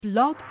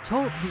Blog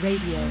Talk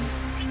Radio.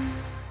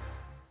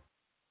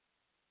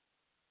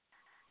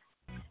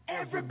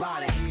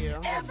 Everybody,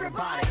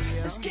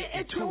 let's get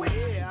into it.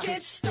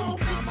 Get stoked,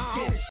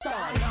 get it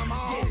started,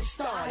 get it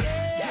started,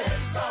 get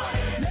it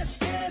started. Let's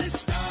get it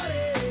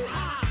started.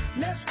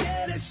 Let's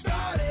get it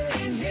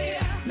started in here.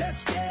 Let's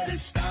get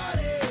it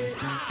started.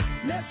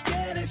 Let's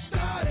get it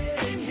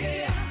started in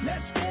here.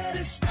 Let's get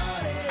it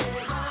started.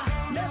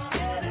 Let's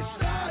get it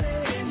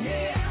started in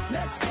here.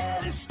 Let's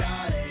get it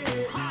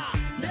started.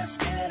 Let's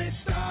get it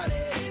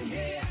started in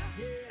here.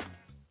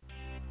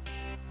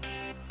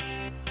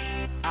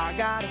 I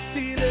got a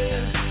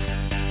feeling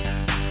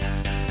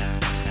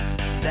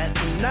that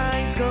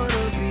tonight's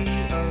gonna be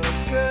a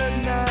good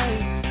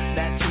night.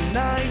 That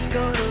tonight's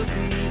gonna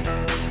be a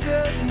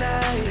good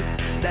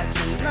night. That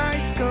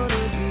tonight's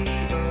gonna be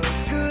a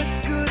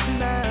good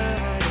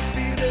night. I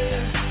feel it.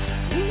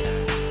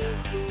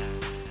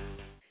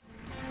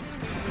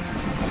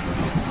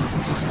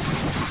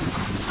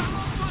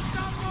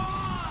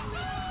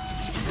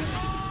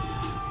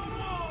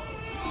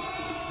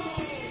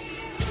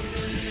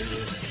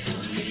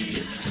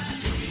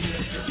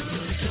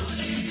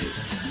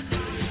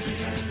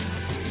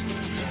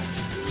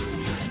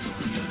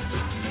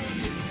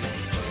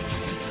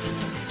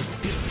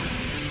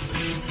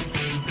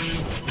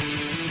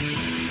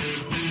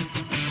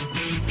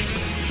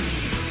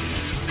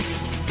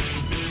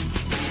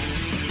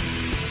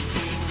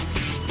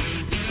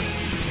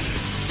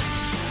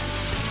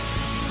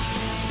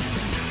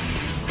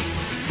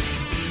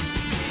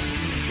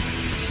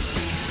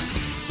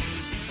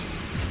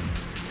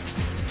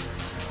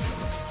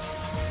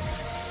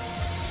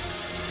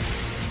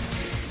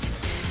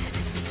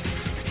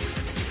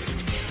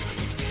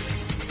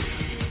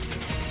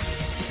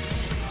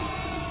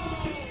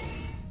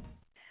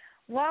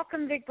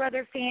 Welcome, Big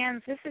Brother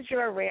fans. This is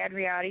your Rad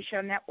Reality Show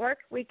Network.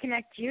 We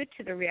connect you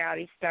to the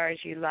reality stars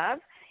you love.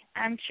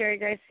 I'm Cherry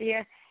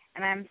Garcia,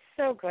 and I'm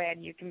so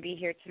glad you can be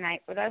here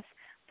tonight with us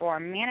for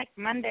Manic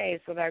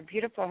Mondays with our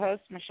beautiful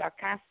host, Michelle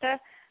Costa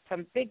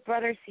from Big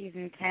Brother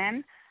Season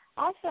 10,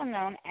 also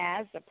known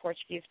as the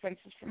Portuguese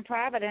Princess from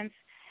Providence.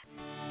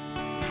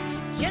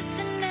 Just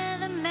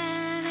another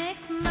manic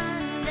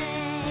Monday.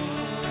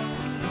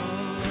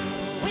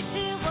 Wish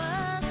it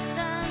was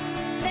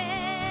Sunday.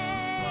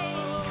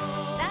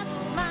 That's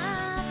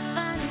my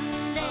fun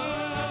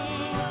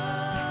day.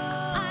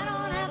 I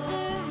don't have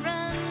to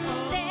run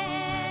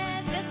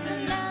there. Just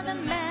another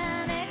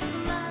manic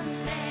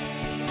Monday.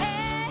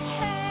 Hey,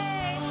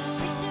 hey.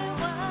 Wish it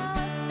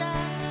was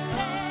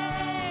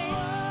Sunday.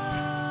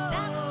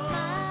 That's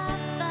my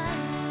fun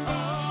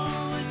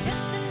day.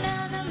 Just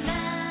another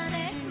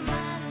manic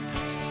Monday.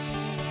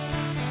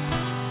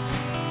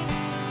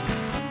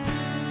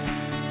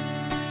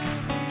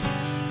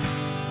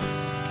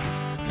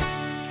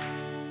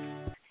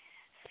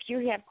 If you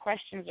have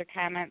questions or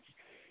comments,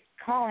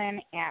 call in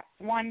at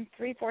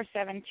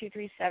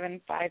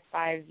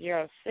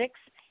 1-347-237-5506.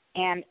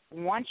 And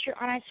once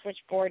you're on our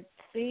switchboard,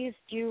 please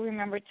do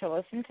remember to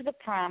listen to the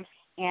prompts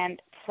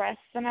and press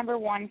the number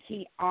 1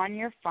 key on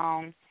your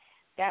phone.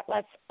 That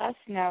lets us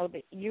know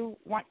that you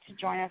want to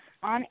join us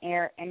on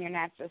air and you're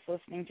not just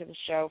listening to the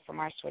show from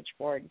our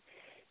switchboard.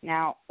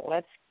 Now,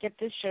 let's get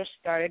this show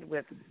started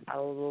with a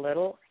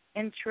little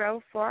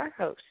intro for our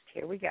host.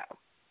 Here we go.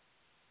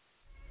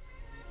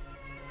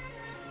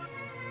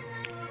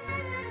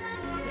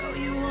 So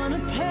you wanna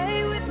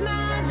play with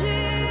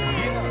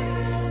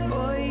magic?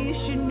 Boy, you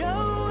should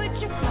know what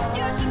you're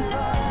fucking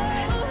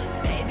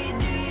for. Baby,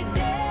 do you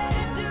dare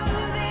to do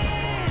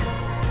this?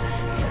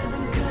 'Cause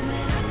I'm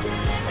coming at you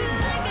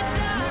like a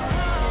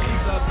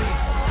dog.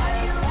 Are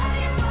you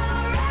ready for,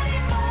 ready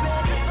for,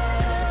 ready for?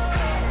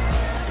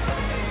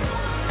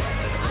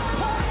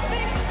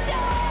 Perfect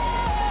day.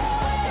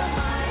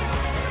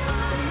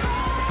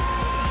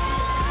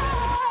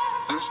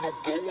 There's no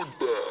going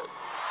back.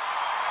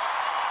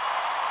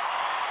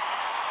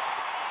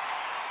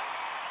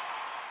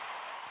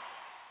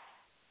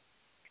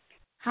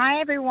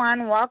 Hi,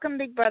 everyone. Welcome,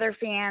 Big Brother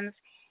fans.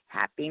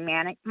 Happy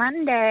Manic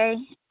Monday.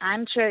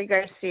 I'm Cherry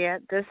Garcia.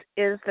 This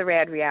is the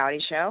Rad Reality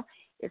Show.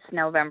 It's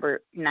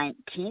November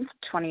 19th,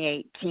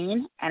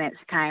 2018, and it's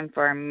time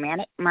for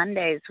Manic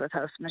Mondays with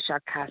host Michelle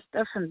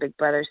Costa from Big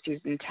Brother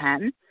Season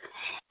 10.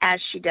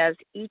 As she does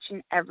each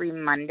and every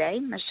Monday,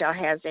 Michelle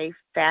has a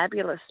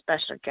fabulous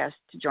special guest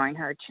to join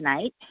her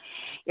tonight.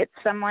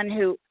 It's someone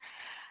who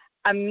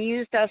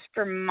amused us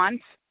for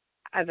months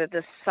of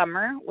this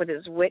summer with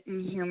his wit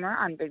and humor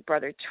on Big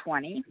Brother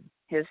 20.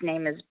 His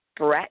name is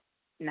Brett,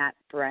 not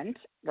Brent,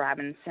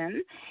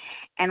 Robinson,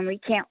 and we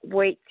can't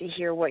wait to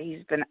hear what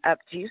he's been up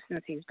to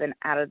since he's been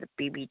out of the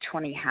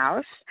BB20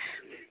 house.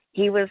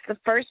 He was the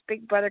first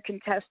Big Brother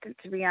contestant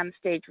to be on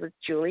stage with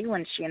Julie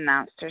when she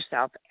announced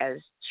herself as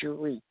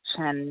Julie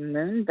Chen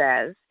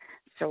Moonves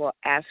So we'll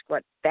ask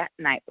what that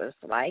night was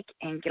like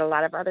and get a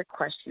lot of other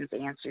questions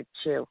answered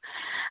too.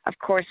 Of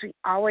course, we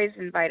always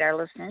invite our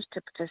listeners to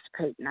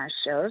participate in our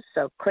shows.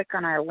 So click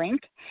on our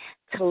link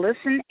to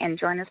listen and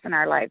join us in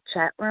our live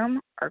chat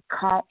room, or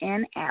call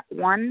in at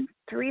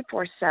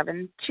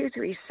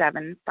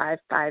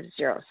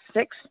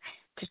 1-347-237-5506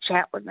 to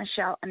chat with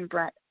Michelle and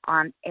Brett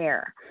on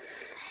air.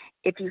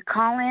 If you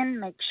call in,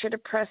 make sure to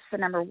press the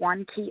number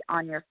 1 key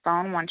on your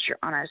phone once you're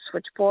on our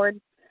switchboard.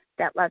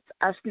 That lets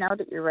us know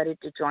that you're ready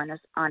to join us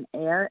on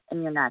air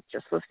and you're not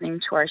just listening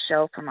to our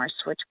show from our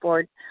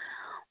switchboard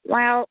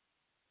while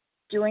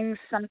doing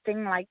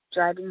something like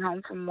driving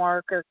home from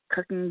work or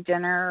cooking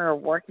dinner or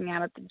working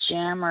out at the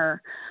gym or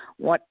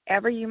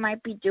whatever you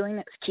might be doing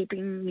that's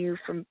keeping you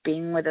from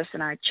being with us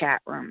in our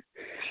chat room.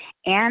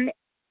 And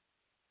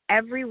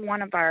every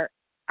one of our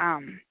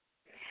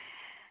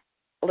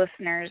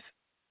listeners,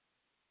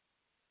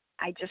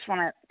 I just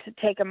want to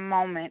take a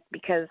moment,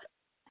 because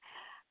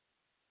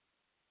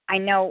I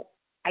know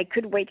I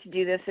could wait to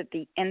do this at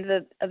the end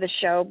of the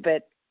show,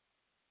 but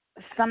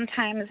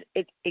sometimes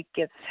it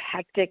gets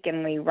hectic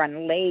and we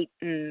run late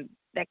and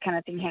that kind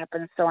of thing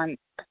happens. So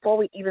before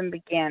we even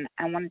begin,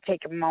 I want to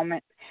take a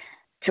moment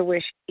to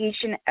wish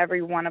each and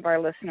every one of our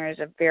listeners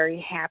a very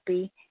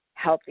happy,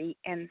 healthy,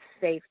 and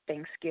safe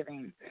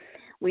Thanksgiving.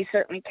 We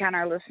certainly count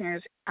our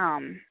listeners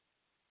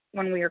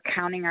when we are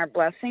counting our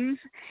blessings,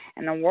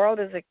 and the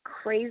world is a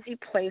crazy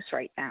place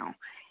right now.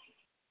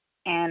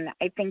 And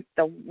I think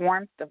the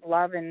warmth and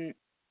love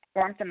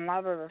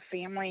of a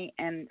family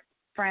and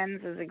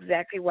friends is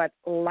exactly what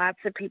lots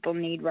of people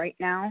need right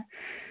now.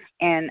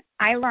 And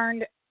I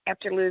learned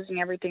after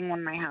losing everything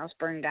when my house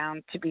burned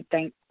down to be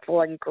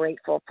thankful and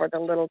grateful for the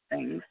little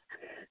things,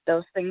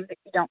 those things that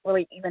you don't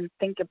really even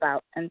think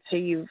about until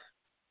you've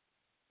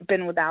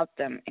been without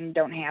them and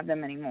don't have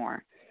them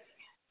anymore.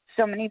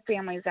 So many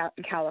families out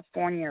in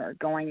California are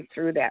going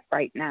through that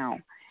right now.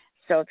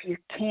 So if you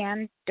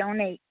can,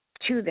 donate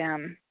to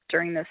them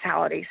during this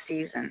holiday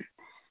season.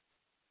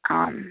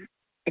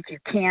 If you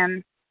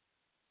can,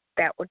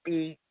 that would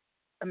be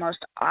the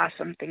most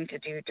awesome thing to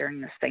do during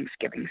this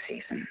Thanksgiving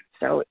season.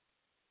 So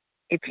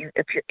if you're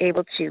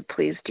able to,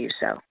 please do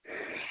so.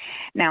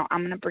 Now I'm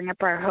going to bring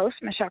up our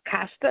host, Michelle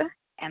COSTA,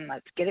 and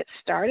let's get it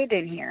started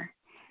in here.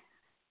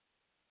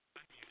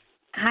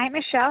 Hi,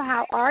 Michelle.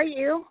 How are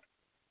you?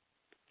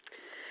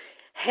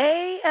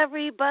 Hey,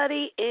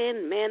 everybody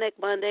in Manic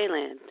Monday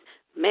Land.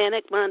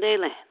 Manic Monday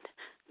Land.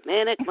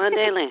 Manic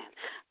Monday Land.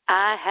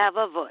 I have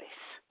a voice.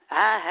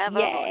 I have a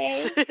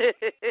voice.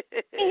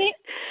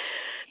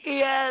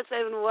 Yes,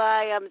 and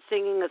why I'm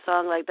singing a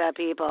song like that,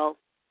 people,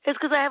 is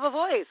because I have a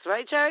voice,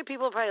 right, Cherry?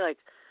 People are probably like,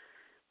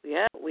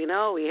 yeah, we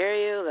know, we hear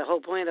you. The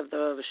whole point of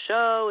the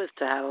show is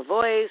to have a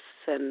voice,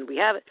 and we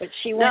have it. But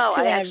she went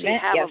to I an actually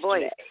event have yesterday. a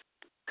voice.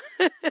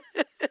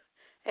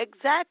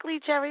 Exactly,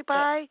 Cherry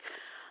Pie.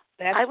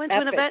 That's I went to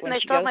an epic event when and I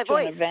she still have goes my to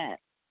voice. an event,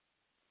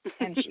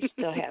 and she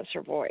still has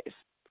her voice.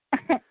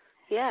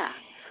 Yeah.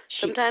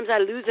 Sometimes I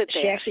lose it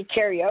there. She actually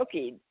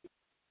karaoke'd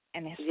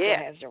and still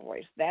has her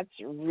voice. That's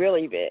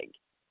really big.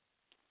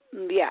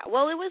 Yeah.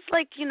 Well, it was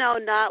like,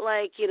 not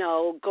like,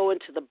 going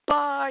to the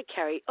bar,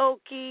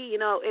 karaoke.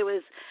 It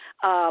was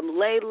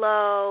lay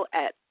low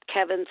at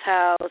Kevin's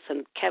house.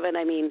 And Kevin,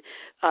 I mean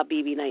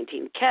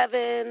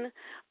BB19Kevin.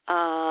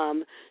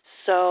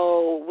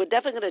 So we're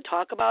definitely going to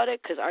talk about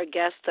it because our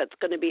guest that's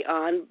going to be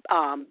on,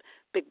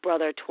 Big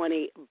Brother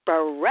 20,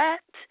 Barrett,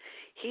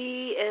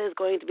 he is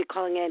going to be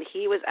calling in.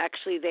 He was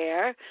actually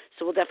there,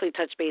 so we'll definitely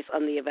touch base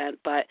on the event.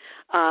 But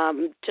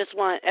just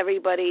want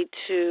everybody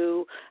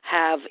to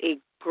have a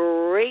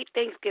great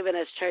Thanksgiving.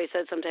 As Cherry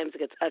said, sometimes it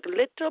gets a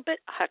little bit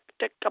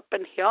hectic up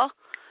in here.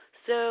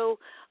 So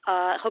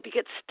hope you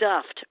get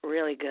stuffed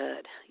really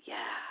good. Yeah,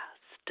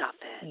 stuff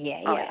it.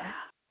 Yeah.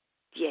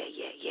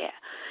 Yeah.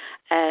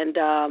 And,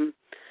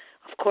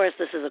 of course,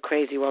 this is a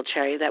crazy world,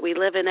 Cherry, that we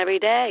live in every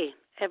day.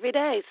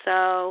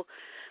 So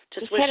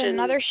just wishing. Had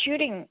another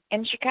shooting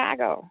in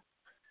Chicago.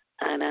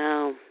 I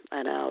know.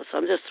 So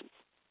I'm just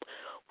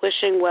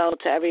wishing well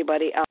to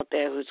everybody out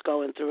there who's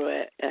going through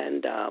it,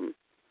 and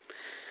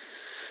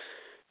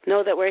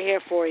know that we're here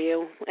for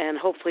you, and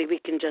hopefully we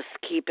can just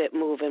keep it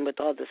moving with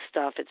all this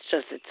stuff.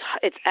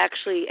 It's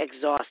actually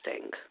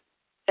exhausting,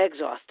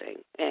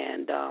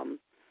 and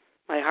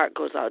my heart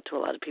goes out to a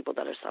lot of people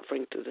that are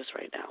suffering through this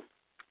right now.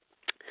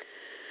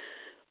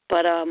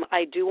 But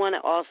I do want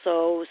to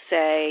also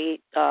say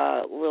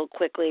real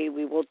quickly,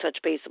 we will touch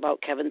base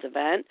about Kevin's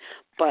event,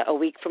 but a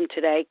week from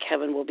today,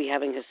 Kevin will be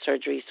having his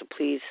surgery, so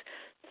please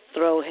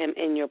throw him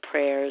in your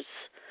prayers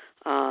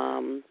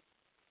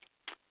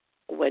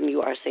when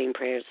you are saying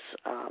prayers.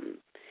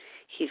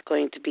 He's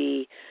going to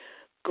be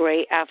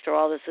great after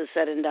all this is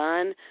said and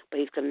done, but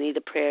he's going to need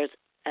the prayers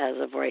as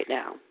of right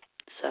now.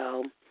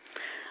 So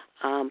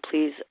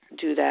please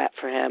do that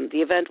for him.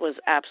 The event was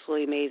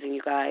absolutely amazing,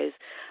 you guys.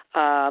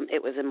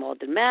 It was in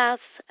Malden, Mass.,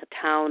 a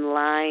town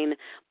line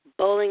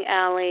bowling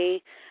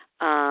alley.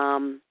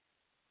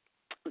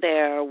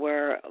 There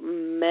were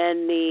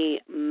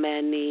many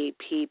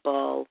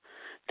people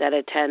that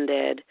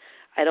attended.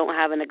 I don't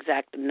have an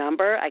exact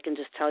number. I can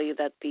just tell you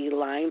that the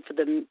line for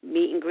the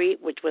meet and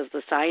greet, which was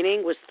the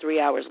signing, was 3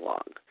 hours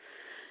long.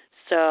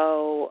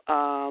 So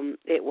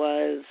it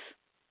was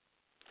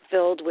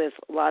filled with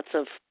lots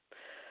of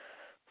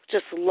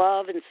just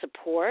love and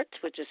support,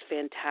 which is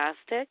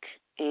fantastic,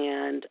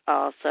 and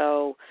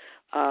also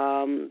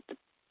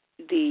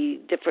the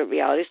different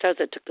reality stars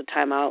that took the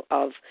time out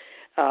of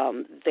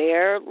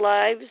their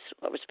lives,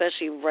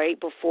 especially right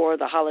before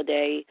the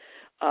holiday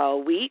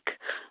week.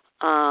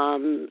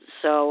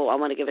 So I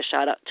want to give a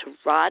shout out to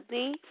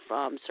Rodney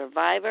from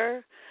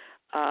Survivor.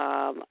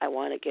 I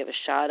want to give a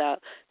shout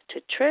out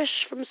to Trish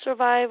from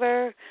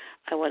Survivor.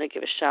 I want to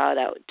give a shout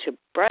out to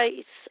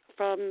Bryce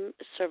from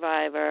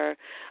Survivor.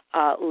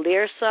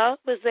 Lirsa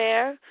was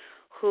there,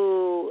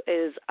 who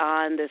is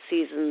on the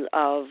season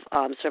of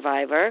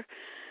Survivor.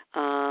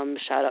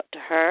 Shout out to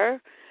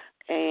her.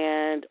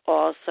 And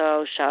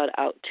also shout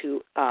out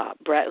to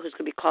Brett, who's going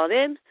to be called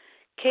in,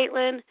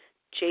 Caitlin,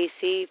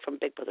 JC from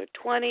Big Brother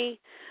 20.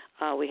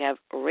 We have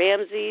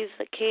Ramses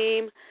that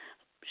came.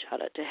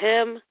 Shout out to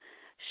him.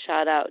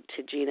 Shout out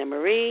to Gina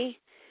Marie.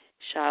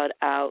 Shout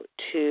out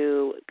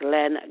to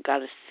Glenn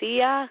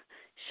Garcia.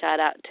 Shout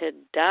out to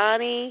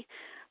Donnie.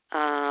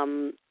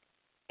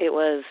 It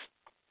was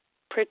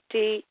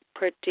pretty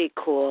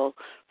cool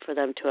for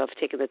them to have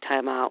taken the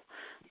time out.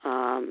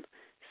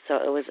 So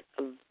it was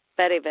a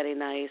very, very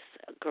nice,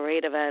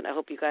 great event. I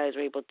hope you guys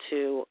were able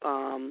to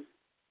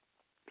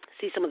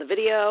see some of the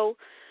video,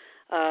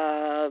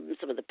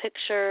 some of the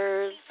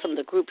pictures, some of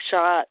the group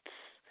shots.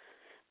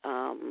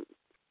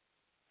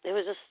 It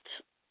was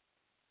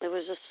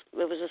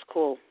just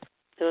cool.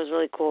 It was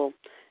really cool,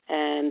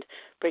 and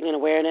bringing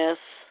awareness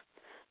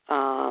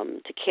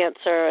to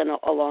cancer, and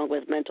along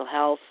with mental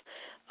health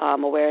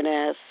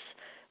awareness.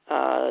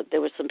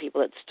 There were some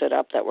people that stood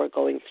up that were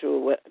going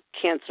through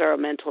cancer or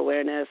mental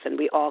awareness, and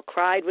we all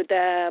cried with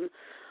them.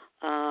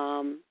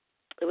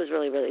 It was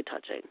really, really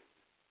touching,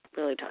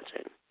 really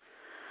touching.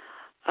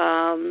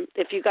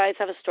 If you guys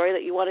have a story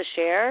that you want to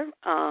share,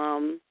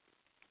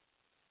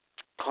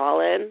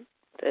 call in.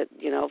 That,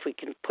 if we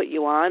can put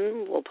you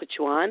on, we'll put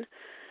you on.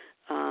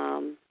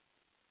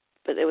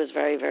 But it was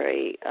very,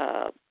 very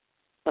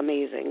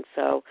amazing.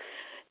 So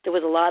there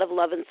was a lot of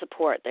love and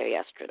support there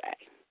yesterday.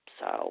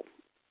 So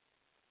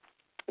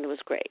it was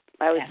great.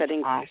 I was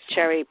sending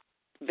Cherry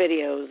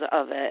videos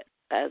of it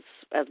as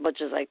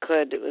much as I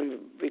could in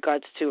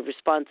regards to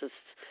responses.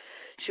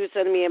 She was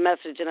sending me a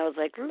message, and I was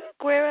like,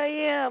 look where I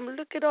am.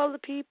 Look at all the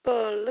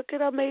people. Look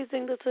at how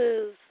amazing this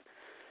is.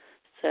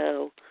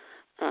 So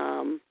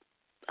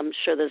I'm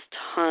sure there's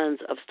tons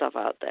of stuff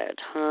out there,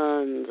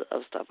 And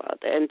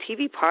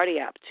TV Party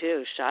app,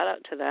 too. Shout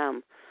out to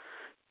them.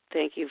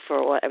 Thank you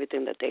for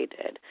everything that they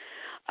did.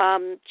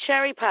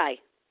 Cherry pie.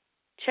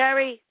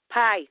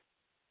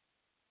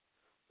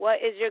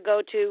 What is your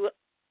go-to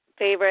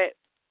favorite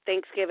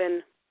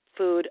Thanksgiving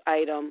food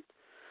item?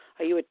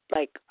 Are you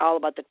all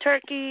about the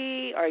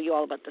turkey? Are you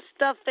all about the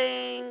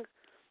stuffing?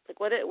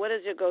 What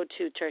is your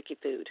go-to turkey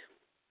food?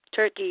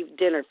 Turkey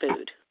dinner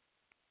food.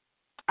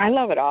 I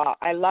love it all.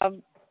 I love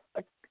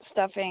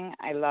stuffing.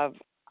 I love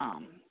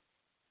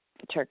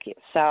the turkey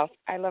itself.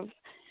 I love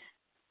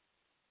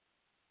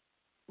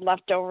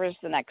leftovers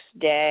the next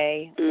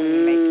day when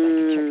you make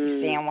a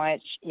turkey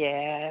sandwich.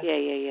 Yeah.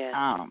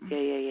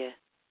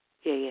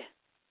 Yeah.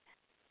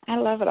 I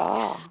love it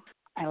all.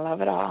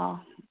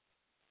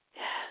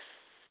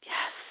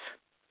 Yes.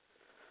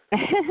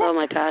 Oh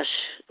my gosh!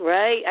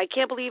 Right? I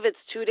can't believe it's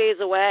 2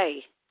 days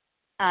away.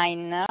 I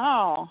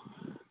know.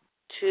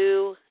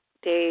 2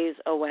 days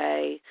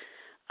away.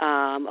 A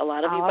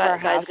lot of you guys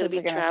are going to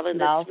be traveling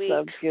this week.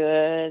 So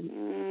good.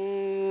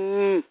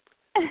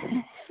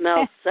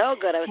 Smells so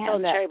good. I was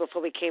telling Cherry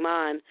before we came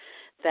on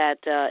that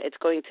it's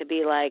going to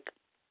be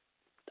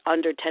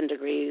under 10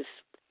 degrees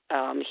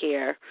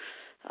here.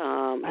 It's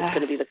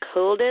going to be the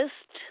coldest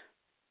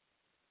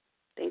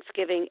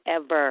Thanksgiving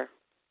ever.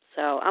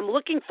 So I'm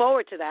looking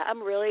forward to that. I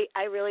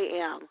really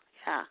am.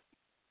 Yeah.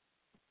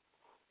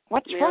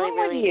 What's wrong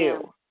with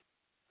you?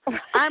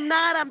 I'm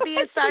not. I'm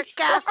being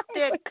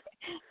sarcastic.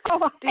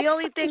 The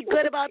only thing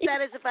good about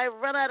that is if I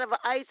run out of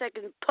ice, I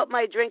can put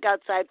my drink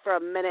outside for a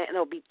minute and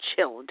it'll be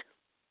chilled.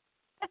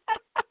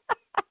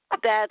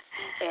 That's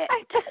it.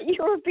 I thought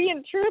you were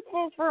being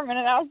truthful for a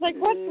minute. I was like,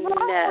 what's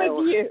wrong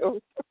with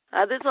you?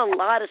 There's a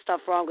lot of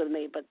stuff wrong with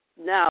me, but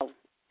no.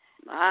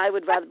 I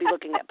would rather be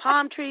looking at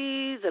palm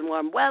trees and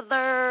warm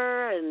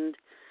weather and,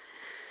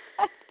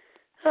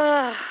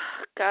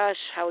 gosh,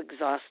 how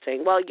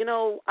exhausting. Well,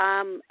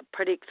 I'm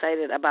pretty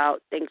excited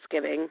about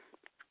Thanksgiving.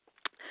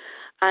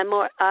 I'm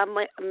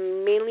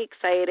mainly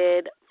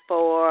excited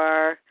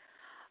for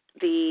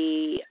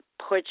the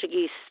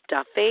Portuguese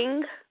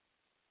stuffing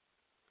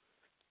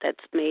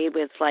that's made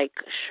with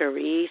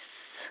chorizo,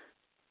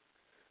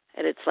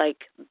 and it's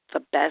the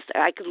best.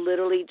 I could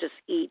literally just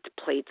eat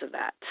plates of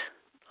that.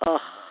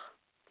 Ugh.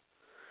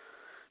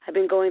 I've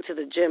been going to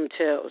the gym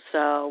too,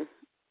 so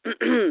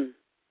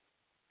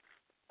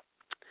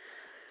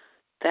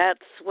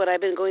that's what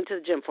I've been going to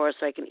the gym for,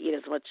 so I can eat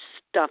as much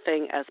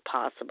stuffing as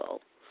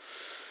possible.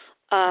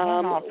 I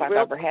don't know if I've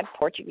ever had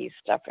Portuguese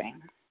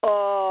stuffing.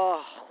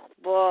 Oh,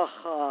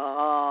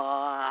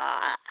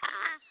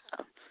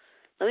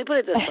 let me put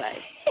it this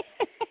way.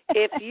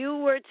 If you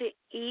were to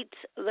eat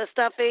the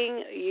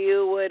stuffing,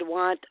 you would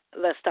want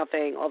the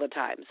stuffing all the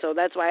time. So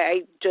that's why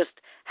I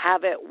just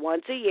have it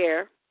once a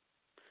year,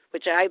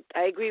 which I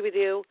agree with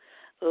you.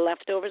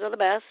 Leftovers are the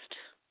best.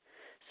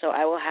 So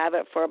I will have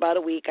it for about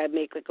a week. I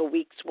make like a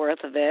week's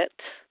worth of it.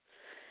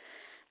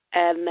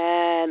 And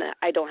then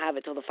I don't have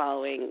it till the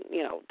following,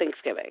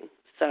 Thanksgiving.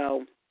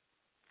 So,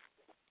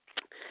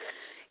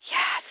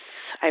 yes,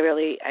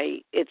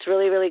 it's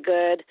really, really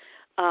good.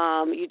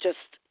 You just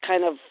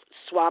kind of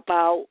swap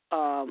out.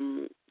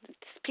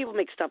 People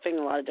make stuffing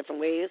a lot of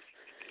different ways.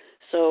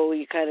 So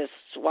you kind of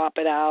swap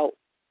it out,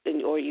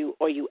 or you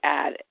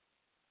add it.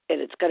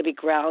 And it's got to be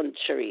ground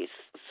chorizo.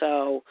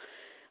 So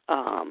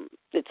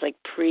it's like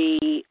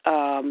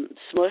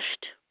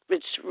pre-smushed,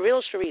 which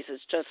real chorizo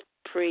is just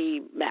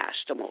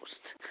pre-mashed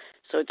almost.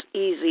 So it's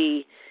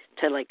easy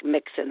to,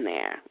 mix in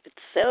there. It's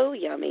so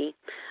yummy.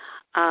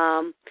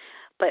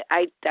 But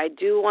I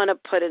do want to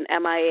put an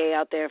MIA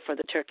out there for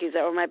the turkeys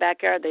that were in my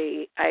backyard.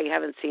 I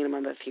haven't seen them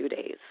in a few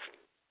days.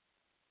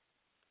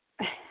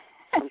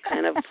 I'm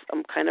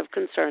kind of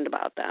concerned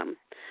about them.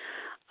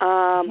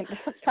 This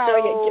is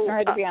probably getting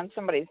ready to be on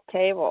somebody's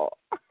table.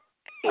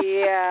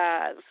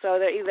 Yeah, so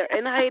they're either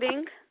in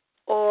hiding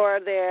or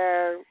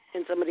they're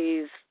in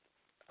somebody's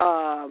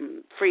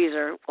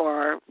freezer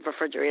or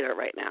refrigerator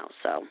right now.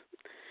 So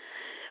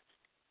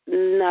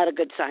not a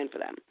good sign for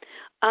them.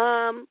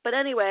 But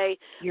anyway.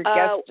 Your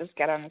guest just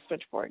got on the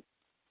switchboard.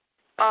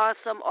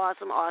 Awesome.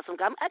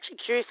 I'm actually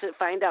curious to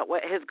find out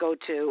what his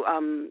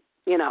go-to,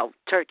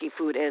 turkey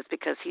food is,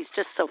 because he's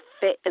just so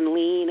fit and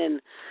lean,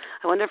 and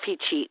I wonder if he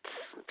cheats,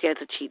 if he has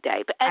a cheat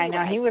day. But anyway.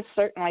 I know, he was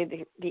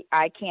certainly the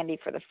eye candy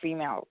for the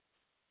female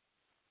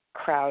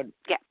crowd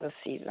this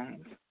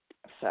season.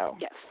 So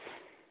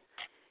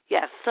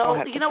Yes. So,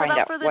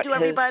 without further ado,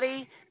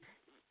 everybody,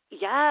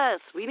 yes,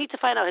 we need to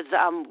find out his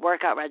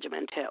workout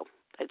regimen too.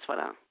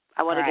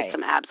 I want to get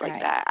some abs like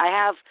that. I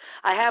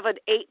have an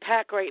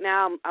 8-pack right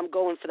now. I'm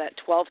going for that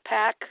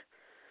 12-pack.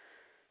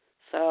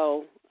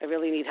 So I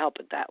really need help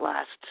with that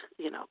last,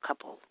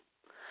 couple.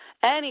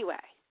 Anyway,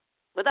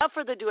 without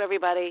further ado,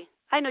 everybody,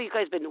 I know you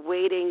guys have been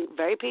waiting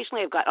very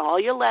patiently. I've gotten all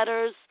your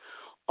letters,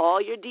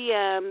 all your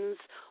DMs,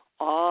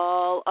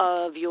 all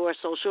of your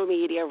social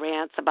media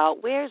rants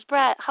about where's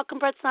Brett? How come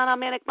Brett's not on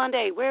Manic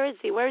Monday? Where is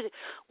he? Well,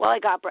 I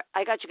got Brett.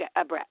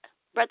 Brett.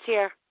 Brett's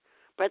here.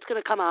 Brett's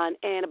going to come on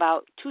in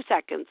about 2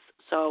 seconds.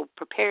 So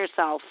prepare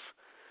yourself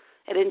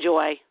and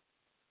enjoy.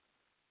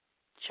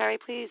 Sherry,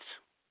 please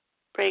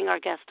bring our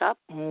guest up.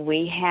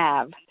 We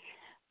have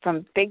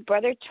from Big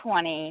Brother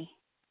 20,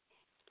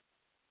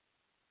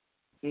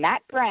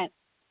 not Brent,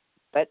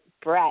 but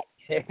Brett.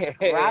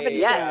 Robin,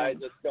 guys,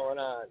 what's going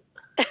on?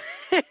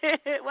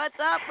 What's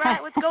up,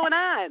 Brett? What's going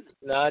on?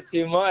 Not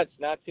too much.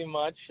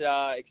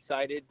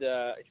 Excited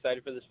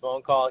for this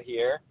phone call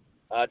here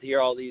to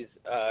hear all these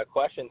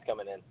questions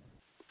coming in.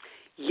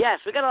 Yes,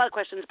 we got a lot of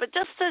questions, but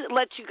just to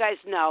let you guys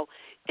know,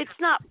 it's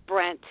not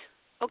Brent,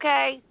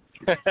 okay?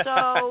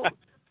 So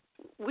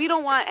we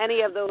don't want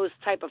any of those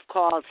type of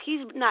calls.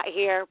 He's not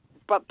here,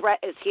 but Brett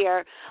is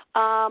here.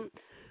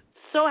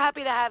 So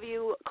happy to have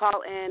you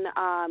call in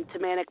to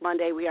Manic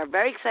Monday. We are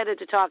very excited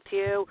to talk to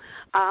you.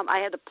 I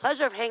had the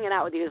pleasure of hanging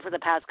out with you for the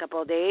past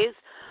couple of days.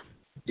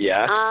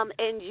 Yeah.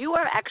 And you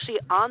are actually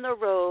on the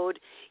road.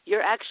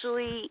 You're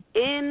actually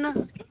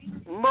in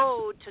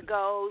mode to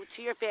go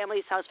to your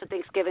family's house for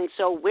Thanksgiving.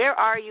 So where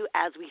are you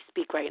as we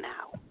speak right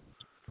now?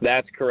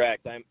 That's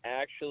correct. I'm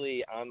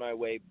actually on my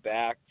way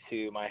back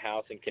to my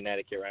house in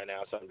Connecticut right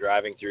now. So I'm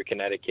driving through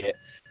Connecticut,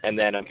 and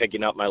then I'm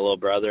picking up my little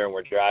brother, and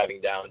we're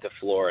driving down to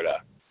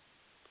Florida.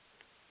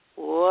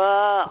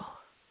 Whoa.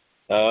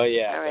 Oh,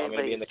 yeah. All right, so I'm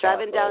going to be in the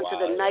driving down to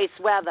the nice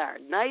weather.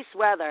 Nice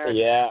weather.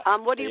 Yeah.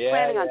 What are you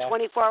planning on,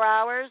 24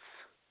 hours?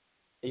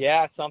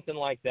 Yeah, something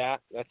like that.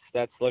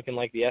 That's looking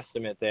like the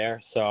estimate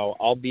there. So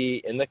I'll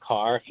be in the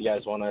car if you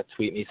guys want to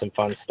tweet me some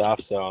fun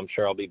stuff. So I'm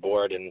sure I'll be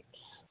bored and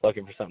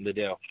looking for something to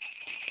do.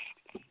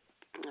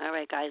 All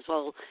right, guys.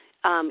 Well,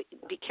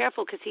 be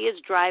careful because he is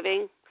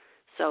driving,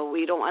 so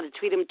we don't want to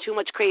tweet him too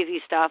much crazy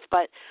stuff.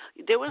 But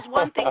there was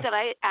one thing that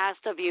I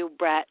asked of you,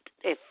 Brett,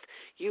 if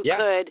you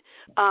could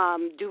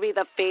do me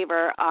the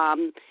favor,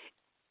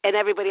 and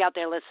everybody out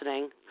there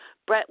listening.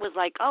 Brett was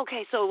like,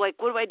 okay, so, what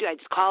do? I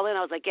just call in? I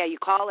was like, yeah, you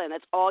call in.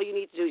 That's all you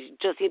need to do. You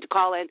just need to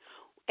call in,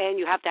 and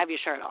you have to have your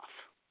shirt off.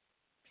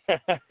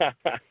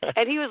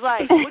 And he was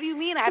like, what do you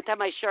mean I have to have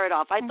my shirt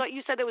off? I thought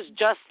you said it was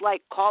just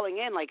like calling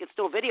in, like it's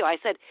no video. I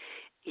said,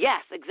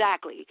 yes,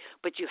 exactly.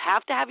 But you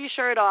have to have your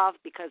shirt off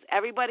because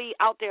everybody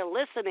out there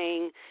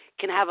listening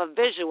can have a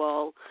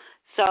visual.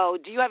 So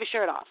do you have your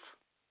shirt off?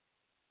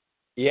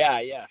 Yeah,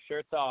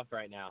 shirt's off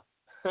right now.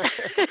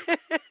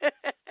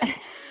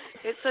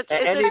 It's a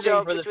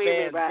joke for the between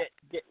fans, me, Brett.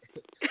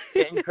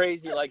 Getting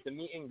crazy like the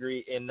meet and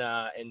greet in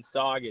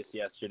Saugus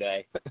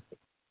yesterday.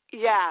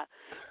 Yeah.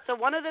 So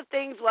one of the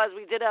things was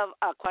we did a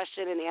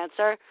question and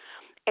answer,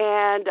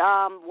 And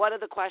one of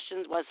the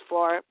questions was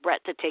for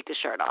Brett to take his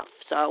shirt off.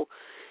 So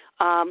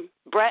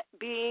Brett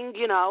being,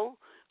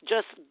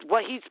 just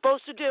what he's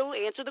supposed to do,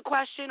 answer the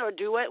question or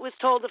do what was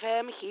told of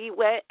him, he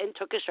went and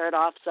took his shirt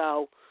off.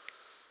 So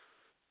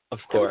of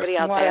course. Everybody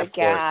out What there, a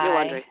guy. you're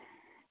wondering.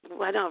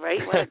 I know,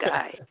 right? What a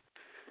guy.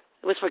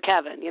 It was for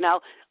Kevin,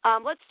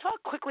 Let's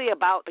talk quickly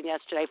about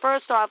yesterday.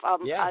 First off,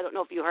 I don't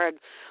know if you heard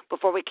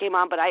before we came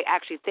on, but I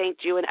actually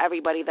thanked you and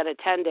everybody that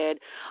attended.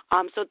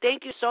 So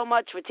thank you so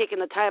much for taking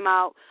the time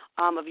out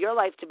of your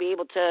life to be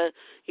able to,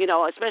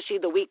 especially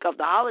the week of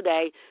the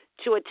holiday,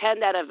 to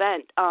attend that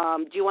event.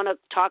 Do you want to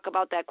talk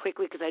about that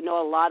quickly? Because I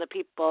know a lot of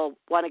people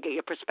want to get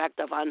your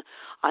perspective on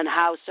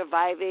how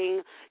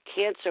Surviving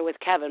Cancer with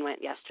Kevin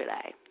went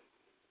yesterday.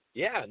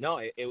 Yeah, no,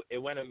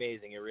 it went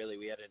amazing.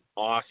 We had an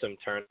awesome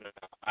turnout.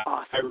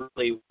 Awesome. I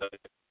really was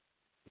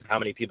how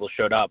many people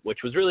showed up, which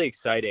was really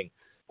exciting.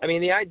 I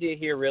mean, the idea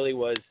here really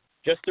was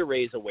just to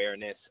raise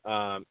awareness.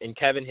 And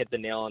Kevin hit the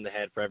nail on the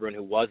head for everyone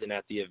who wasn't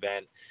at the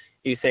event.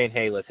 He's saying,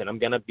 hey, listen, I'm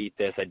going to beat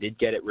this. I did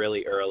get it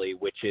really early,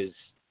 which is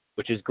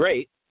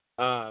great.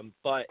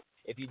 But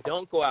if you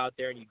don't go out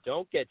there and you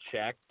don't get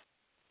checked,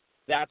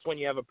 that's when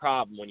you have a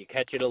problem, when you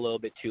catch it a little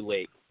bit too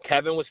late.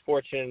 Kevin was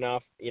fortunate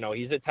enough.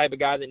 He's the type of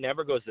guy that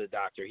never goes to the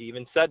doctor. He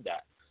even said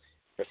that.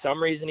 For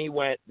some reason he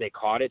went. They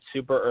caught it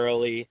super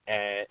early,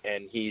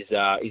 and he's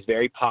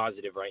very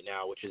positive right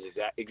now, which is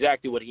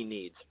exactly what he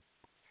needs.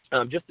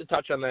 Just to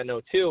touch on that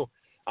note, too,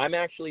 I'm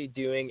actually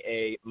doing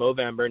a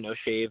Movember, No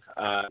Shave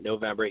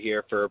November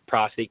here for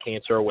prostate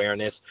cancer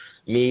awareness.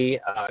 Me,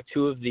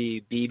 two of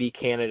the BB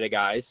Canada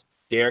guys,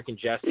 Derek and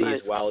Jesse, nice.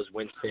 as well as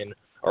Winston,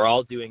 are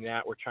all doing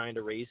that. We're trying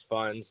to raise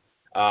funds.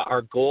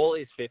 Our goal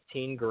is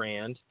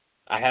 $15,000.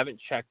 I haven't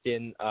checked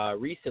in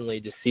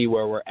recently to see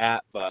where we're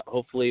at, but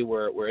hopefully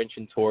we're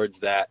inching towards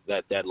that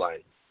deadline.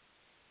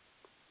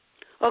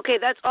 Okay,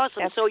 that's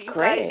awesome. That's so you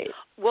great. guys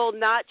will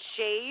not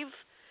shave.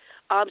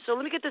 So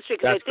let me get this straight,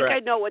 because That's I think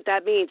correct. I know what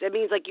that means. It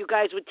means like you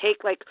guys would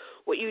take like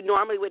what you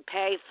normally would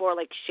pay for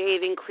like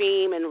shaving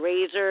cream and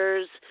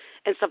razors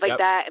and stuff like Yep.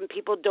 that, and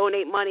people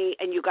donate money,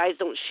 and you guys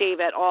don't shave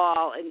at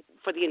all and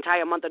for the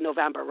entire month of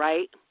November,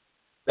 right?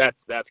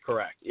 That's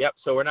correct. Yep.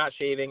 So we're not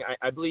shaving.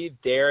 I believe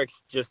Derek's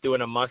just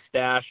doing a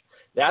mustache.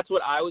 That's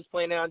what I was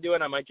planning on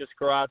doing. I might just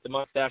grow out the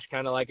mustache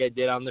kind of like I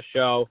did on the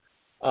show.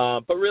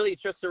 But really,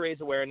 it's just to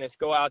raise awareness.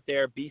 Go out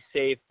there, be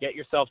safe, get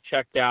yourself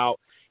checked out.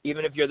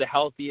 Even if you're the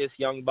healthiest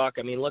young buck.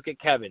 I mean, look at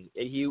Kevin.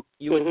 You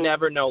would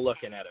never know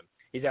looking at him.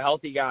 He's a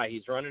healthy guy.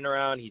 He's running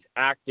around. He's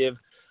active.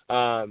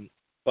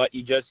 But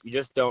you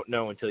just don't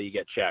know until you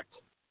get checked.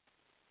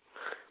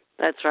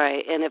 That's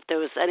right. And if there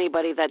was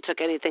anybody that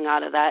took anything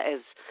out of that,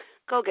 is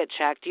go get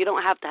checked. You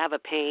don't have to have a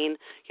pain.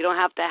 You don't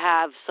have to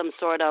have some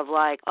sort of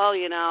like,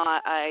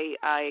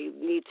 I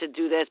need to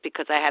do this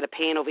because I had a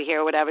pain over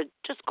here or whatever.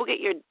 Just go get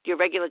your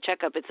regular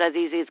checkup. It's as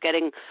easy as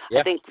getting,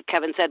 I think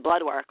Kevin said,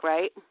 blood work,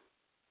 right?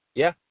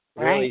 Yeah,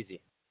 real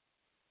easy.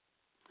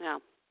 Yeah.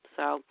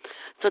 So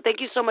thank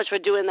you so much for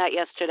doing that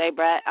yesterday,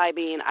 Brett. I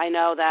mean, I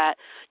know that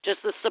just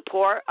the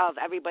support of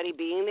everybody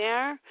being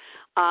there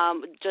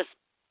just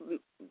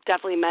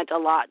definitely meant a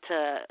lot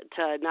to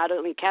not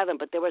only Kevin,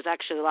 but there was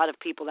actually a lot of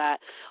people that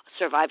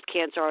survived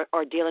cancer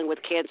or dealing with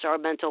cancer or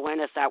mental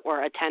awareness that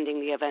were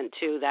attending the event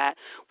too, that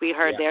we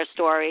heard their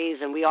stories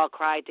and we all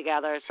cried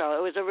together. So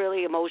it was a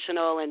really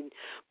emotional and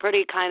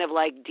pretty kind of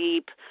like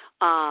deep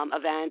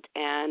event,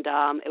 and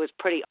it was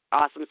pretty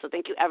awesome. So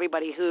thank you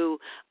everybody who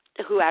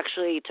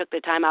actually took the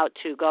time out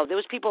to go. There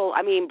was people,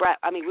 Brett,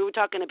 we were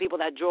talking to people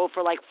that drove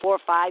for like 4,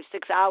 5,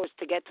 6 hours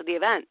to get to the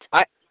event.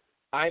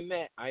 I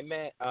met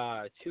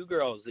two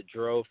girls that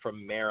drove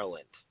from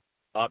Maryland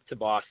up to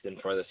Boston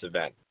for this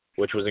event,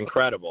 which was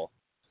incredible.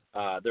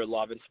 Their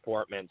love and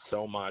support meant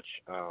so much.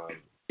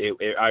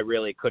 I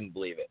really couldn't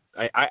believe it.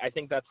 I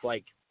think that's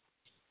like,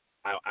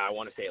 I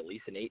want to say at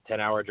least an 8-10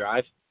 hour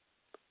drive.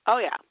 Oh,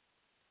 yeah.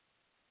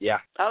 Yeah.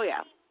 Oh,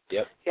 yeah.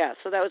 Yep. Yeah,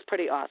 so that was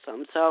pretty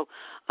awesome. So,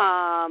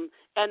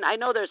 and I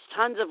know there's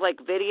tons of like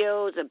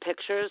videos and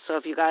pictures. So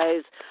if you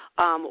guys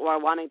are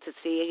wanting to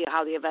see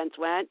how the events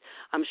went,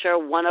 I'm sure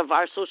one of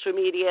our social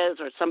medias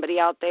or somebody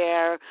out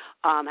there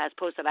has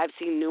posted. I've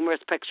seen numerous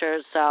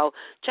pictures. So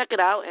check it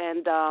out,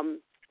 and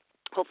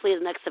hopefully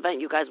the next event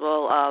you guys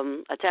will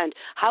attend.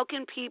 How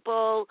can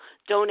people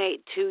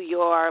donate to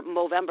your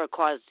Movember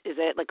cause? Is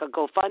it like a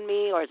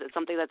GoFundMe, or is it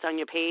something that's on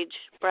your page,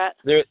 Brett?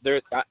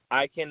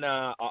 I can.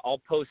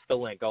 I'll post the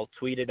link. I'll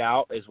tweet it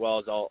out, as well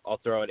as I'll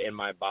throw it in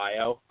my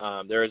bio.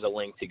 There is a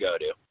link to go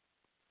to.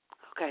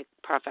 Okay,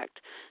 perfect.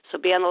 So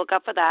be on the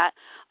lookout for that.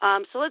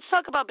 So let's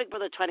talk about Big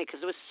Brother 20,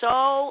 because it was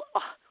so.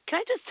 Can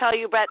I just tell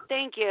you, Brett?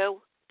 Thank you.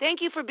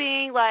 Thank you for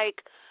being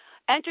like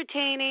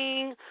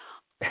entertaining,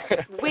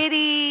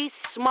 witty,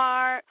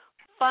 smart,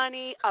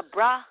 funny,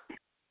 bruh.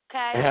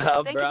 Okay?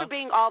 Thank you for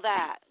being all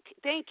that.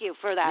 Thank you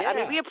for that. Yeah. I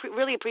mean, we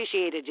really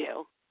appreciated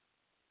you.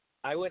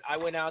 I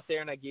went out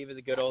there and I gave it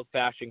a good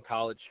old-fashioned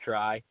college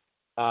try.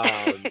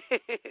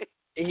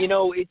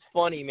 It's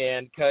funny,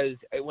 man, because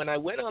when I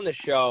went on the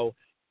show,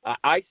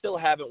 I still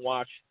haven't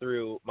watched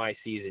through my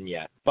season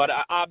yet, but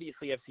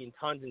obviously I've seen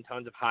tons and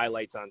tons of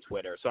highlights on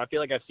Twitter, so I feel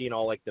like I've seen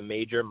all like the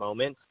major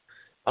moments.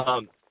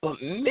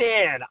 But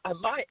man,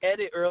 my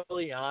edit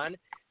early on,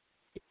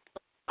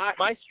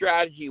 my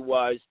strategy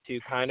was to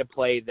kind of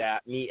play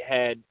that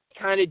meathead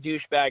kind of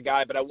douchebag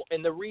guy, but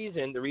the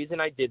reason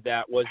I did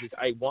that was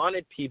I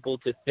wanted people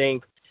to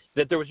think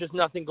that there was just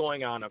nothing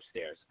going on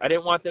upstairs. I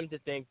didn't want them to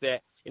think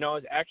that, I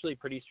was actually a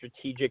pretty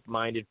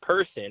strategic-minded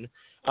person,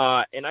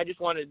 and I just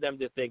wanted them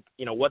to think,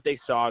 what they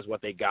saw is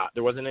what they got.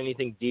 There wasn't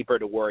anything deeper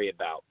to worry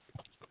about.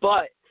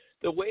 But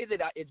the way that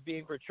it's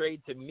being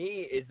portrayed to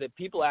me is that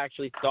people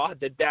actually thought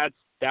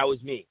that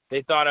was me.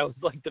 They thought I was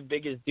like the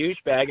biggest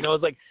douchebag, and I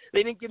was like,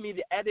 they didn't give me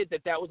the edit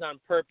that was on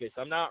purpose.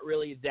 I'm not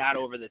really that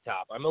over the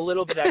top. I'm a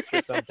little bit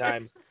extra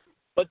sometimes,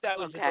 but that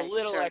was just a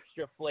little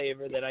extra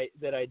flavor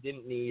that I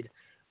didn't need.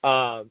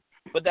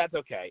 But that's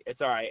okay. It's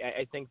all right.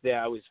 I think that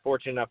I was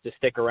fortunate enough to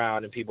stick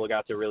around and people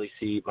got to really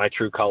see my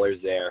true colors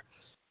there.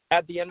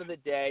 At the end of the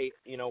day,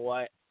 you know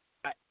what?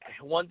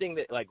 One thing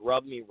that like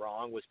rubbed me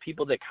wrong was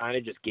people that kind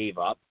of just gave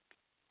up.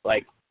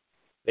 Like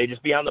they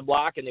just be on the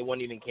block and they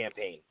wouldn't even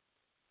campaign.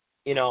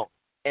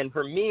 And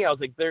for me, I was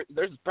like,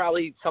 there's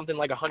probably something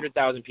like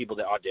 100,000 people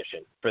that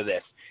audition for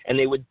this, and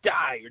they would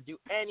die or do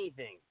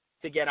anything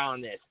to get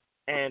on this.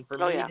 And for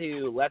me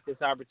to let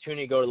this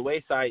opportunity go to the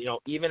wayside,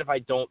 even if I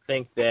don't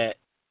think that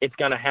it's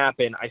going to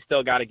happen, I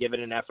still got to give it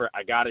an effort.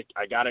 I got to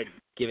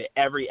give it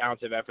every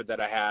ounce of effort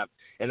that I have.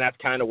 And that's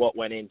kind of what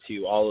went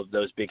into all of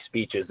those big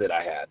speeches that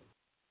I had.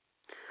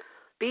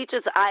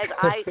 Speeches, I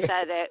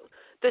said it.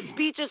 The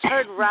speeches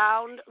heard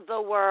round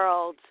the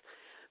world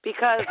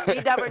because we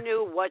never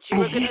knew what you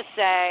were going to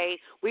say.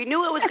 We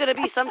knew it was going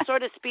to be some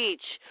sort of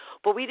speech,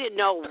 but we didn't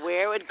know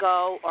where it would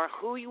go or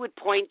who you would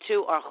point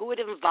to or who it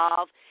would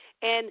involve.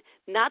 And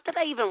not that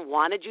I even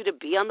wanted you to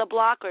be on the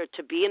block or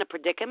to be in a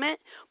predicament,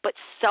 but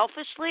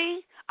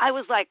selfishly, I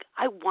was like,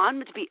 I want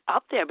him to be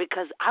up there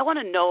because I want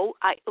to know,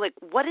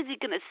 what is he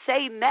going to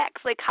say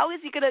next? Like, how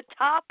is he going to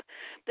top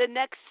the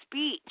next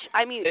speech?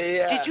 I mean,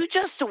 Did you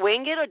just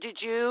wing it or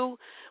did you,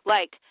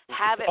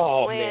 have it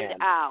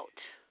planned out?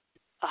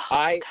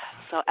 Oh,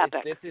 so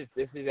epic.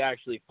 This is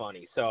actually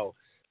funny. So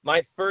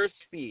my first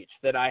speech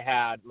that I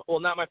had,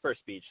 well, not my first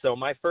speech, so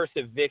my first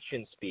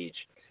eviction speech,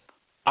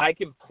 I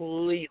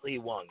completely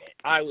wung it.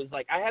 I was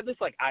like, I had this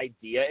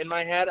idea in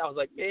my head. I was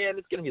like, man,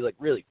 it's gonna be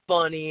really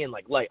funny and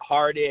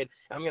lighthearted.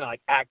 I'm gonna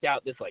act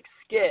out this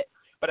skit,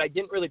 but I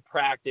didn't really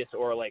practice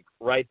or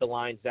write the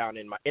lines down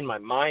in my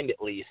mind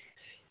at least.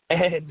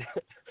 And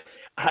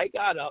I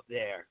got up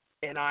there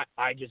and I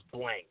just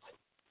blanked.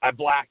 I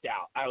blacked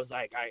out. I was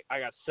like,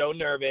 I got so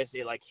nervous.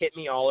 It hit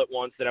me all at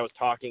once that I was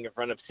talking in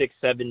front of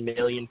 6-7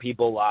 million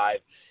people live.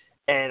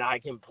 And I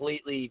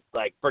completely,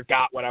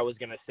 forgot what I was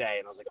going to say.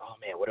 And I was like, oh,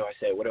 man, what do I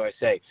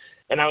say?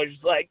 And I was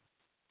just like,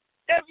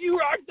 F you,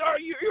 Rockstar,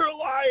 you're a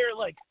liar.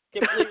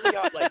 Completely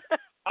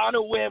on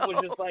a whim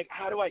was just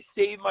how do I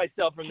save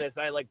myself from this?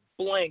 I,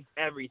 blanked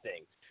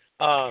everything.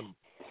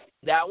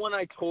 That one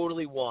I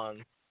totally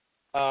won.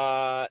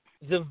 The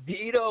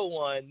veto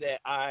one that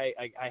I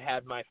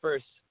had my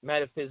first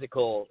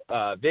metaphysical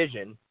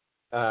vision,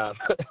 that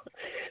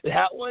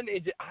one,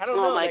 I don't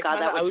know. Oh, my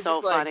God, that was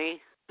so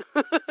funny.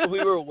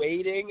 We were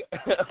waiting.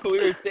 We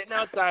were sitting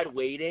outside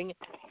waiting,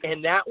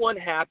 and that one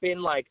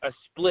happened a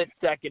split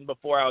second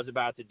before I was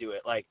about to do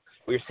it.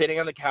 We were sitting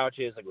on the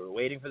couches, we were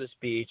waiting for the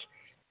speech,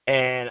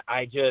 and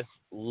I just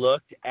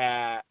looked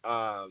at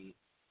Caitlin,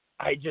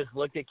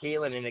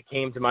 and it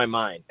came to my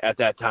mind at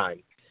that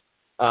time.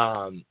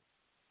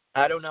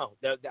 I don't know.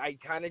 I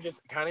kind of just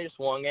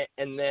swung it,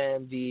 and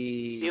then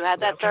you had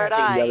that third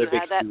eye.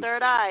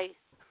 Third eye.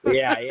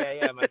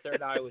 Yeah. My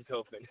third eye was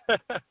open.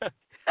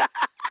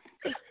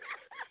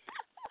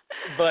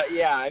 But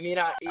yeah, I mean,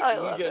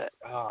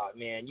 oh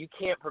man, you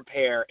can't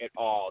prepare at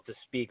all to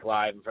speak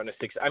live in front of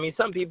six. I mean,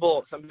 some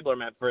people are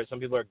meant for it.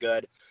 Some people are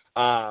good.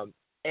 And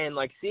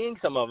seeing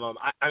some of them,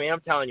 I mean,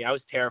 I'm telling you, I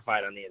was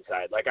terrified on the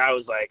inside. I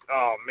was like,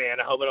 oh man,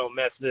 I hope I don't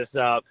mess this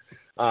up.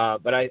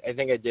 But I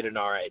think I did an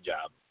all right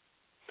job.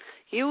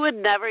 You would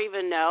never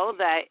even know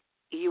that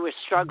you were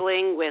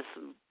struggling with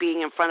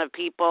being in front of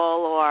people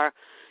or,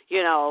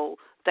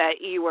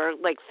 that you were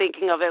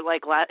thinking of it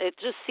it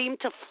just seemed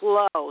to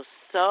flow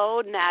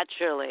so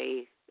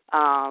naturally,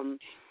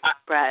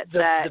 Brett,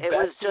 that it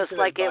was just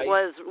it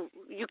was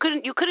you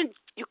couldn't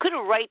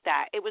write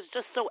that. It was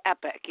just so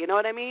epic. You know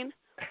what I mean?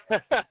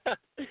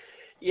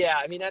 Yeah,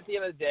 I mean, at the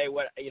end of the day,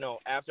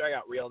 after I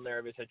got real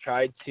nervous, I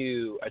tried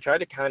to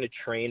kind of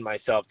train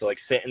myself to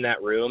sit in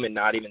that room and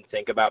not even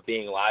think about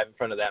being live in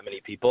front of that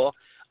many people.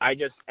 I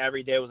just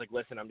every day was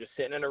listen, I'm just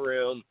sitting in a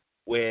room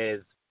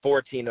with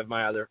 14 of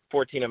my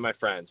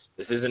friends.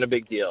 This isn't a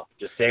big deal.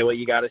 Just say what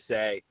you got to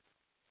say.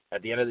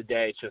 At the end of the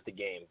day, it's just a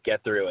game.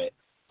 Get through it.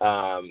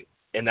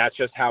 And that's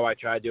just how I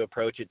tried to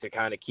approach it to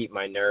kind of keep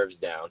my nerves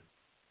down.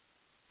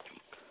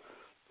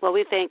 Well,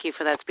 we thank you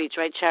for that speech,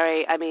 right,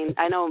 Cherry? I mean,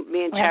 I know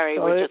me and Cherry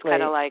were just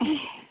kind of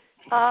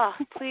Oh,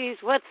 please,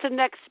 what's the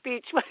next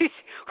speech?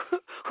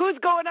 Who's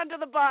going under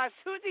the bus?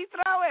 Who's he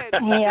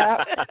throwing?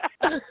 Yeah.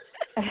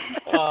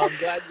 I'm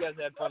glad you guys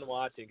had fun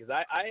watching because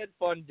I had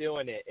fun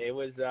doing it. It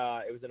was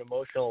an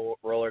emotional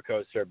roller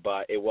coaster,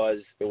 but it was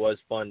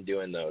fun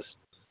doing those.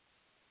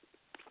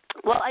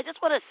 Well, I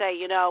just want to say,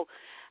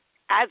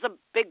 as a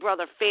Big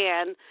Brother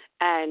fan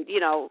and,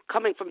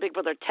 coming from Big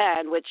Brother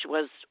 10, which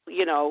was,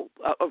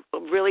 a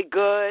really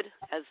good,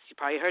 as you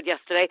probably heard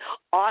yesterday,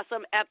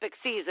 awesome, epic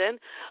season,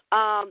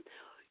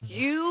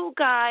 you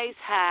guys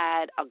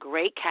had a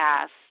great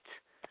cast.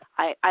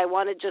 I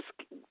want to just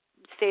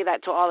say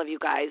that to all of you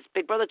guys.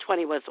 Big Brother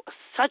 20 was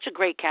such a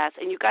great cast,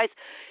 and you guys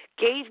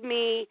gave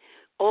me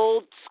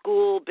old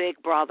school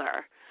Big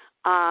Brother.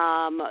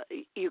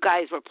 You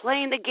guys were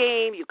playing the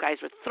game. You guys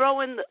were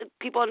throwing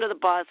people under the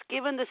bus,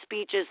 giving the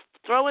speeches,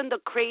 throwing the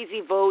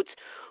crazy votes,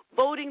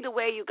 voting the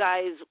way you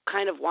guys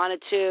kind of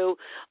wanted to.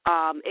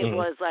 It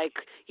was like,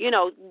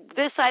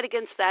 this side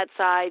against that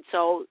side.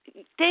 So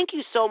thank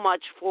you so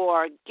much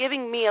for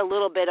giving me a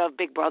little bit of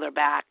Big Brother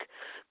back,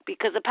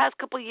 because the past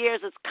couple of years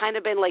it's kind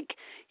of been like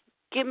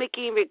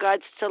gimmicky in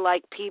regards to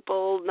like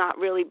people not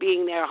really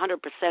being there 100%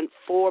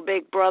 for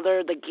Big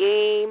Brother, the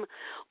game,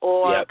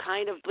 or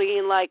kind of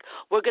being like,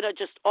 we're going to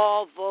just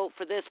all vote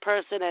for this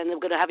person and we're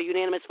going to have a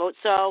unanimous vote.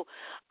 So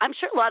I'm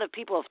sure a lot of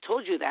people have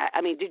told you that.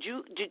 I mean, did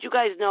you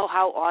guys know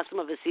how awesome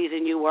of a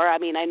season you were? I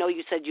mean, I know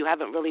you said you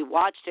haven't really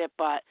watched it,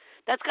 but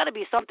that's got to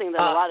be something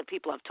that a lot of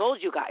people have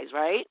told you guys,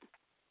 right?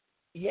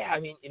 Yeah, I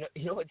mean,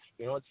 you know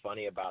what's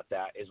funny about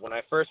that is when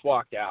I first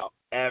walked out,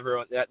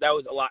 everyone that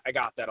was a lot. I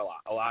got that a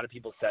lot. A lot of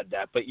people said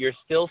that, but you're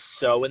still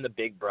so in the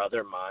Big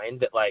Brother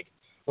mind that like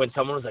when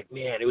someone was like,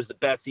 "Man, it was the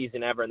best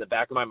season ever," in the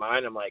back of my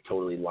mind, I'm like,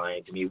 totally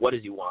lying to me. What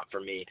does he want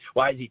from me?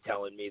 Why is he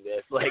telling me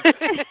this? Like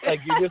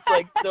you're just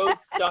like so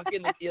stuck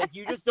in the like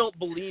you just don't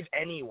believe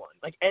anyone.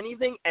 Like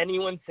anything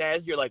anyone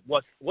says, you're like,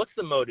 what's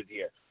the motive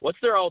here? What's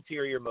their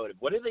ulterior motive?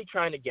 What are they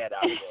trying to get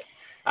out of this?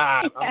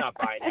 I'm not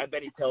buying it. I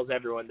bet he tells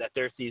everyone that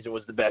their season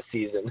was the best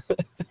season.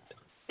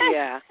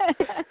 Yeah.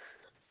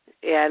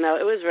 Yeah, no,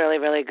 it was really,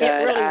 really good.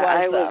 It really was,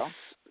 I was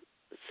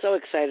so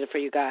excited for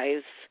you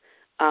guys.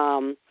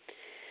 Now,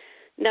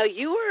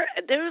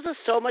 there was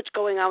so much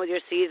going on with your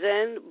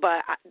season,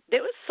 but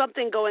there was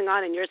something going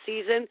on in your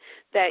season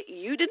that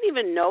you didn't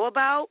even know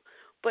about,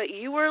 but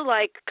you were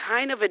like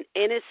kind of an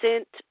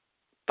innocent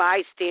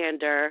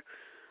bystander.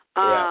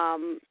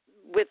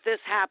 With this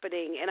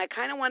happening, and I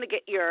kind of want to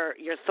get your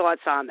thoughts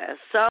on this.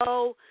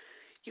 So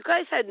you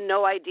guys had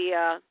no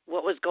idea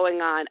what was going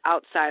on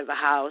outside of the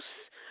house.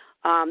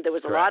 There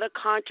was a lot of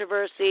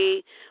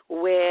controversy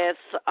with,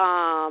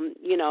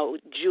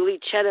 Julie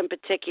Chen in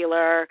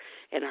particular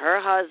and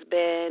her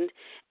husband,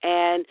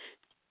 and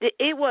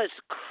it was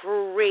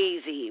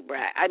crazy,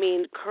 Brett. I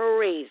mean,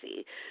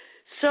 crazy.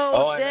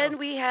 So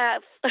we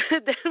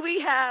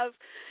have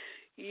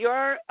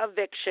your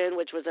eviction,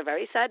 which was a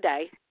very sad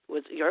day.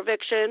 Was your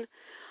eviction,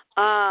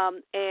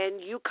 and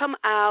you come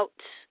out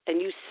and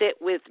you sit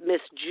with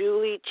Miss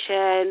Julie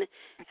Chen,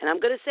 and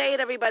I'm going to say it,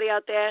 everybody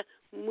out there,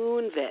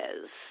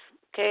 Moonves,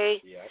 okay?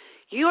 Yes.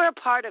 You are a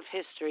part of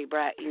history,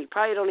 Brett, and you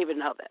probably don't even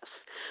know this,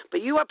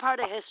 but you are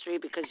part of history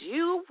because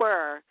you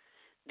were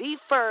the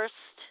first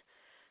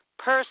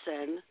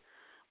person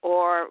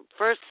or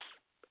first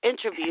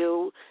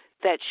interview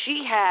that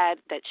she had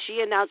that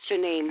she announced her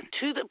name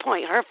to the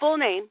point, her full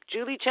name,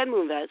 Julie Chen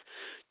Moonves,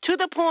 to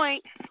the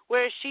point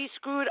where she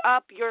screwed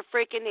up your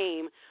freaking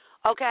name,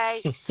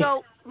 okay?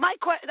 So I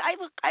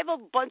have a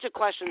bunch of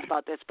questions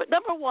about this, but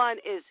number one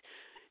is,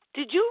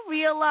 did you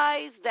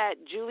realize that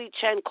Julie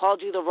Chen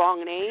called you the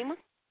wrong name?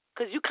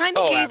 Because you kind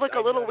of gave like a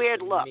little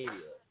weird look.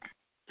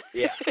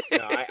 Yeah,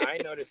 no, I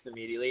noticed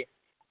immediately.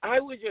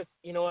 I was just,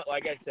 you know what,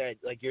 like I said,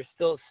 like you're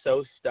still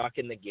so stuck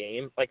in the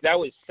game. Like that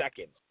was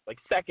seconds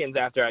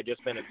after I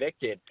just been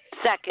evicted.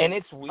 And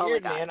it's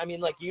weird, man. I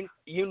mean, like you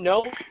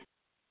know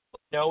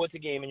it's a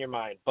game in your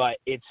mind, but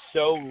it's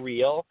so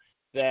real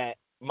that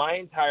my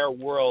entire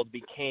world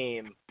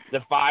became the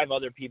 5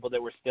 other people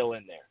that were still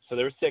in there. So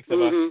there were 6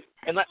 of us,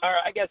 and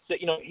I guess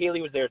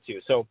Haley was there too.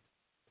 So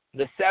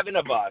the 7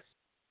 of us,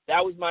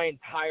 that was my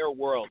entire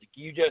world.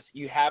 You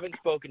haven't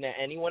spoken to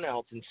anyone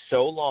else in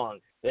so long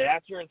that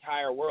that's your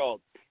entire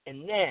world.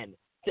 And then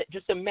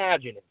just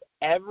imagine if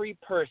every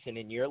person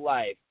in your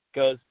life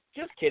goes,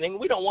 "Just kidding,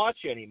 we don't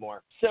want you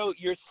anymore." So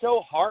you're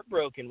so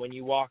heartbroken when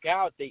you walk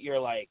out that you're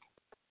like,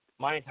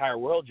 my entire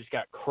world just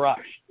got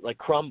crushed, like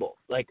crumbled.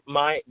 Like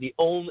my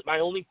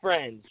only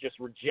friends just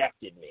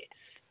rejected me.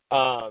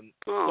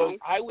 So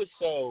I was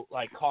so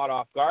like caught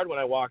off guard when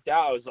I walked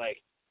out. I was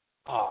like,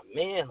 oh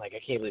man, like I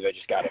can't believe I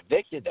just got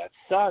evicted. That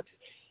sucks.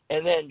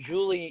 And then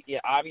Julie,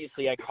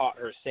 obviously I caught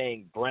her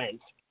saying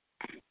Brent,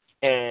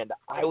 and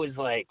I was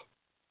like,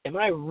 am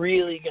I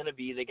really gonna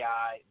be that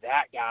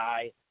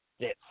guy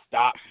that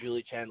stops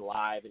Julie Chen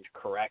live and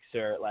corrects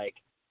her? Like,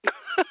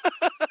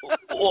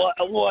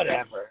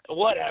 whatever,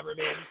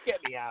 man. Just get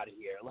me out of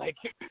here. Like,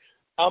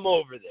 I'm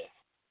over this.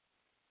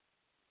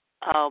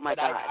 Oh my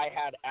God! I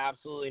had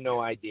absolutely no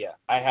idea.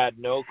 I had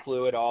no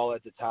clue at all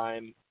at the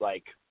time.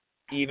 Like,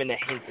 even a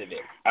hint of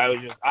it. I was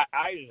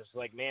just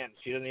like, man,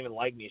 she doesn't even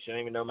like me. She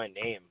doesn't even know my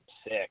name.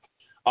 Sick.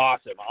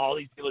 Awesome. All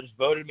these people just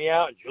voted me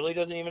out, and Julie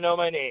doesn't even know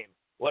my name.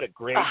 What a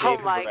great day for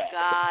Brett. Oh, my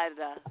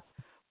God.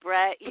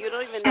 Brett, you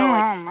don't even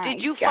know. Like,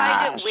 did you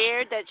find it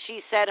weird that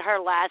she said her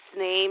last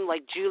name,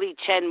 like Julie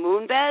Chen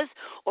Moonves,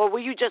 or were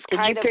you just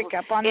kind of pick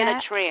up on in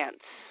that? a trance?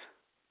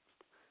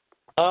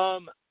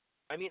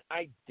 I mean,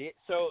 I did.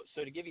 So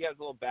to give you guys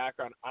a little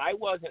background, I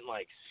wasn't,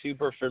 like,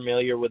 super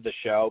familiar with the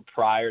show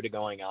prior to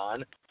going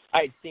on.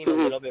 I had seen a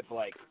little bit, but,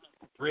 like,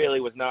 really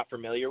was not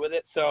familiar with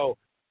it. So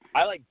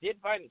I, like, did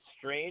find it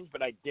strange,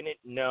 but I didn't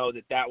know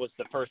that was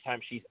the first time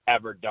she's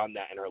ever done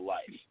that in her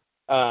life.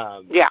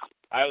 Yeah.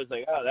 I was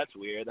like, oh, that's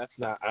weird. That's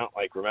not, I don't,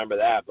 like, remember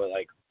that, but,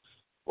 like,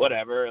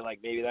 whatever. Like,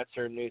 maybe that's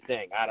her new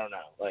thing. I don't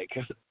know. Like,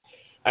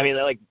 I mean,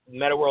 like,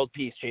 Meta World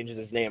Peace changes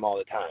his name all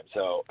the time,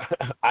 so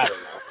I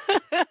don't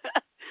know.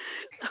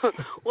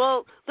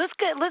 Well,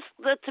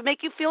 to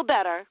make you feel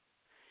better,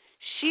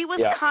 she was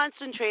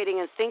concentrating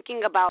and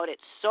thinking about it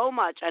so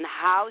much on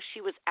how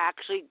she was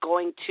actually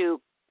going to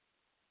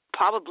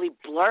probably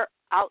blurt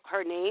out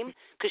her name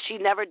because she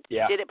never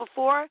did it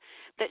before,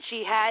 that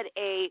she had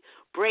a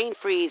brain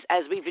freeze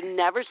as we've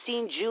never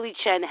seen Julie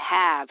Chen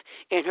have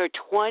in her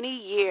 20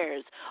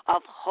 years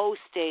of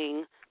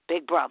hosting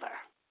Big Brother.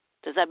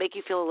 Does that make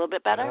you feel a little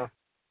bit better?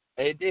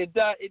 It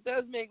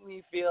does make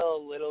me feel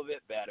a little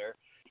bit better.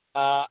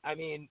 I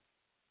mean,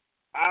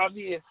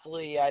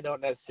 obviously, I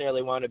don't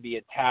necessarily want to be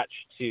attached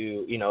to,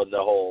 you know, the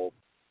whole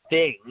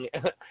thing,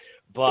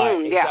 but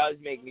it does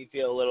make me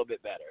feel a little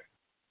bit better.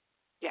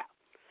 Yeah.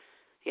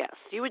 Yes.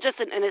 You were just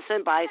an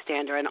innocent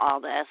bystander in all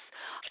this.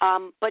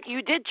 But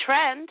you did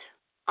trend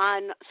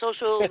on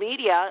social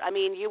media. I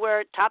mean, you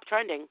were top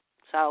trending,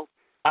 so.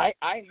 I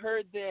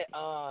heard that,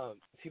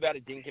 too bad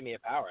it didn't give me a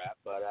power app,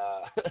 but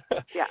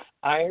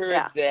I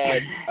heard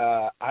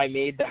that I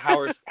made the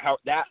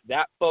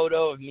that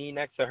photo of me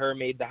next to her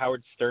made the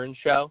Howard Stern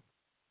show.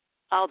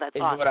 Oh, that's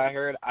awesome. Is what I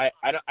heard. I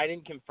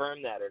didn't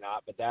confirm that or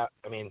not, but that's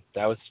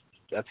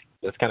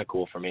kind of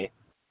cool for me.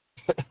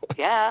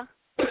 Yeah.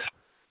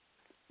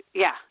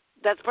 Yeah.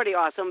 That's pretty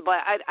awesome,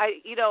 but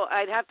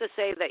I'd have to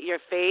say that your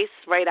face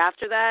right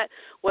after that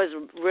was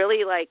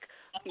really like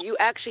you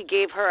actually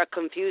gave her a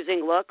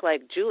confusing look.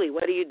 Like, Julie,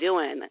 what are you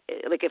doing?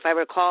 Like, if I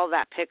recall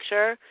that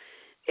picture,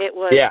 it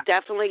was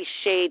definitely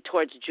shade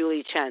towards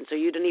Julie Chen. So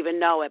you didn't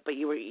even know it, but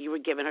you were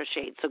giving her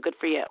shade. So good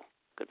for you.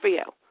 Good for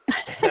you.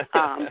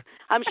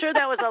 I'm sure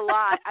that was a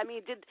lot.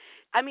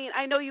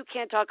 I know you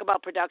can't talk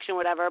about production,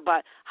 whatever,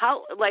 but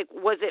how, like,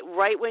 was it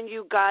right when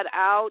you got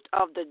out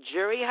of the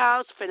jury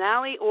house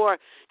finale, or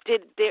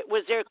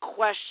was there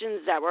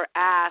questions that were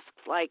asked,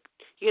 like,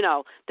 you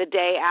know, the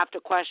day after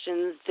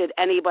questions? Did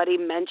anybody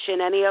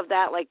mention any of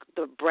that, like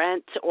the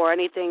Brent or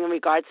anything in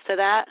regards to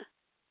that?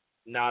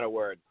 Not a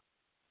word.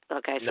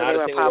 Okay, so not they a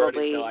were single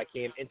probably word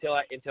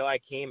until I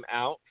came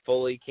out,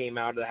 fully came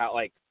out of the house,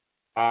 like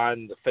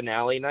on the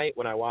finale night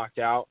when I walked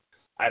out.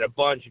 I had a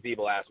bunch of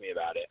people ask me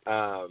about it.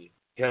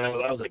 And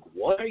I was like,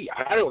 what are you?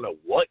 I don't know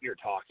what you're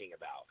talking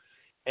about.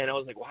 And I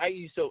was like, why are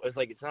you so? It's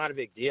like, it's not a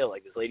big deal.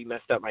 Like, this lady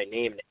messed up my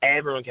name, and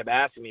everyone kept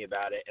asking me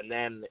about it. And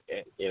then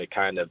it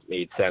kind of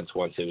made sense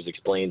once it was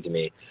explained to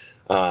me.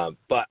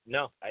 But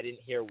no, I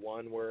didn't hear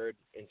one word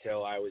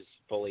until I was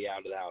fully out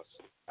of the house,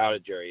 out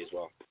of jury as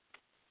well.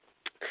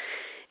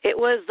 It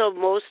was the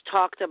most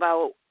talked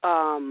about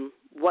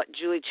what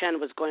Julie Chen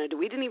was going to do.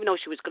 We didn't even know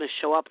she was going to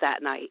show up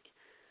that night,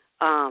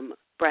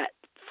 Brett,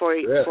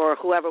 for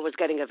whoever was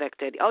getting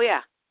evicted. Oh,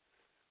 yeah.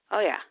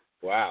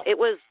 Wow. It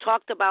was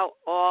talked about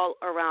all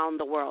around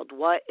the world.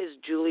 What is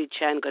Julie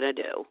Chen going to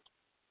do?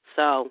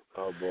 So.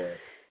 Oh, boy.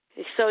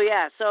 So,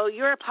 yeah. So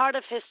you're a part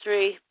of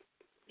history.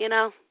 You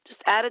know, just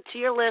add it to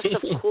your list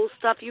of cool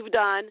stuff you've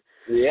done.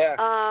 Yeah.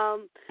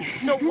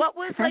 So what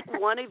was, like,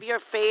 one of your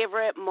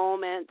favorite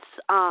moments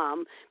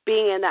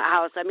being in that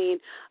house? I mean,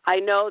 I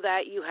know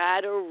that you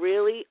had a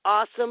really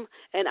awesome,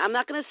 and I'm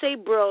not going to say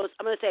bros,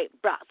 I'm going to say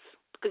bros,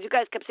 because you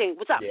guys kept saying,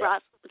 what's up,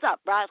 bros? What's up,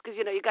 bros? Because,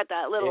 you know, you got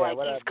that little,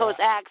 East Coast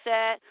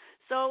accent.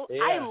 So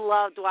I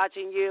loved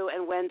watching you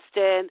and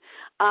Winston.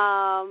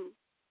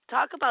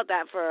 Talk about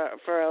that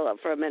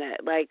for a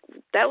minute. Like,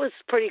 that was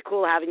pretty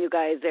cool having you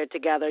guys there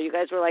together. You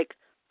guys were like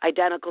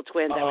identical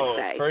twins, I would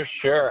say. Oh, for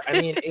sure. I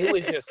mean, it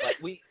was just like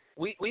we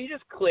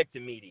just clicked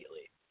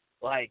immediately.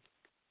 Like,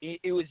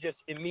 it was just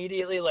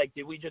immediately like,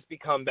 did we just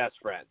become best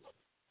friends?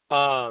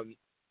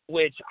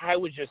 Which I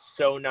was just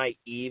so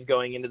naive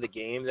going into the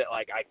game that,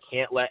 like, I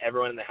can't let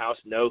everyone in the house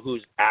know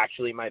who's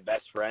actually my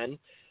best friend.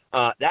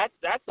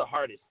 That's the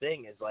hardest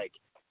thing is, like,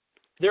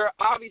 there are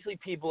obviously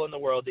people in the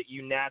world that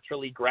you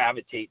naturally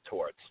gravitate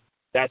towards.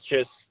 That's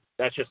just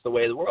the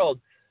way of the world.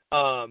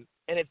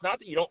 And it's not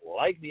that you don't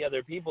like the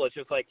other people. It's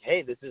just like,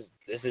 hey, this is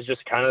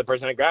just kind of the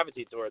person I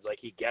gravitate towards. Like,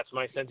 he gets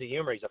my sense of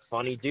humor. He's a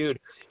funny dude.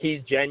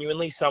 He's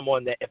genuinely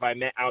someone that if I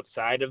met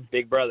outside of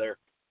Big Brother,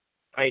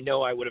 I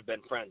know I would have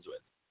been friends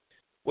with,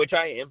 which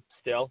I am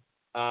still.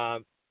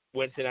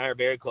 Winston and I are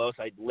very close.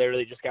 I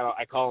literally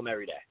I call him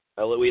every day.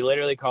 We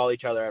literally call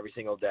each other every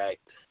single day.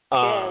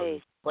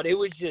 But it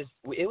was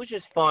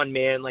just fun,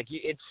 man. Like,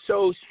 it's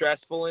so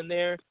stressful in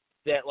there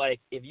that, like,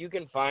 if you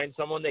can find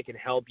someone that can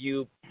help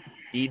you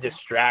be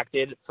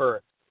distracted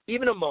for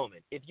even a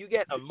moment. If you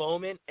get a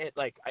moment, and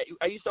like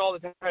I used to all the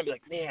time be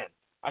like, man,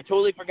 I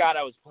totally forgot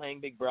I was playing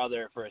Big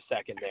Brother for a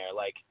second there.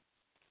 Like,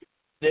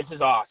 this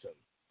is awesome.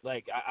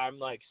 Like, I'm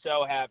like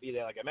so happy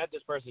that like I met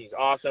this person. He's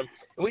awesome,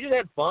 and we just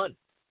had fun.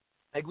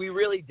 Like, we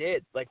really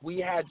did. Like, we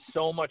had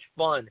so much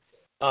fun.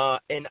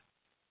 And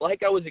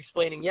like I was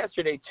explaining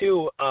yesterday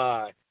too,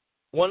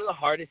 one of the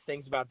hardest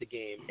things about the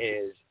game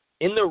is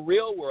in the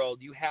real world,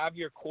 you have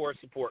your core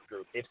support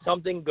group. If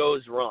something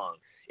goes wrong,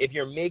 if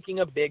you're making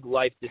a big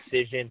life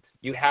decision,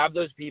 you have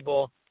those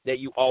people that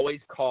you always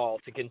call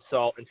to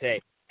consult and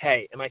say,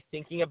 hey, am I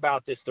thinking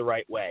about this the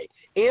right way?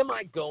 Am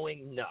I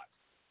going nuts?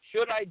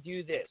 Should I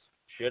do this?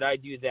 Should I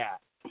do that?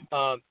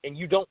 And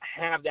you don't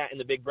have that in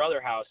the Big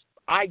Brother house.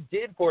 I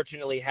did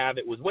fortunately have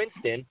it with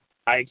Winston.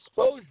 I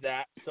exposed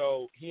that,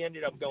 so he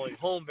ended up going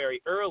home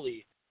very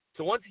early.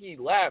 So once he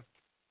left,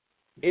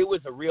 it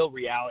was a real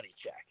reality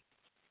check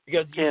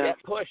because you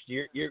get pushed.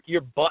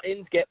 Your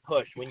buttons get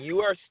pushed. When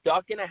you are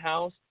stuck in a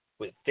house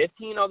with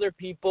 15 other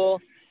people,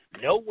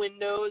 no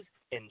windows,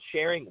 and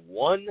sharing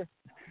one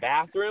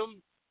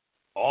bathroom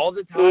all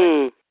the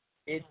time,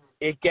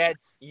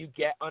 you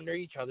get under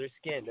each other's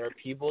skin. There are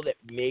people that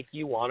make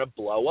you want to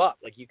blow up.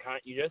 Like,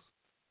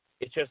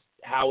 it's just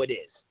how it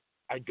is.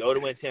 I'd go to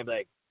Winston and be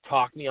like,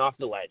 talk me off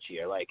the ledge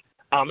here. Like,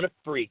 I'm going to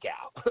freak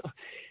out.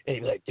 And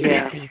he'd be like, dude,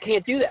 you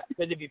can't do that.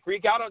 Because if you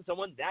freak out on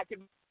someone, that could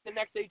be the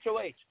next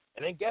HOH.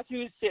 And then guess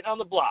who's sitting on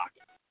the block?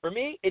 For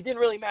me, it didn't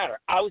really matter.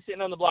 I was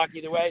sitting on the block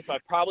either way, so I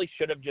probably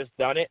should have just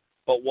done it,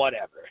 but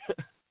whatever.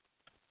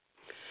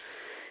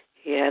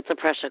 Yeah, it's a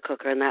pressure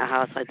cooker in that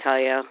house, I tell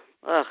you.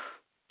 Ugh.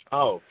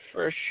 Oh,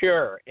 for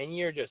sure. And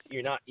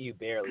you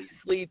barely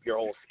sleep. Your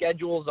whole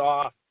schedule's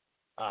off.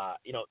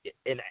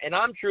 And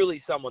I'm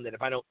truly someone that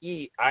if I don't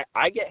eat,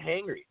 I get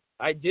hangry.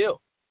 I do.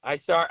 I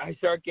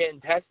start getting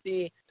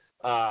testy,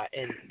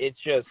 and it's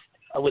just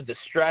with the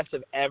stress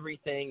of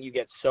everything, you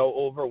get so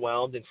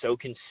overwhelmed and so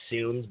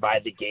consumed by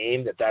the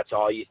game that's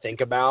all you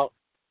think about.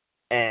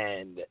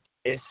 And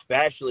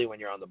especially when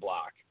you're on the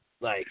block,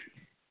 like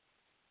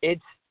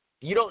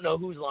you don't know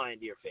who's lying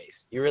to your face.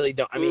 You really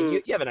don't. I mean,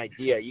 you have an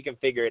idea, you can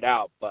figure it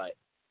out, but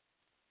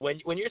when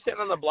you're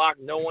sitting on the block,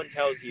 no one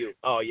tells you,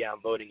 oh yeah,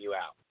 I'm voting you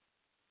out.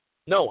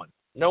 No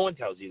one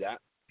tells you that,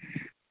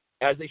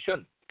 as they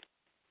shouldn't.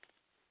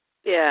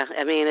 Yeah,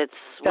 I mean, it's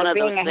so one of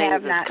those things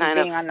things that's kind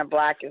being of on the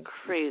block is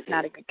crazy.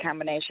 Not a good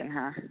combination,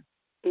 huh?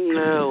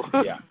 No.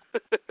 Yeah.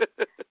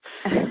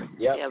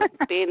 Yep. Yeah,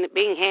 being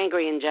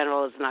hangry in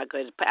general is not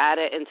good. Add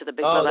it into the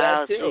Big Brother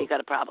house, and you got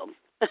a problem.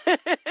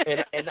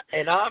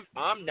 and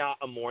I'm not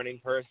a morning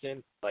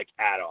person, like,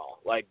 at all.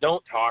 Like,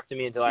 don't talk to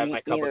me until I have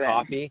my cup of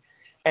coffee.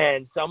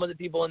 And some of the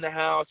people in the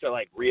house are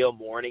like real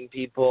morning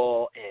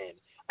people, and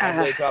I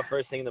wake up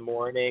first thing in the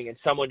morning and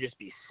someone just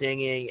be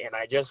singing, and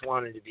I just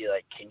wanted to be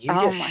like, can you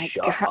just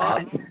shut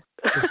up?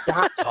 Just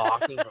stop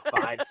talking for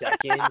 5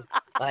 seconds.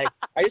 Like,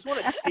 I just want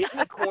to sit in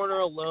the corner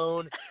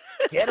alone,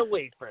 get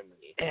away from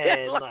me.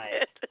 And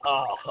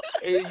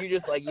you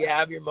just like, you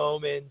have your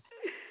moments.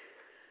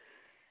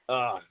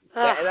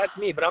 That's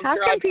me, but I'm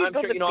sure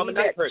I'm a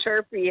night person.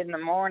 Chirpy in the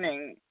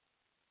morning.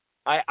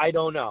 I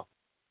don't know.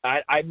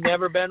 I've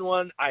never been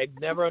one. I've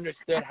never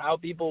understood how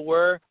people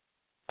were.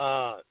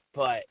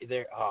 But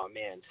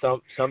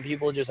some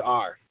people just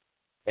are,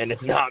 and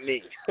it's not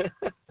me.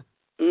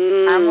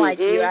 I'm like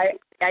you.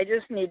 I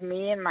just need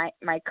me and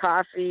my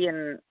coffee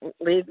and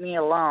leave me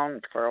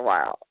alone for a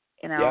while.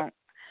 You know.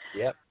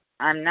 Yep.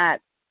 I'm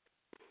not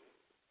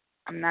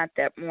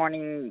that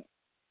morning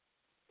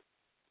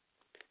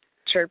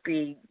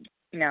chirpy.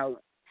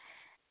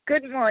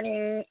 Good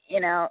morning.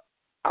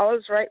 All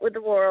is right with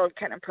the world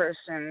kind of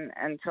person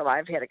until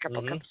I've had a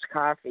couple cups of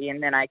coffee,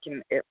 and then I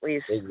can at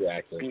least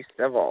be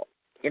civil.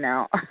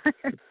 I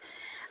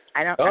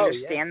don't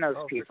understand those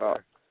people.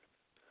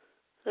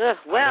 Sure.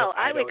 Well,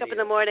 I wake up in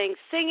the morning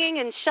singing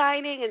and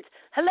shining and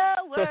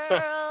hello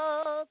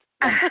world.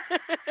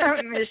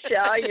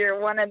 Michelle, you're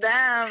one of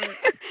them.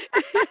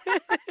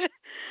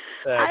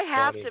 I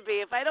have to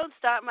be. If I don't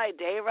start my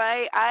day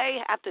right, I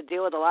have to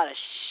deal with a lot of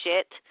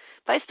shit.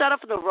 If I start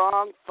off on the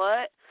wrong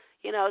foot,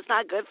 it's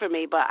not good for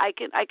me. But I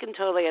can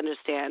totally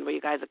understand where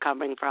you guys are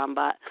coming from.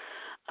 But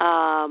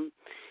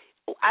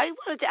I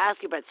wanted to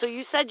ask you about. So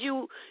you said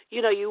you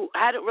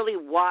hadn't really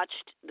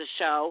watched the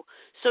show.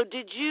 So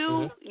did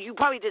you? You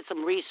probably did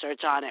some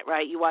research on it,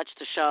 right? You watched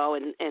the show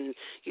and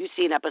you've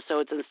seen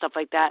episodes and stuff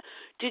like that.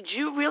 Did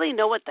you really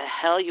know what the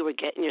hell you were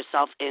getting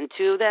yourself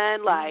into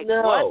then? Like,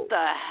 what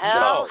the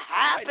hell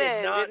happened? I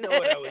did not know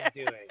what I was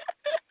doing.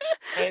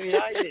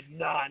 I did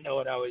not know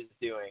what I was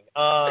doing.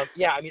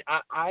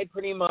 I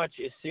pretty much,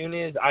 as soon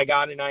as I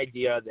got an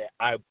idea that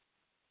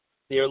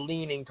they're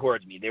leaning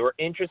towards me. They were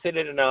interested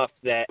in enough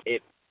that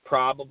it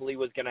probably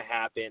was going to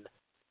happen.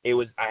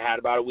 I had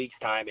about a week's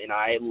time, and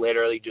I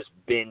literally just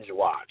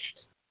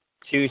binge-watched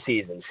 2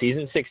 seasons.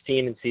 Season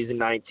 16 and season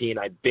 19,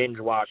 I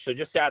binge-watched. So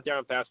just sat there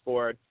on fast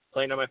forward,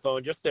 playing on my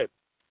phone just to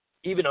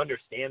even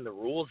understand the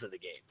rules of the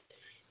game.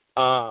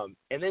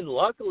 And then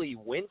luckily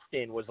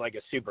Winston was like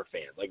a super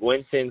fan. Like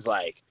Winston's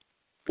like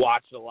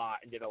watched a lot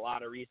and did a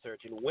lot of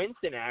research, and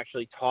Winston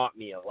actually taught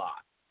me a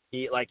lot.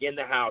 He like in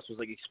the house was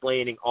like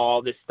explaining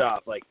all this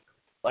stuff, like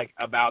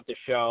about the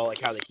show, like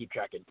how they keep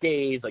track of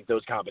days, like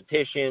those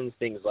competitions,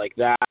 things like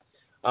that,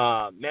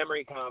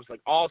 memory comps,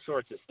 like all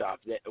sorts of stuff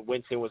that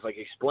Winston was like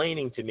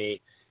explaining to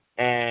me.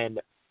 And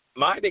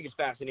my biggest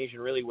fascination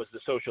really was the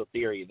social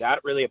theory.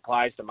 That really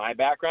applies to my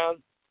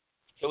background.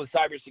 So with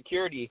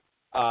cybersecurity,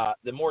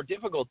 the more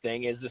difficult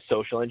thing is the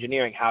social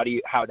engineering. How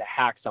to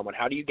hack someone?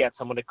 How do you get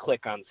someone to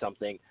click on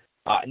something?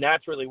 And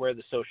that's really where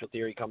the social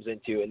theory comes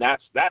into. And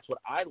that's what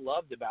I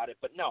loved about it.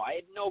 But no, I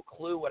had no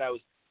clue what I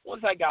was.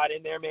 Once I got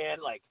in there, man,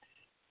 like,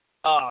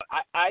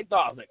 I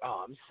thought, I was like,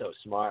 oh, I'm so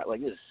smart.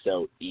 Like, this is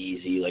so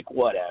easy. Like,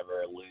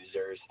 whatever,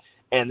 losers.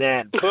 And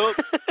then, boom,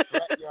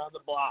 Brett, you're on the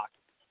block.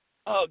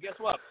 Oh, guess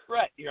what?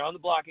 Brett, you're on the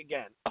block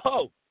again.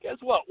 Oh, guess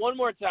what? One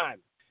more time.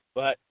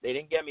 But they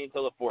didn't get me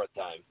until the fourth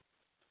time.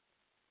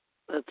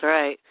 That's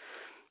right.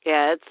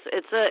 Yeah,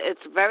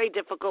 it's very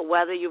difficult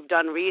whether you've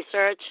done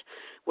research,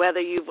 whether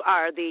you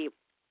are the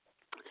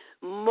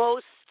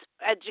most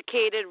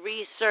educated,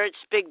 researched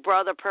Big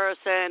Brother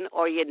person,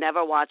 or you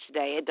never watch a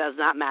day. It does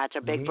not matter.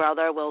 Big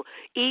Brother will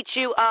eat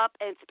you up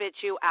and spit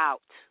you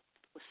out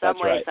some That's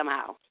way, right.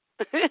 somehow.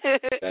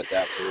 That's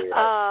absolutely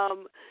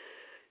right.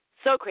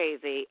 So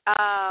crazy.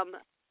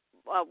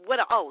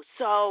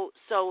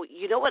 So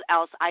you know what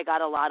else I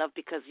got a lot of,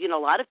 because a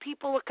lot of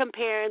people were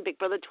comparing Big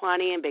Brother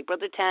 20 and Big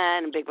Brother 10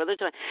 and Big Brother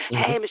 20.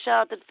 Hey,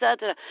 Michelle, da, da,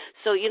 da.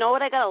 So you know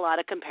what I got a lot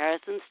of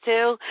comparisons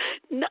to?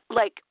 No,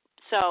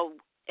 so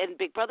in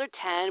Big Brother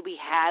 10, we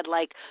had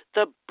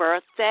the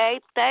birthday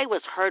thing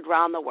was heard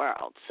around the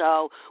world.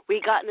 So we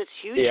got in this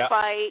huge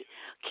fight.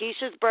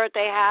 Keisha's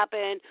birthday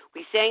happened.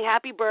 We sang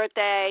happy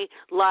birthday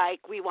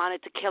like we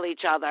wanted to kill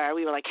each other.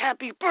 We were like,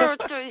 happy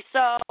birthday.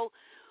 So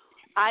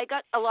I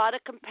got a lot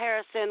of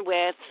comparison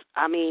with,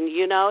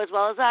 you know as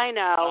well as I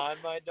know, on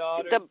my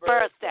daughter's the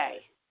birthday.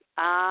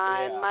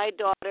 On my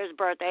daughter's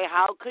birthday.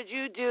 How could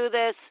you do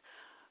this,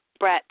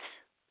 Brett,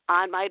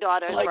 on my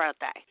daughter's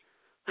birthday?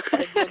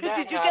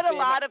 Did you get a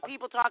lot of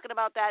people talking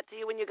about that to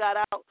you when you got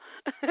out?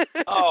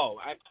 Oh,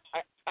 I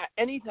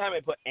anytime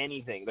I put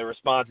anything, the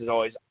response is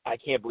always, I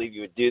can't believe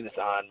you would do this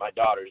on my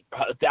daughter's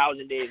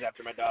 1,000 days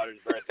after my daughter's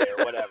birthday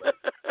or whatever.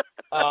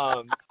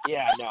 I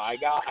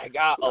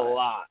got a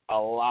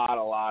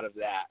lot of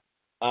that.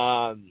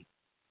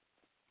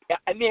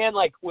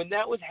 When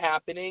that was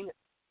happening,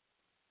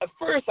 at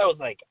first I was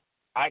like,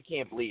 I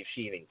can't believe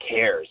she even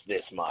cares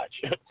this much.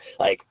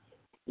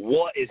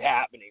 What is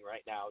happening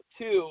right now?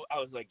 Two, I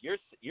was like, you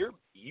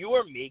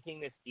are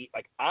making this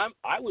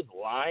I was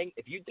lying.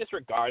 If you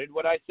disregarded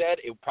what I said,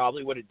 it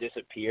probably would have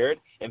disappeared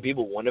and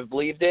people wouldn't have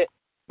believed it.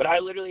 But I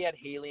literally had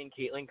Haley and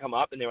Caitlin come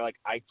up and they were like,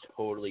 I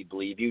totally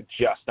believe you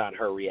just on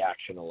her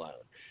reaction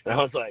alone. And I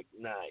was like,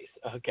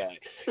 nice, okay,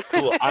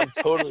 cool. I'm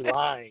totally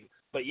lying,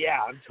 but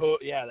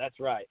that's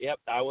right. Yep,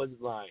 I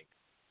wasn't lying.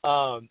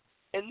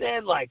 And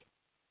then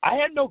I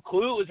had no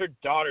clue it was her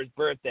daughter's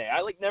birthday.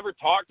 I never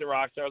talked to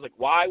Rockstar. I was like,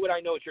 why would I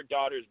know it's your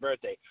daughter's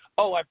birthday?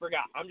 Oh, I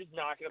forgot. I'm just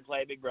not going to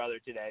play Big Brother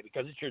today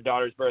because it's your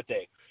daughter's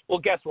birthday. Well,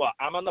 guess what?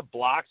 I'm on the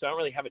block, so I don't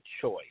really have a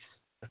choice.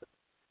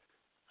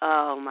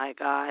 Oh, my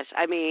gosh.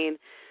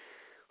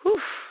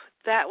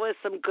 That was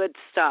some good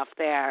stuff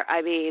there.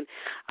 I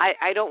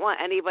don't want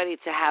anybody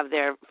to have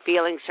their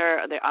feelings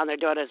hurt on their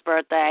daughter's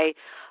birthday,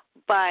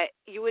 but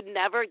you would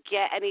never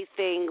get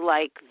anything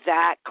like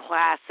that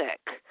classic.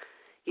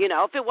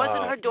 If it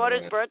wasn't her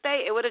daughter's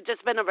birthday, it would have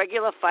just been a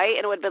regular fight,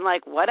 and it would have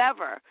been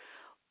whatever.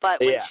 But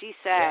when she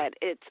said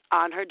it's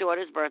on her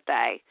daughter's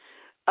birthday,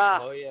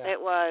 it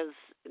was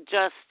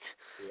just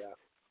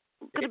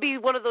going to be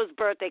one of those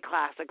birthday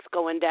classics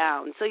going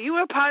down. So you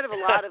were part of a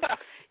lot of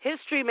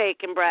history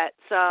making, Brett.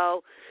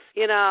 So,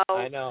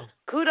 I know.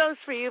 Kudos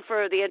for you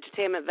for the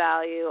entertainment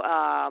value.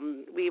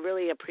 We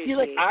really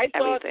appreciate I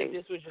thought everything. that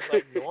this was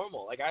just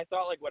normal. I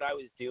thought what I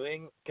was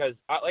doing, because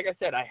like I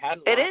said, I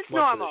hadn't it watched is much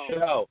normal. of the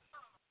show.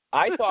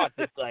 I thought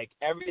that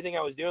everything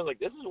I was doing,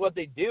 this is what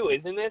they do,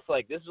 isn't this?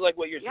 This is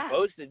what you're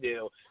supposed to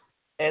do.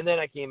 And then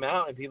I came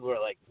out and people were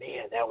like,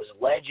 man, that was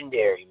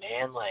legendary,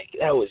 man.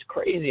 That was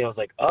crazy. I was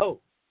like,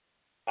 oh,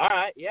 all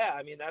right, yeah.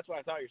 That's what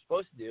I thought you're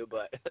supposed to do,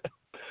 but.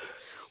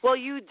 Well,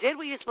 you did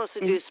what you're supposed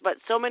to do, but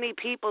so many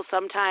people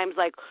sometimes,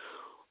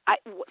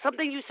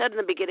 something you said in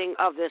the beginning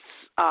of this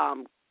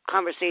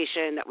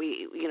conversation that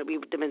we've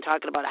been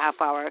talking about a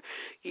half hour,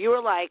 you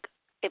were like,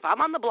 if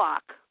I'm on the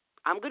block,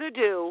 I'm going to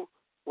do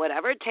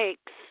whatever it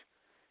takes,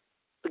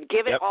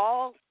 give it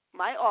all,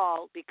 my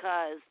all,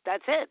 because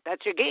that's it.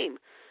 That's your game.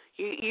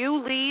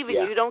 You leave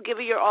and you don't give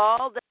it your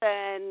all,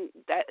 then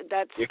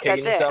that's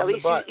it. At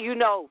least you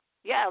know.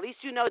 Yeah, at least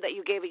you know that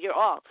you gave it your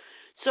all.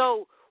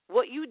 So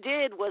what you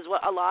did was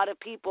what a lot of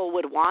people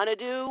would want to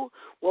do,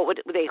 what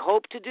would they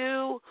hope to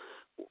do,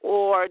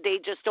 or they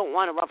just don't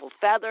want to ruffle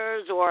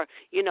feathers, or,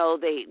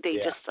 they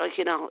just,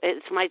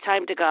 it's my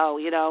time to go,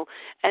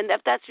 and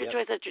if that's your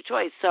choice, that's your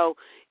choice. So,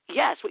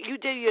 yes, what you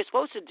did, you're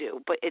supposed to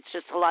do, but it's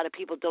just a lot of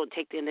people don't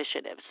take the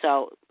initiative.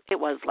 So it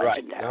was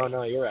legendary. Right.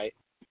 No, you're right.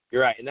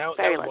 You're right. And that was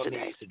one thing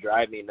that used to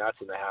drive me nuts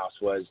in the house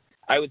was,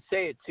 I would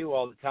say it too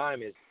all the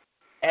time, is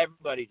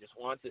everybody just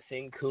wants to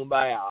sing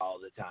Kumbaya all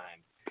the time.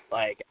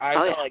 Like, I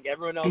felt like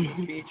everyone else's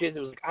speeches, it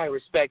was like, I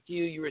respect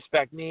you, you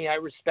respect me, I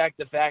respect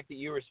the fact that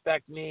you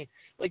respect me.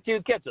 Like,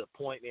 dude, get to the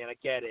point, man. I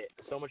get it.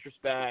 So much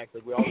respect.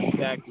 Like, we all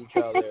respect each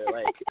other.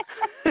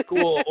 Like,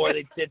 cool. Or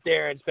they'd sit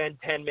there and spend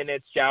 10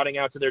 minutes shouting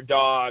out to their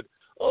dog,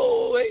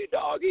 oh, hey,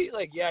 doggy.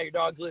 Like, yeah, your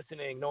dog's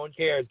listening. No one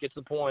cares. Gets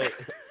the point.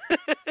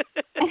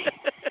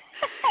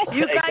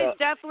 You guys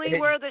definitely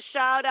were the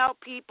shout-out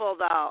people,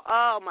 though.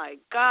 Oh, my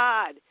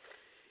God.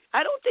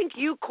 I don't think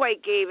you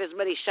quite gave as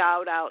many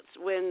shout-outs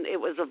when it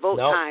was a vote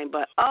time,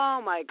 but, oh,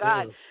 my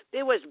God.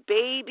 There was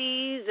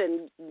babies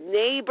and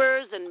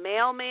neighbors and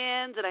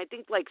mailmans, and I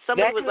think, like,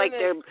 somebody was, like,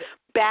 their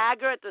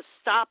bagger at the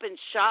Stop and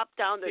Shop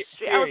down the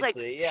street. I was like,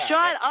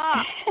 shut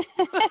up.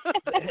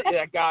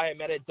 That guy I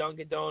met at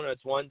Dunkin'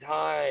 Donuts one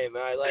time.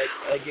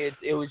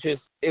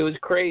 It was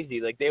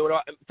crazy. Like, they would,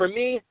 for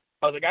me,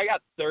 I was like, I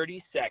got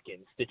 30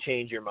 seconds to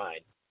change your mind.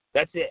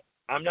 That's it.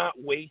 I'm not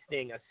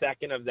wasting a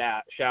second of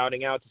that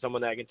shouting out to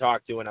someone that I can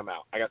talk to when I'm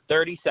out. I got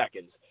 30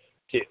 seconds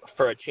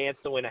for a chance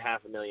to win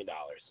 $500,000.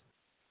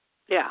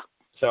 Yeah.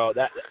 So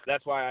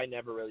that's why I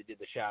never really did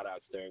the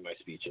shout-outs during my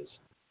speeches.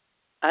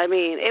 I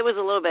mean, it was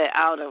a little bit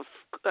out of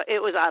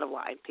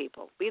line,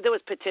 people. There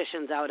was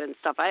petitions out and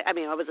stuff. I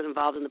mean, I wasn't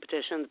involved in the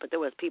petitions, but there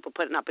was people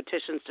putting up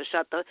petitions to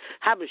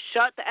have them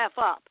shut the F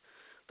up.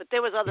 But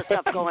there was other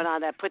stuff going on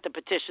that put the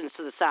petitions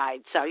to the side.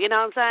 So, you know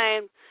what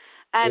I'm saying?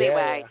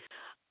 Anyway.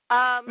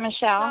 Yeah.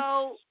 Michelle?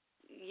 So,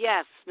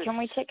 yes. Can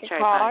we take a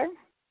caller?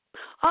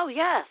 Oh,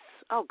 yes.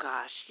 Oh,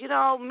 gosh. You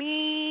know,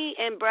 me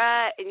and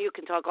Brett and you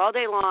can talk all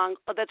day long.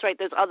 Oh, that's right.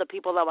 There's other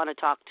people that want to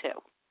talk, too.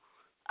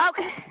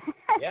 Okay.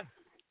 Yeah.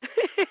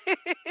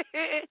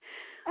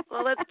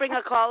 Well, let's bring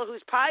a caller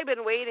who's probably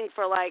been waiting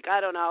for, like, I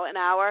don't know, an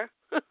hour.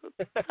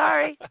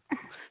 Sorry.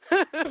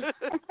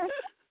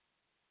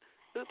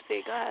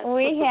 Oopsie, go ahead.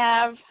 We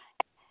have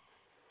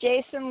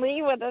Jason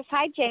Lee with us.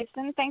 Hi,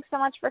 Jason. Thanks so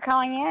much for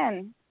calling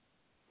in.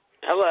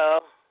 Hello.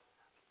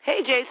 Hey,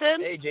 Jason.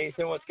 Hey,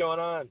 Jason. What's going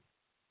on?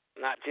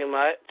 Not too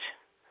much.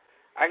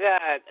 I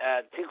got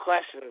 2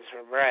 questions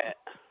for Brett.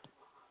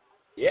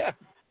 Yeah.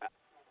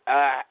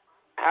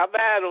 How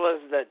bad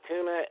was the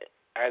tuna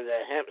or the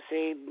hemp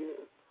seed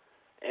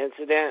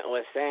incident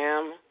with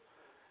Sam?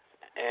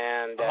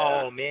 And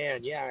oh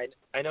man, yeah,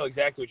 I know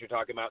exactly what you're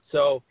talking about.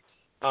 So,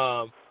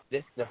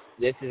 this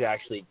is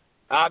actually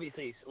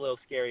obviously a little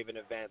scary of an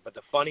event, but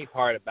the funny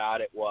part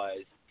about it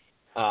was,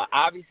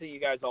 obviously you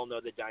guys all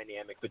know the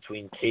dynamic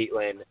between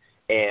Caitlin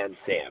and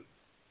Sam.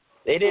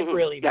 They didn't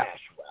really mesh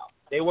well.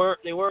 They weren't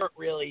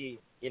really,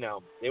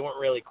 they weren't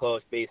really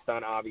close based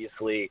on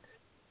obviously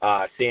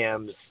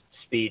Sam's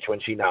speech when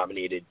she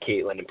nominated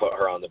Caitlin and put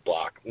her on the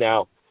block.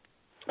 Now,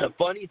 the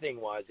funny thing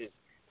is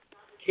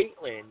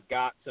Caitlin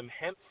got some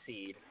hemp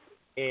seed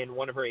in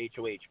one of her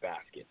HOH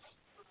baskets.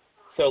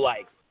 So,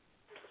 like,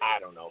 I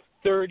don't know,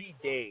 30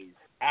 days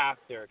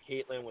after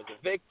Caitlin was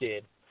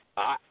evicted,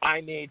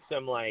 I made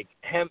some, like,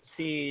 hemp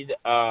seed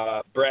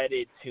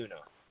breaded tuna.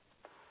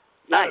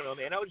 Nice. I don't know,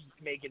 man. I was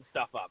just making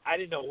stuff up. I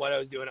didn't know what I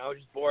was doing. I was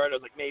just bored. I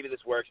was like, maybe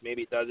this works,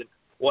 maybe it doesn't.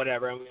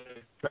 Whatever, I'm going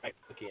to try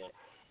cooking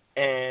it.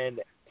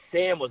 And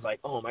Sam was like,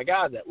 oh, my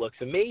God, that looks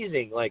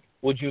amazing. Like,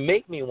 would you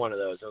make me one of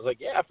those? I was like,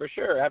 yeah, for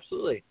sure,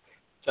 absolutely.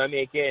 So I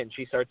make it, and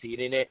she starts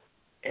eating it.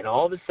 And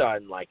all of a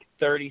sudden, like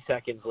 30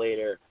 seconds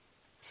later,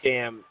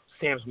 Sam's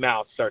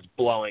mouth starts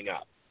blowing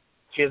up.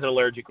 She has an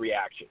allergic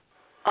reaction.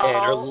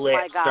 And her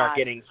lips start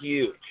getting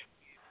huge.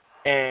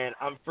 And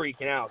I'm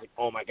freaking out. I was like,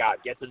 oh, my God,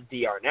 get to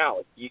the DR now.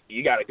 Like,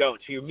 you got to go. And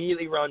she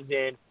immediately runs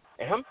in.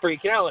 And I'm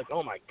freaking out like,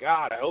 oh, my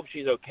God, I hope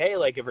she's okay.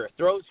 Like, if her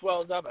throat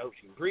swells up, I hope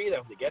she can breathe. I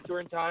hope they get to her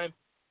in time.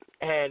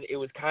 And it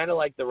was kind of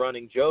like the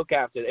running joke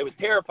after. It was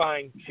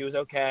terrifying. She was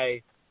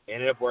okay. It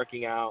ended up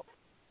working out.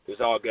 It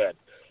was all good.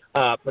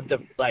 But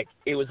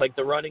it was like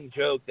the running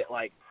joke that,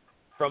 like,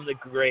 from the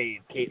grave,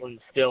 Caitlin's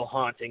still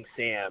haunting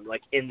Sam,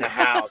 like, in the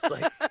house.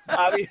 Like,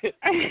 obviously,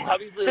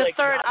 the like,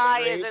 third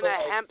eye grave, is in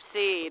a hemp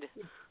seed.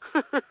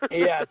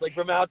 Yeah, it's like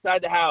from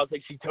outside the house.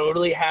 Like, she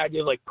totally had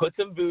to, like, put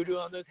some voodoo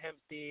on those hemp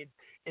seeds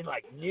and,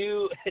 like,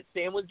 knew that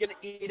Sam was going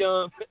to eat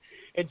them.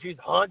 And she was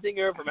haunting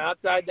her from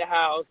outside the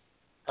house.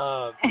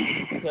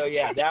 So,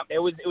 yeah, it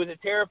was a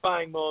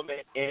terrifying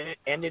moment, and it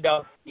ended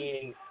up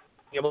being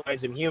able to find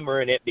some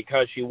humor in it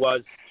because she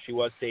was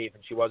safe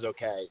and she was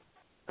okay.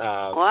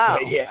 Wow.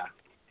 Yeah.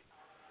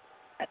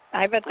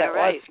 I bet that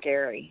was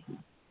scary.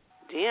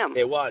 Damn.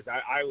 It was.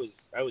 I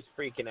was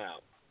freaking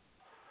out.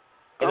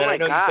 And oh then my I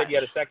know gosh. you said you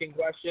had a second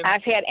question.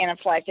 I've had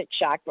anaphylactic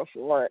shock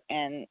before,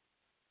 and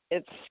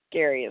it's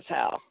scary as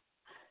hell.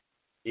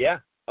 Yeah.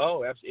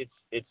 Oh,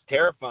 it's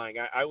terrifying.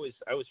 I was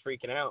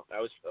freaking out.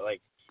 I was like,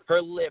 her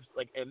lips,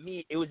 like,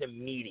 it was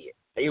immediate.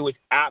 It was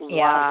absolutely.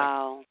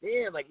 Wow. Like,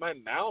 man, like, my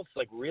mouth's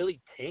like really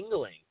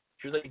tingling.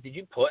 She was like, did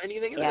you put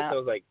anything in this? I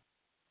was like,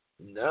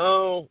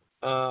 no.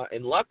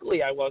 And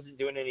luckily I wasn't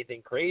doing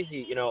anything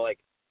crazy, like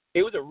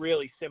it was a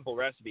really simple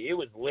recipe. It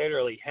was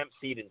literally hemp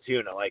seed and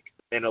tuna, like,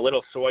 and a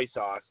little soy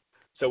sauce.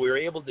 So we were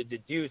able to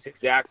deduce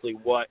exactly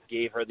what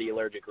gave her the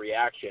allergic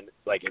reaction,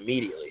 like,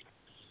 immediately.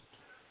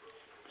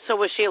 So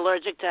was she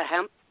allergic to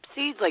hemp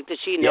seeds? Like, did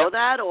she know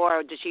that,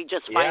 or did she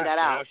just find that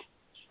out?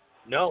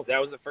 No, that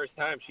was the first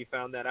time she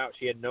found that out.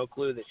 She had no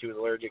clue that she was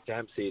allergic to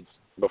hemp seeds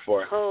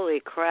before. Holy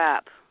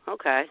crap.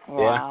 Okay.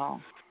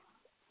 Wow.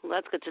 Well,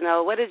 that's good to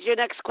know. What is your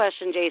next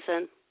question,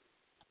 Jason?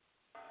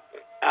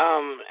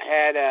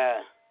 Had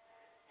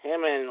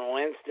him and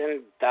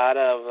Winston thought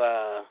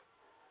of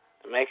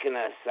making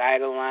a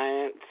side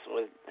alliance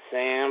with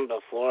Sam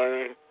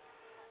before?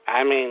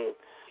 I mean,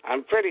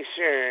 I'm pretty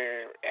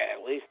sure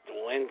at least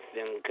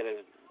Winston could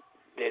have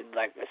did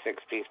like the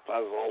 6-piece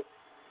puzzle.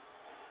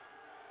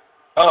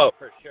 Oh,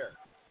 for sure.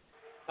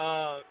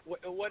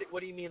 What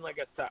do you mean, like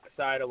a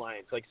side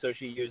alliance? Like, so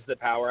she used the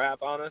Power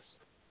app on us?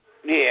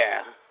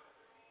 Yeah.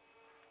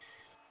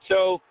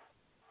 So,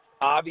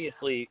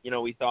 obviously, you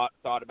know, we thought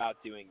about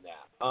doing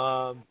that.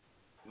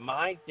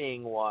 My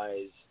thing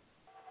was,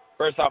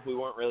 first off, we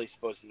weren't really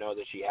supposed to know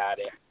that she had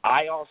it.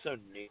 I also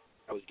knew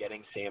I was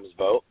getting Sam's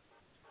vote,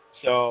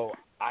 so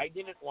I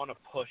didn't want to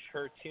push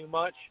her too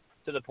much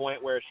to the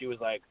point where she was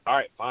like, all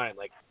right, fine,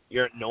 like,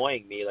 you're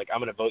annoying me, like, I'm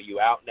going to vote you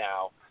out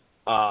now,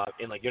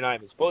 and, like, you're not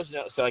even supposed to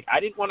know. So, like, I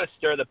didn't want to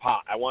stir the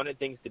pot. I wanted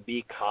things to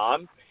be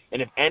calm,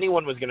 and if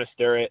anyone was going to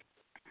stir it,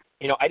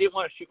 you know, I didn't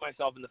want to shoot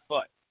myself in the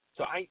foot.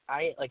 So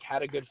I like,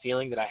 had a good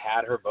feeling that I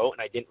had her vote,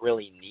 and I didn't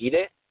really need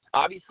it.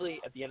 Obviously,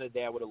 at the end of the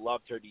day, I would have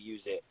loved her to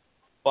use it,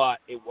 but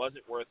it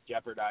wasn't worth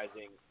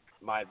jeopardizing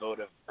my vote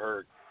of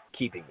her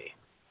keeping me.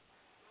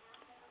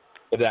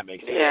 If that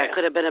makes sense. Yeah, it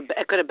could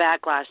have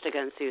backlashed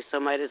against you, so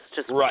might as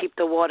just keep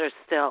the water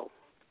still.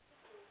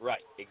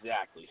 Right,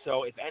 exactly.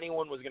 So if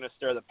anyone was going to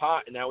stir the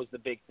pot, and that was the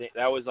big thing,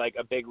 that was like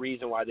a big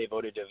reason why they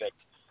voted to evict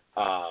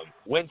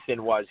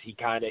Winston, was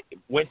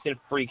Winston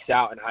freaks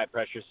out in high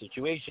pressure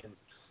situations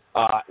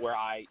where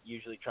I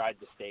usually tried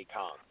to stay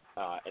calm,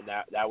 and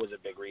that was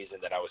a big reason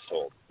that I was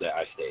told that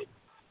I stayed.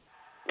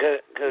 Because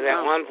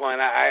at one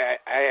point I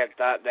had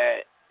thought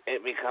that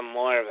it become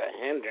more of a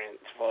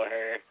hindrance for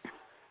her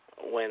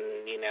when,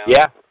 you know,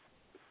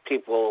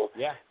 people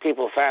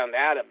found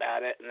out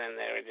about it, and then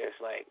they were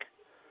just like,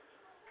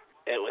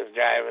 it was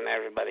driving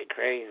everybody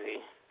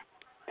crazy,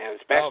 and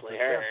especially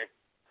her. Sure.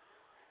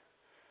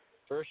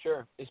 For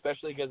sure,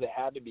 especially because it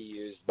had to be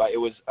used, but it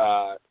was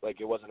like,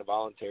 it wasn't a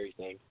voluntary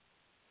thing.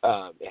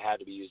 It had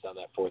to be used on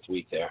that 4th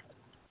week there.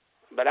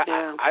 But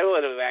I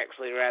would have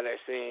actually rather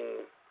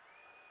seen,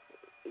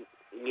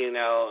 you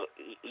know,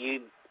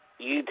 you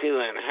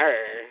two and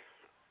her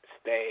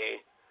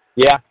stay.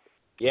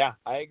 Yeah,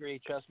 I agree.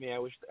 Trust me, I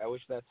wish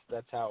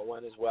that's how it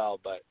went as well.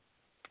 But,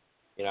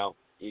 you know,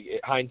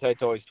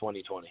 hindsight's always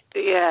 20/20.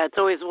 Yeah, it's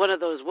always one of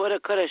those woulda,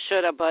 coulda,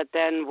 shoulda, but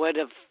then would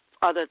have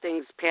other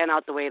things pan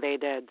out the way they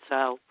did.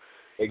 So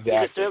exactly,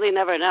 you just really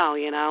never know,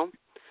 you know.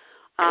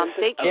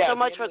 Thank you so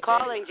much for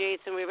calling, day,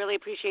 Jason. We really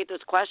appreciate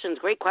those questions.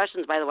 Great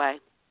questions, by the way.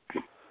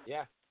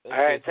 Yeah. All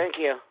right, thank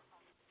you.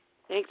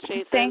 Thanks,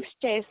 Jason. Thanks,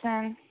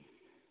 Jason.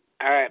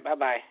 All right,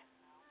 bye-bye.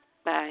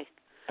 Bye.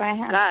 Bye,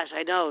 hon. Gosh,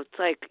 I know.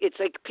 It's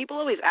like people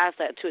always ask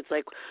that too. It's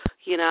like,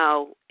 you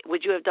know,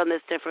 would you have done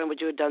this different? Would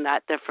you have done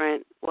that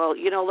different? Well,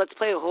 you know, let's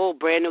play a whole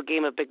brand new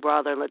game of Big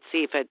Brother. Let's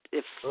see if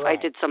I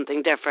did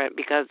something different,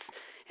 because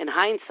in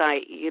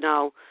hindsight, you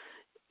know,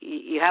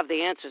 you have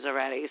the answers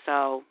already.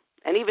 So,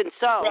 and even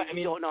so,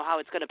 you don't know how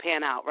it's going to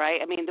pan out,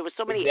 right? I mean, there were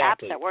so many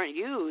apps that weren't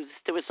used.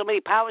 There were so many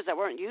powers that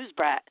weren't used,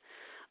 Brett.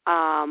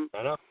 I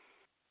know.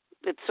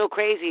 It's so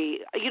crazy.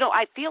 You know,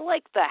 I feel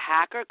like the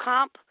hacker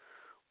comp,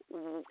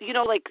 you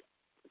know, like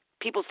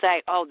people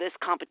say, oh, this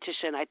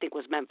competition I think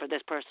was meant for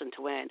this person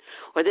to win,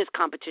 or this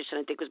competition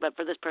I think was meant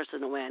for this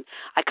person to win.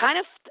 I kind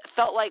of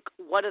felt like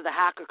one of the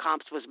hacker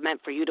comps was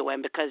meant for you to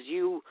win, because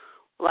you,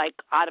 like,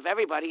 out of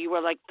everybody, you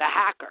were like the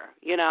hacker,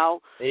 you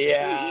know?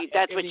 Yeah.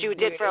 That's what you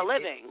did for a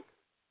living.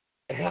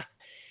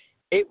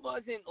 It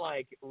wasn't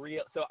like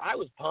real. So I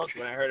was pumped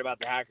when I heard about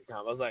the hacker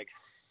comp. I was like,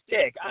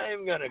 sick, I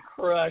am going to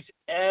crush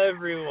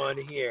everyone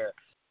here.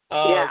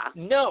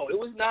 No, it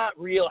was not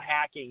real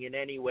hacking in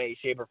any way,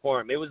 shape, or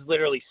form. It was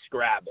literally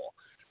Scrabble.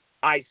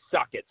 I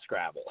suck at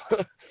Scrabble.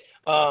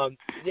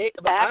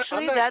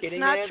 Actually, that's kidding,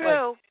 not man.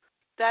 true. Like,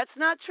 that's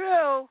not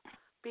true,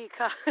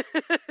 because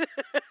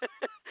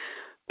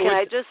can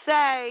I just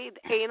say,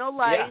 anal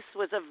lice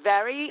was a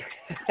very,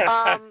 it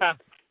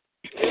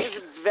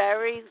was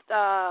very,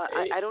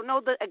 I don't know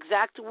the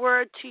exact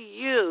word to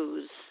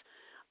use,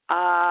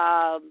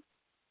 a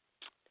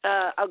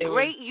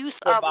great use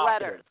of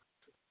letters.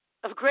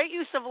 Of great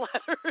use of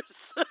letters.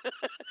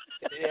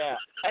 Yeah,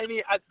 I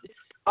mean,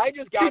 I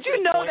just got. Did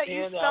you know that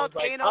you spelled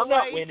anal lice? I'm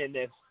not winning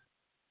this.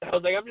 I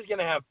was like, I'm just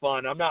gonna have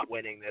fun. I'm not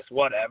winning this.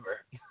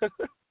 Whatever.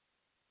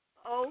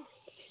 Oh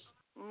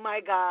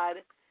my God.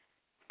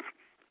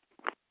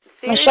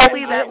 Michelle,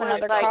 we that have was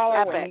another like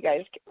caller epic. when you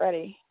guys get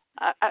ready.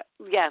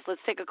 Yes,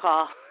 let's take a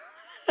call.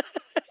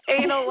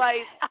 Anal lice.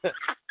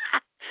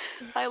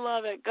 I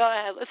love it. Go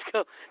ahead. Let's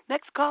go.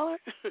 Next caller.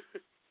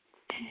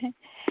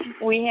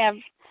 We have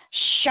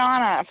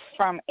Shauna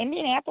from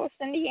Indianapolis,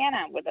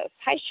 Indiana with us.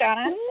 Hi,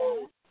 Shauna.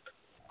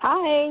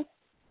 Hi.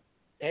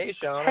 Hey,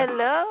 Shauna.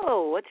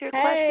 Hello. What's your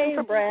question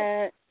for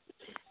Brett?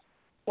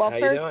 Well, how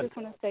first, you doing? just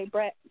want to say,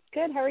 Brett,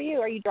 good. How are you?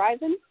 Are you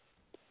driving?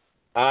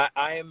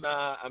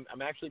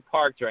 I'm actually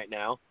parked right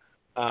now,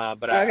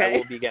 but I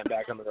will be getting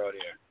back on the road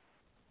here.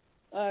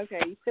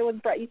 Okay. You still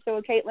with Brett? You still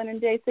with Caitlin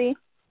and JC?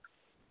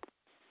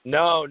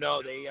 No,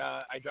 they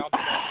I dropped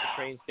them off at the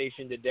train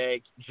station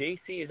today.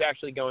 JC is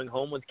actually going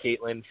home with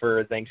Caitlin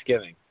for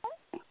Thanksgiving.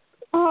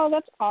 Oh,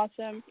 that's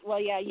awesome.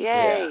 Well, yeah, you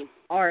Yay.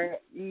 are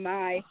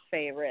my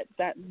favorite.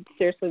 That's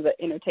seriously the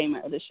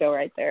entertainment of the show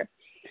right there.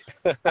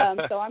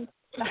 So I'm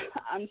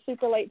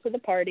super late to the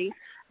party,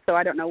 so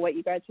I don't know what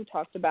you guys have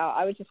talked about.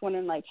 I was just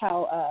wondering, like,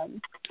 how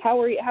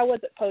was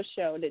it post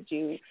show?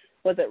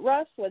 Was it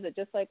rough? Was it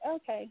just like,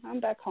 okay, I'm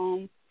back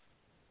home?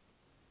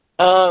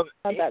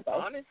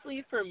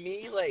 Honestly, for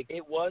me, like,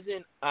 it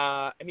wasn't.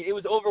 I mean, it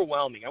was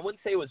overwhelming. I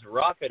wouldn't say it was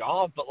rough at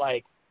all, but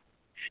like,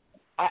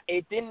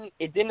 it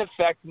didn't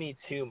affect me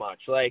too much,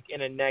 like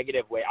in a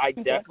negative way. I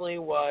definitely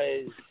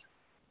was.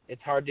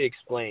 It's hard to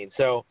explain.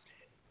 So,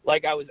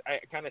 like I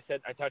kind of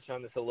said, I touched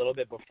on this a little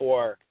bit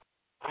before.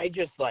 I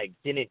just like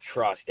didn't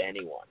trust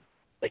anyone.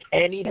 Like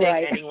anything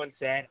anyone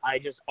said, I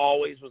just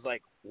always was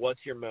like, "What's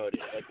your motive?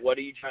 Like, what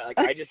are you trying?" Like,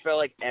 I just felt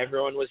like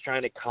everyone was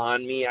trying to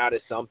con me out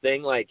of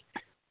something. Like.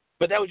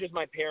 But that was just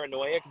my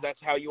paranoia because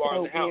that's how you are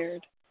in the house.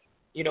 Weird.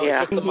 You know,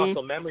 it's just the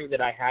muscle memory that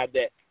I had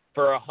that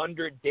for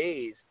 100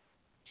 days,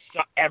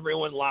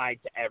 everyone lied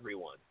to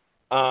everyone.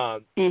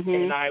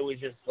 And I was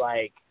just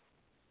like,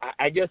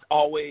 I just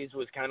always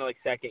was kind of like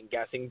second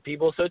guessing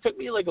people. So it took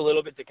me like a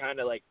little bit to kind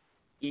of like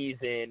ease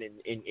in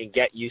and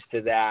get used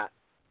to that.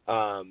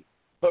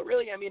 But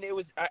really, I mean, it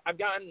was, I've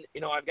gotten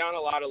a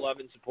lot of love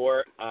and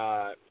support,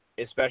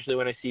 especially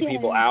when I see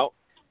people out.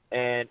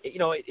 And, you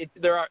know,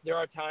 there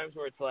are times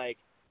where it's like,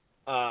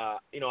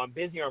 I'm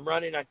busy or I'm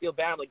running. I feel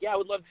bad. I'm like, yeah, I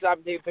would love to stop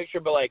and take a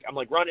picture, but like, I'm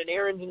like running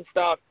errands and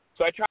stuff.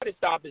 So I try to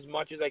stop as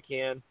much as I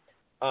can.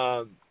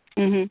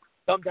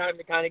 Sometimes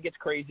it kind of gets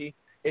crazy.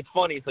 It's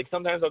funny. It's like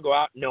sometimes I'll go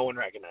out, no one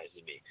recognizes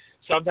me.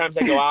 Sometimes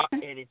I go out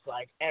and it's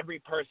like every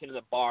person in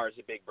the bar is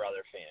a Big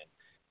Brother fan.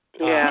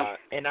 Yeah.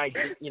 And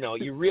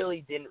you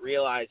really didn't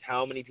realize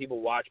how many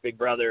people watch Big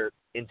Brother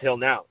until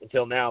now.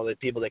 The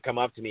people that come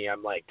up to me,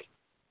 I'm like,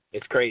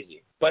 it's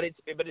crazy. But it's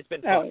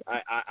been fun.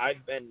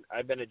 I've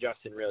been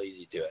adjusting real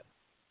easy to it.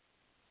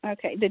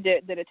 Okay. Did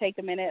it take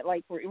a minute?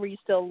 Like, were you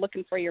still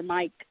looking for your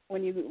mic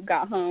when you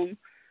got home,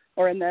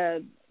 or in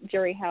the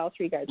jury house?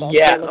 Were you guys all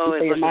still looking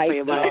for your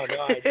mic? No.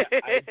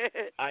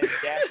 I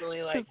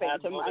definitely like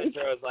had moments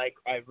where I was like,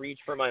 I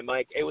reached for my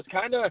mic. It was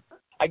kind of,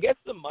 I guess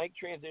the mic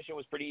transition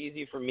was pretty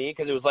easy for me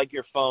because it was like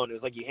your phone. It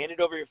was like you handed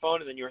over your phone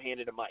and then you were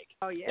handed a mic.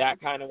 Oh yeah.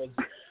 That kind of was.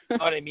 You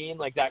know what I mean?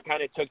 Like, that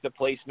kind of took the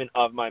placement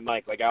of my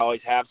mic. Like, I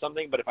always have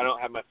something, but if I don't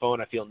have my phone,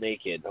 I feel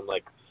naked. I'm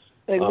like,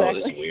 oh,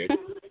 this is weird.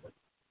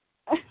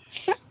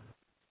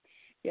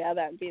 Yeah,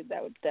 that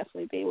would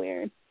definitely be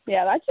weird.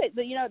 Yeah, I'd say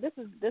that,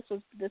 this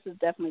has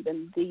definitely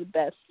been the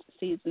best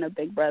season of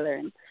Big Brother,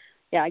 and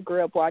yeah, I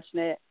grew up watching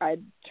it.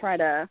 I'd try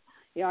to,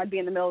 I'd be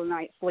in the middle of the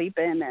night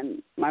sleeping,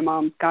 and my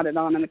mom got it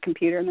on the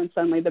computer, and then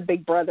suddenly the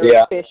Big Brother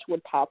fish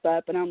would pop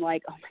up, and I'm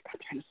like, oh my God, I'm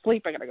trying to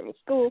sleep. I gotta go to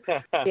school.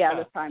 Yeah,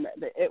 this time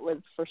it was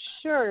for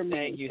sure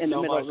me in the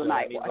middle of the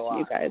night watching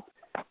you guys.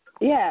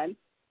 Yeah, it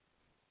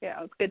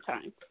was a good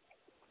time.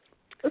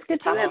 It was a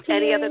good time. Do you have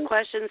any other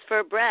questions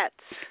for Brett?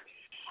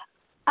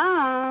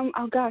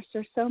 Oh gosh,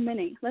 there's so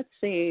many. Let's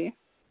see.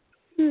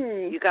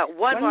 You got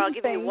one more. I'll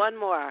give you one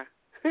more.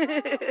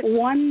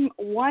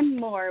 one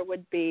more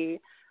would be.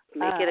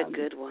 Make it a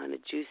good one, a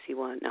juicy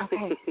one.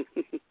 Okay.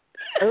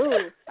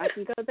 Oh, I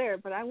can go there,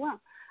 but I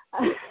won't.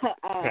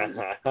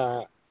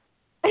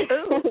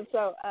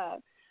 So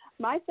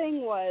my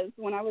thing was,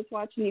 when I was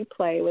watching you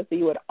play, was that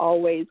you would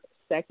always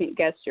second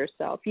guess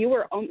yourself. You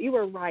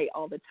were right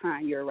all the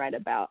time. You were right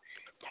about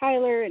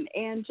Tyler and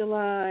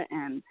Angela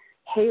and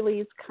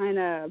Haley's kind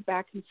of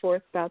back and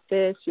forth about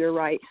this. You're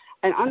right.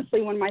 And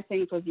honestly, one of my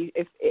things was,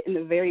 if in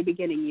the very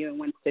beginning you and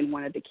Winston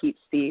wanted to keep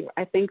Steve,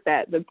 I think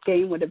that the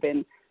game would have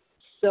been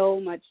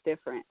so much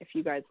different if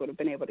you guys would have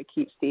been able to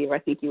keep Steve. I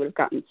think you would have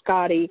gotten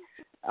Scotty,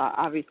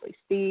 obviously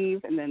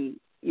Steve, and then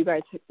you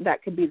guys,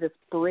 that could be this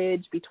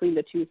bridge between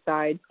the two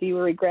sides. Do you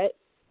regret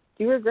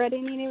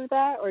any of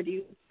that, or do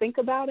you think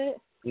about it?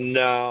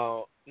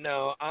 No.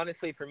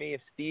 Honestly, for me,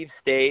 if Steve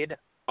stayed,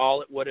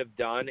 all it would have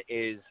done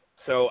is,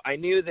 so I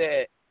knew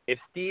that if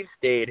Steve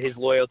stayed, his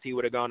loyalty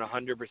would have gone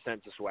 100%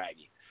 to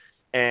Swaggy.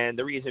 And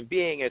the reason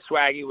being is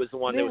Swaggy was the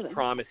one that was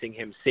promising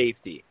him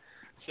safety.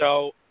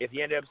 So if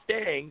he ended up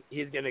staying,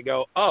 he's going to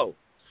go, oh,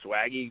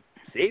 Swaggy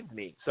saved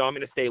me, so I'm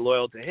going to stay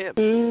loyal to him.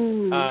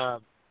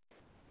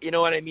 You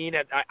know what I mean?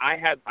 I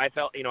had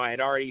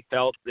already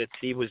felt that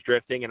Steve was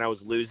drifting and I was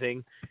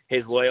losing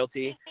his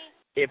loyalty.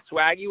 If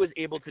Swaggy was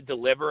able to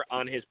deliver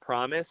on his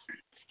promise,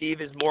 Steve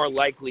is more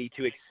likely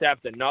to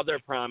accept another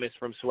promise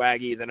from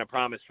Swaggy than a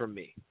promise from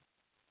me.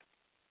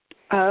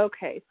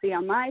 Okay. See,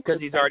 on my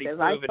because he's already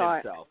proven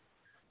himself.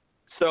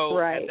 So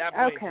at that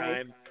point in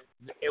time,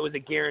 it was a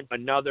guarantee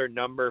another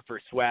number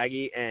for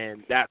Swaggy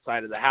and that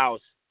side of the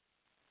house.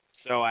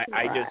 So I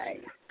just,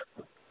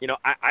 you know,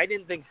 I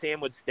didn't think Sam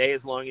would stay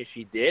as long as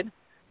she did,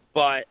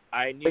 but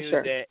I knew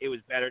that it was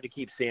better to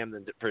keep Sam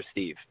than for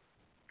Steve.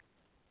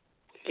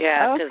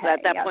 Yeah, because at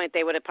that point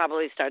they would have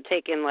probably started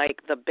taking,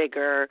 like, the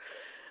bigger,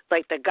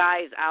 like, the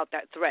guys out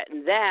that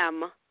threatened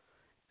them,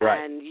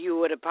 and you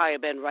would have probably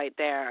been right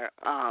there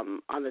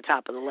on the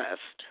top of the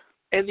list.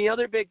 And the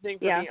other big thing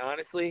for me,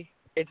 honestly,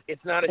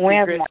 it's not a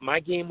secret. My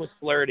game was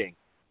flirting.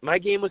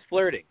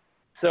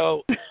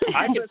 So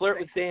I can flirt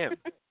with Sam.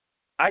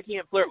 I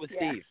can't flirt with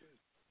Steve.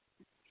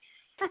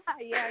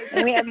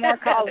 And we have more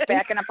calls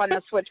backing up on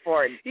the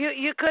switchboard.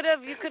 You could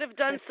have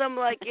done some,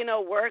 like, you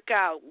know,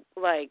 workout,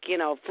 like, you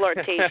know,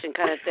 flirtation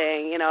kind of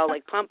thing, you know,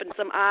 like pumping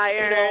some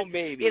iron. You know,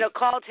 maybe. You know,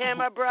 called him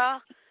a bruh.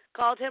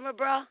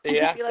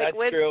 Yeah, Be like that's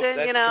Winston, true.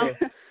 That's you know.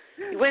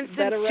 true.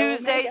 Winston's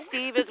Tuesday,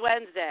 Steve is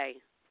Wednesday.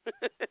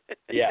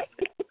 Yeah.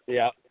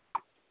 Yeah.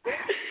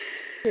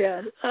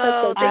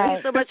 Oh, thank you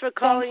so much for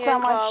calling in,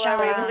 caller.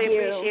 I really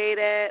appreciate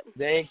it.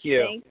 Thank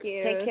you. Thank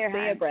you. Take care,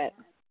 See you, Brett.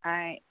 All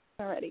right.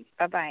 Alrighty.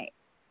 Bye-bye.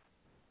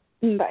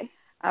 Bye.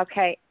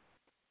 Okay.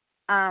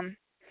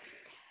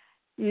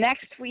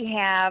 Next we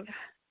have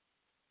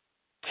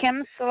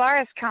Kim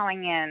Solaris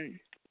calling in.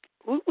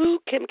 Woo woo,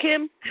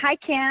 Kim. Hi,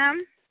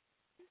 Kim.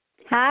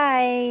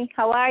 Hi.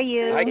 How are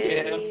you? Hi,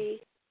 Kim.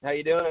 How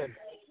you doing?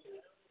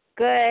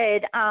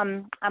 Good.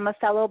 I'm a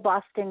fellow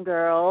Boston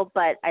girl,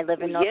 but I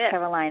live in North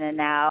Carolina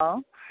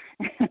now.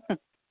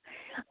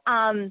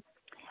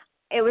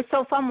 It was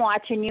so fun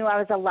watching you. I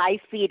was a live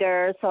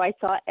feeder, so I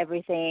saw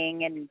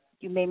everything, and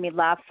you made me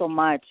laugh so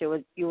much.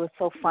 You were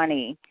so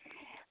funny.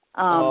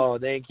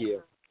 Thank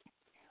you.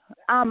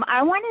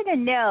 I wanted to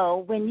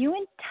know, when you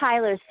and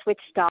Tyler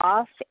switched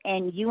off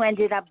and you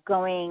ended up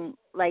going,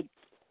 like,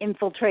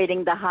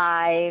 infiltrating the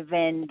hive,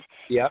 and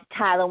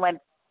Tyler went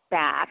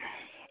back,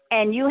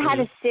 and you had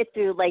to sit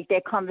through, like,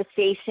 their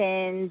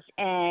conversations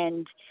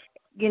and,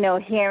 you know,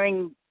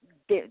 hearing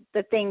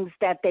the things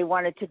that they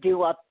wanted to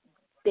do up,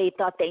 they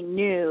thought they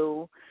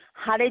knew.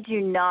 How did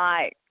you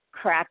not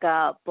crack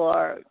up?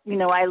 Or, you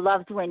know, I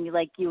loved when you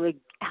were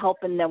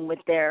helping them with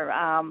their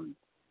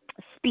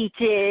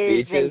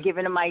speeches and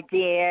giving them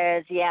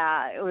ideas.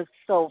 Yeah, it was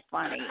so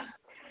funny.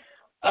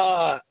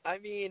 I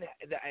mean,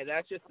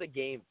 that's just the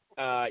game.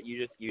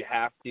 You just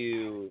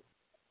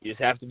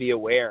have to be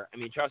aware. I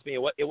mean, trust me,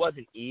 it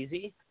wasn't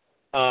easy.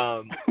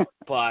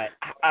 But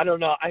I don't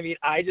know. I mean,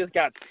 I just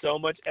got so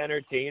much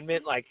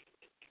entertainment, like,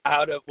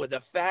 with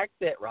the fact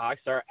that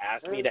Rockstar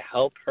asked me to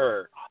help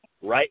her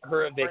write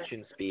her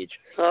eviction speech.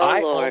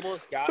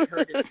 Almost got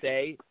her to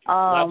say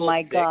level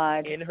 6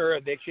 in her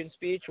eviction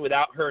speech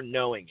without her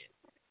knowing it.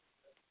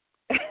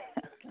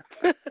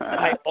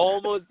 I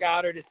almost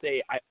got her to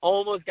say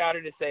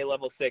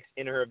level 6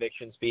 in her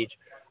eviction speech.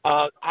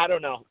 I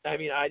don't know. I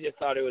mean, I just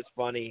thought it was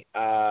funny.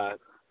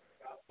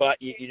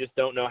 But you just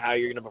don't know how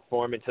you're going to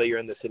perform until you're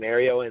in the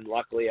scenario, and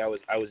luckily I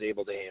was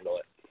able to handle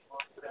it.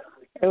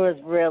 It was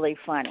really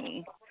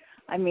funny.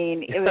 I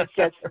mean, it was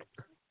just,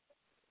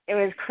 it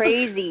was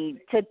crazy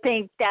to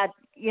think that,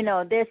 you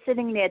know, they're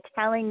sitting there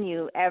telling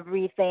you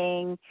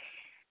everything,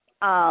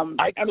 and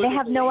they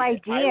have no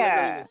idea. I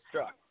literally was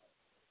struck.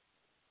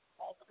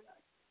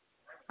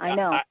 I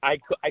know. I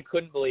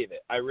couldn't believe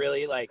it. I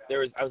really, I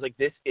was like,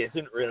 this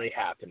isn't really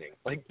happening.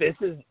 Like,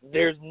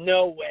 there's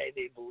no way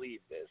they believe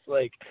this.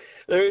 Like,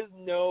 there's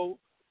no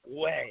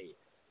way.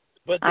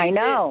 But I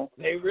know.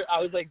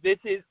 I was like,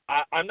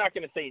 I'm not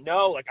going to say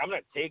no. Like, I'm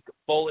going to take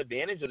full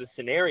advantage of the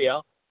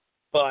scenario.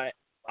 But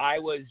I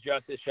was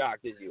just as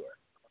shocked as you were.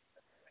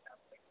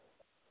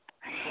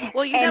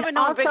 Well, you never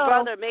know, Big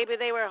Brother. Maybe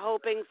they were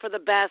hoping for the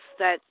best,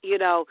 that, you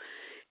know,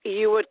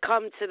 you would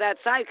come to that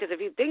side. Because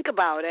if you think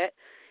about it,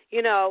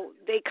 you know,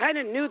 they kind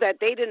of knew that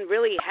they didn't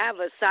really have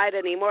a side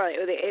anymore.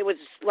 It was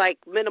like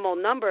minimal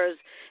numbers,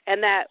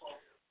 and that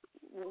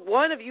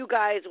one of you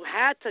guys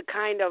had to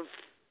kind of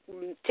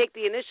take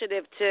the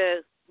initiative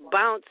to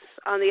bounce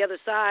on the other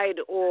side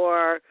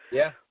or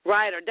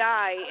ride or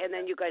die, and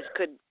then you guys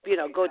could, you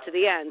know, go to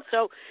the end.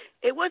 So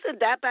it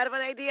wasn't that bad of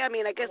an idea. I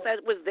mean, I guess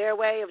that was their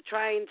way of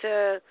trying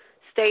to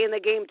stay in the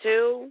game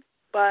too,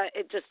 but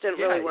it just didn't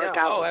really work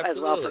out as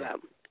well for them.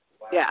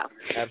 Yeah.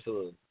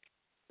 Absolutely.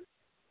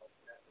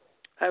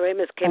 All right,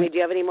 Miss Kimmy, do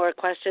you have any more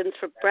questions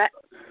for Brett?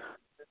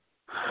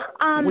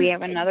 We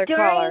have another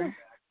caller.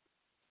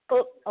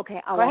 Oh,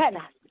 okay. Go ahead.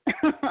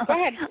 Go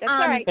ahead. That's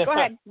all right. Go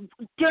ahead.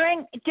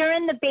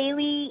 During the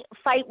Bailey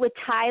fight with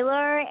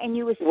Tyler, and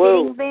you were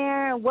sitting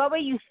there, what were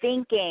you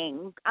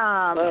thinking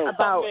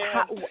about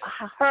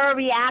her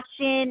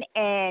reaction?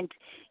 And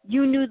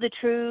you knew the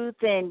truth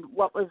and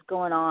what was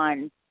going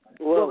on.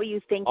 What were you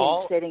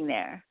thinking sitting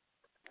there?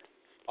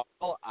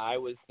 All I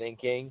was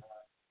thinking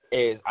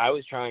is I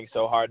was trying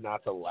so hard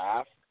not to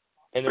laugh.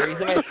 And the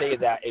reason I say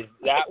that is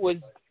that was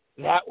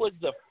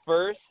the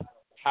first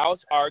house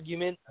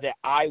argument that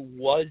I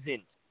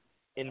wasn't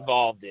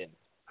involved in.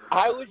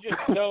 I was just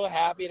so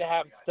happy to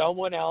have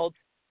someone else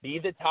be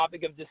the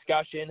topic of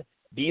discussion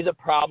be the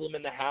problem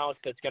in the house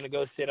that's going to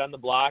go sit on the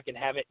block and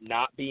have it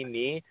not be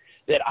me,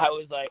 that I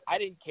was like, I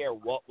didn't care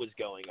what was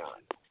going on.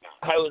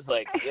 I was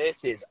like, this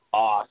is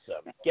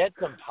awesome. Get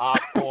some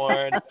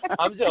popcorn.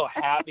 I'm so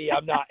happy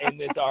I'm not in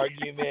this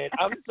argument.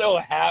 I'm so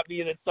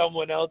happy that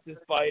someone else is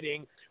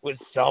fighting with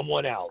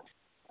someone else.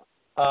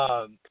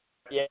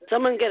 Yeah.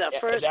 Someone get a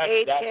first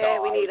aid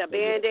kit. We need a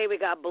Band-Aid. We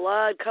got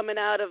blood coming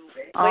out of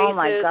places. Oh,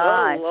 my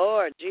God. Oh,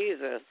 Lord,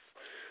 Jesus.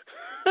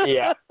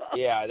 yeah,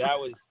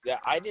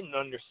 I didn't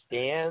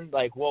understand,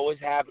 like, what was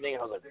happening.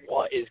 I was like,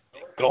 what is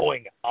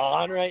going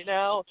on right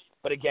now?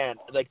 But again,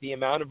 like, the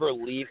amount of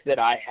relief that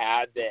I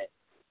had, that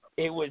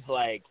it was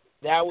like,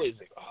 that was,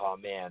 oh,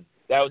 man,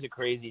 that was a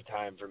crazy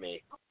time for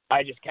me.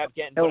 I just kept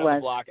getting put on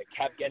the block. I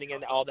kept getting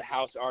into all the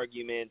house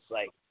arguments.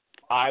 Like,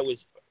 I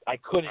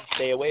couldn't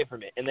stay away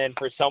from it. And then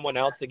for someone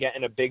else to get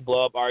in a big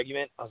blow-up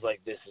argument, I was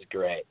like, this is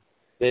great.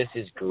 This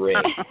is great.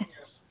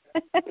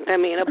 I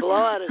mean, a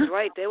blowout is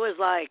right. It was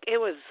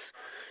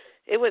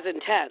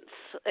intense,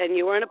 and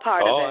you weren't a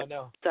part of it. I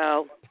know.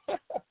 So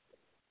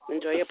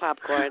enjoy your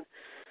popcorn.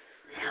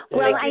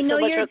 Well, Thank I you know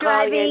so much you're for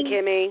calling driving. in,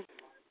 Kimmy.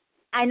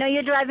 I know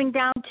you're driving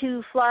down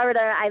to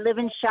Florida. I live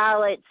in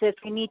Charlotte, so if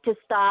you need to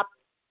stop,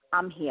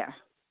 I'm here.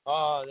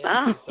 Oh,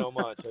 thank you so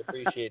much. I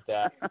appreciate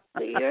that.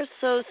 You're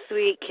so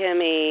sweet,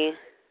 Kimmy.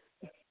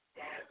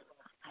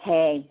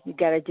 Hey, you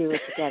got to do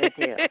what you got to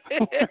do.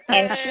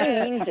 And she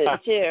means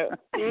it, too.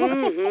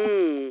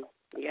 Mm-hmm.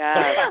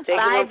 Yeah, take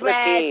it for the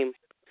team.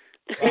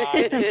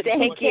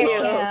 Thank you.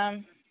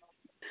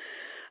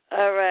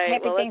 All right.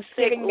 Happy well, let's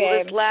take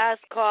Thanksgiving, this last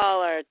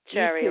caller,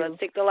 Cherry. Let's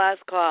take the last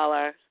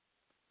caller.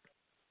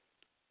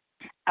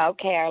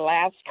 Okay, our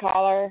last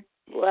caller.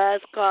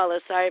 Last caller.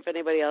 Sorry if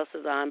anybody else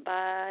is on,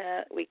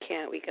 but we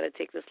can't. We got to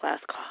take this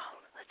last call.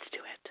 Let's do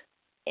it.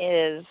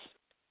 Is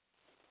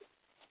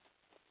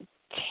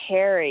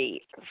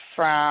Terry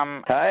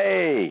from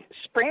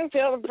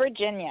Springfield,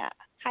 Virginia.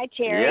 Hi,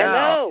 Terry. Yeah.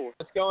 Hello.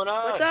 What's going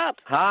on? What's up?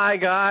 Hi,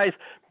 guys.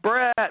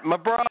 Brett, my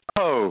bro.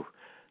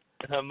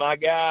 My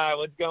guy,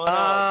 what's going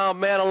on? Oh,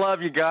 man, I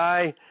love you,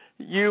 guy.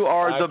 You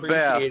are the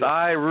best. It.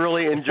 I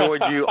really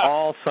enjoyed you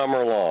all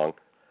summer long.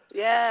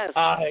 Yes.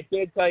 I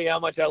can't tell you how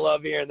much I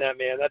love hearing that,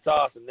 man. That's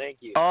awesome. Thank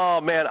you.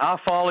 Oh, man, I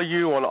follow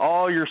you on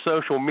all your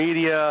social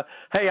media.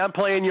 Hey, I'm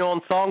playing you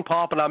on Song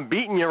Pop, and I'm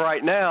beating you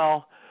right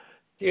now.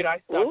 Dude,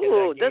 I suck at that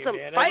game, there's some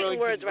man. fighting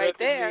words right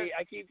there.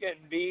 I keep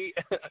getting beat.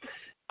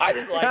 I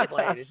just like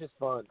playing. It's just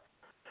fun.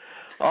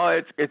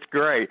 Oh, it's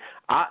great.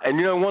 And,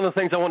 you know, one of the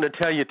things I wanted to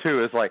tell you,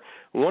 too, is, like,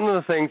 one of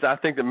the things I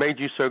think that made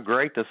you so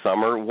great this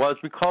summer was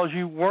because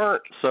you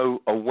weren't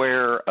so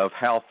aware of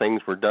how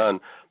things were done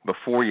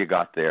before you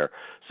got there.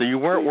 So you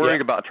weren't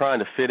worried about trying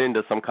to fit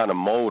into some kind of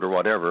mold or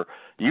whatever.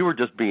 You were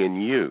just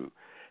being you.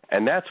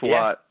 And that's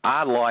what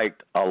I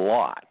liked a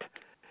lot.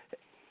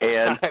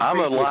 And I'm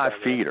a live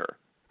feeder.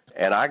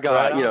 And I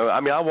got, you know,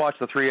 I mean, I watch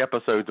the 3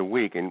 episodes a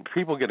week, and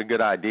people get a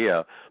good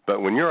idea.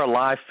 But when you're a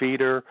live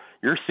feeder,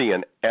 you're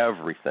seeing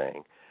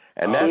everything.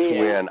 And that's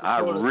when I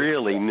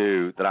really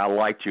knew that I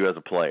liked you as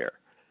a player.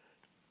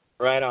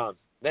 Right on.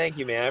 Thank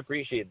you, man. I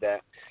appreciate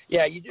that.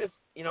 Yeah, you just,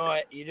 you know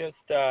what,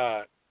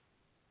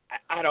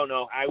 I don't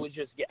know. I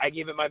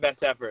gave it my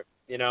best effort.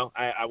 You know,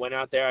 I went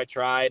out there, I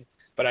tried,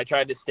 but I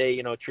tried to stay,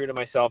 you know, true to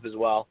myself as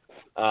well.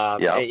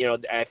 And, you know,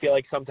 I feel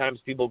like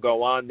sometimes people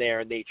go on there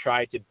and they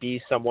try to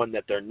be someone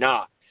that they're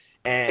not.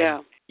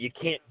 And you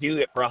can't do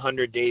it for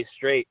 100 days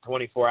straight,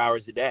 24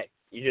 hours a day.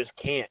 You just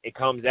can't. It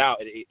comes out.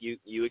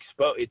 You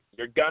expose.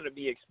 You're going to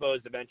be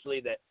exposed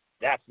eventually that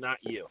that's not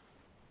you.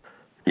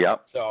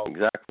 Yep. So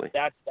exactly.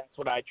 That's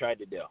what I tried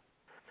to do.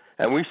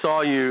 And we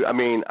saw you. I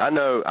mean, I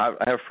know I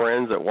have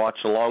friends that watch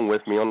along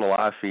with me on the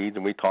live feeds,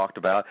 and we talked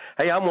about,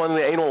 hey, I'm one of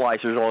the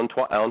analyzers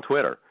on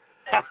Twitter.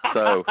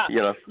 So,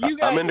 you know,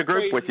 I'm in the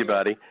group with you,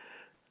 buddy.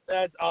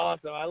 That's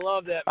awesome. I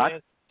love that, man.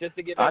 Just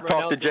to give I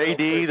talked to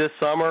JD this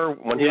summer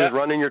when he was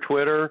running your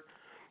Twitter,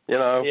 you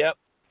know. Yep.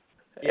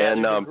 Yeah,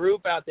 and there's a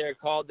group out there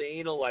called the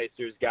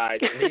Analyzers guys,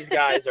 and these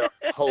guys are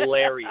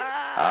hilarious.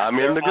 I'm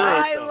in the group.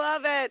 I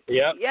love it.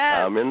 Yep. Yes.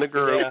 I'm in the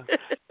group. Yeah.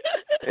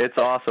 It's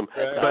awesome.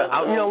 But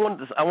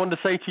I wanted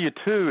to say to you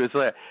too is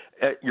that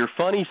your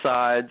funny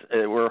sides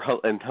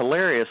and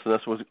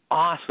hilariousness was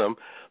awesome.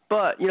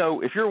 But you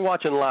know, if you're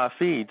watching live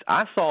feeds,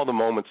 I saw the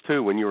moments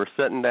too when you were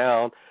sitting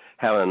down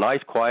having a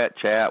nice quiet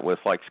chat with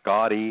like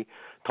Scotty,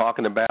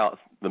 talking about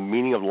the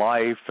meaning of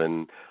life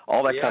and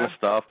all that kind of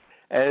stuff.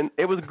 And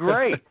it was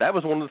great. That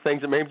was one of the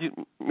things that made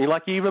me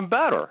like you even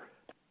better.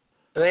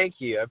 Thank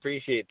you. I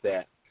appreciate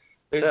that.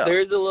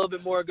 There's a little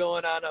bit more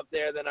going on up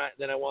there than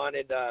I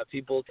wanted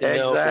people to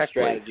know for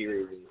strategy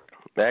reasons.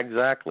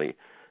 Exactly.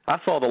 I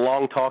saw the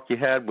long talk you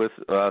had with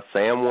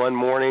Sam one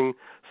morning,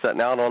 sitting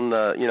out on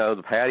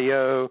the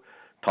patio,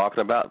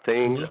 talking about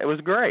things. It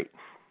was great.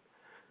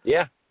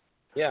 Yeah.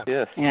 Yeah.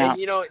 Yes. And,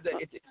 you know,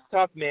 it's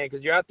tough, man,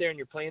 because you're out there and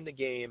you're playing the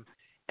game,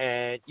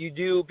 and you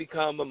do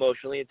become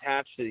emotionally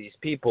attached to these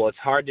people. It's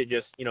hard to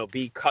just, you know,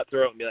 be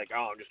cutthroat and be like,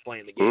 oh, I'm just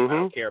playing the game. I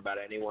don't care about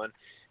anyone.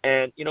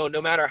 And, you know,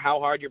 no matter how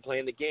hard you're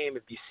playing the game,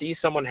 if you see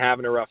someone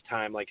having a rough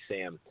time like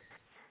Sam,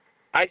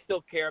 I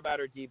still care about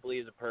her deeply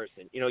as a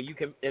person. You know, you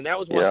can, and that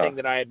was one thing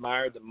that I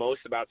admired the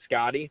most about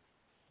Scotty,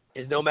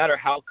 is no matter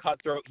how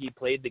cutthroat he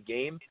played the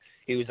game,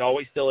 he was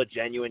always still a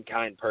genuine,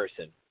 kind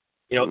person.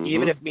 You know,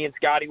 even if me and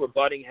Scotty were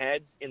butting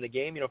heads in the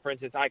game, you know, for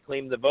instance, I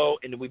claimed the vote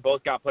and we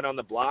both got put on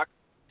the block,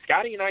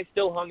 Scotty and I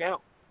still hung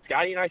out.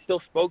 Scotty and I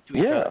still spoke to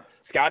each other.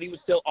 Scotty was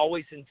still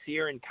always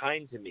sincere and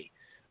kind to me.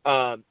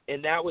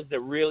 And that was the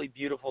really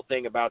beautiful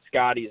thing about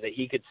Scotty, is that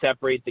he could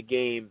separate the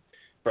game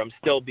from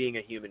still being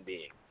a human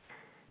being.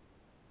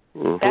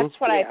 That's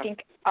what I think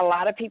a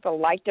lot of people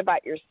liked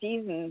about your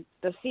season.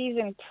 The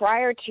season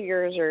prior to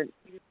yours, or,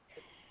 you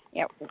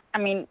know, I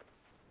mean,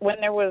 when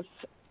there was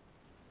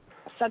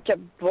such a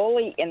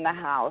bully in the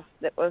house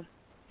that was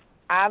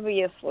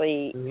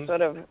obviously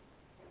sort of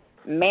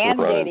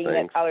mandating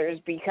that others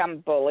become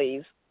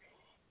bullies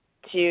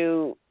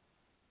to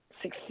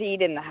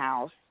succeed in the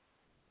house,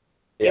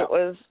 it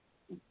was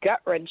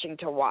gut-wrenching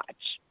to watch.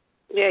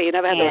 Yeah, you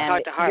never had those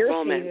heart-to-heart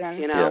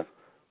moments, you know.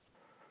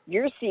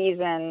 Your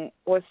season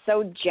was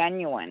so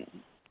genuine,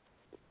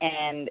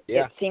 and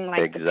it seemed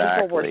like the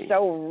people were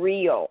so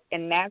real,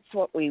 and that's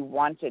what we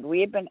wanted.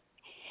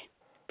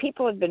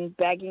 People had been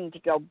begging to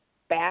go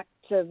back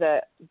to the,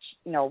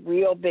 you know,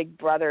 real Big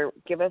Brother,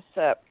 give us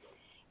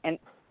an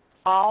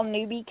all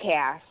newbie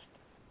cast,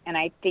 and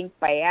I think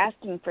by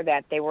asking for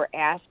that, they were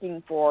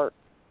asking for,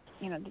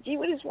 you know,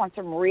 we just want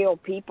some real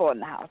people in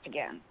the house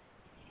again,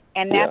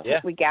 and that's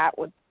what we got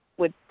with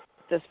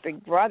this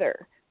Big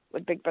Brother.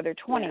 With Big Brother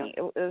 20,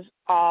 it was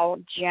all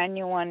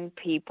genuine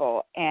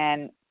people,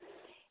 and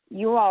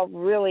you all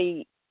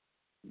really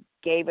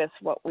gave us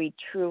what we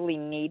truly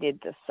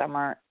needed this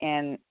summer,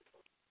 and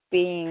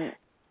being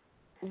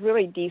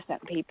really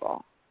decent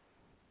people.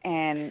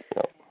 And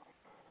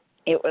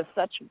it was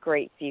such a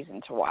great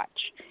season to watch.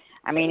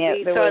 I mean,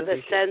 we saw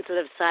the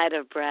sensitive side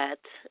of Brett.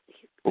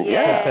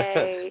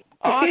 Yay!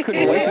 I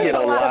couldn't wait to get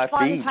on live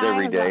feeds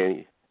every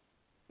day.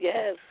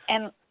 Yes.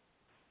 And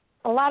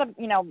a lot of,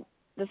 you know,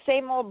 the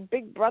same old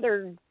Big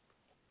Brother,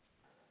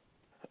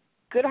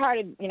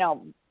 good-hearted, you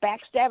know,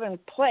 backstabbing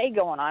play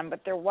going on,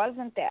 but there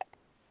wasn't that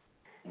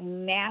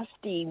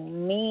nasty,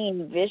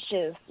 mean,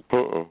 vicious,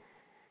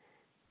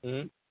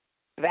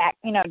 back,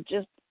 you know,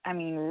 just, I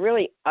mean,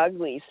 really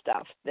ugly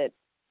stuff that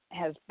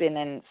has been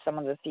in some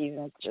of the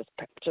seasons just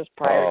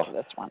prior to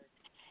this one.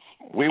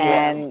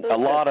 A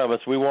lot of us,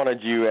 we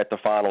wanted you at the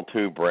final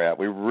two, Brett.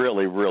 We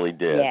really, really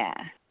did. Yeah.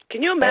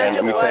 Can you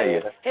imagine what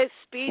his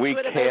speech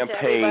would have been to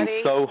everybody? We campaigned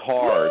so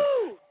hard.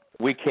 Woo!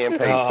 We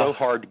campaigned so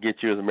hard to get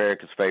you as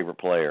America's favorite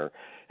player,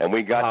 and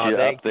we got you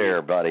up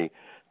there, buddy.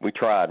 We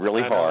tried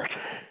really hard.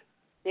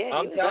 Yeah,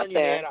 I'm telling you,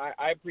 man,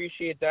 I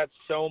appreciate that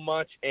so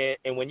much.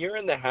 And when you're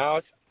in the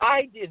house,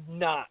 I did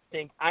not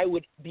think I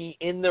would be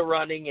in the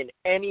running in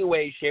any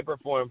way, shape, or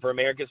form for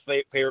America's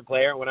favorite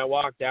player. When I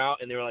walked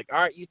out and they were like,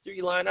 all right, you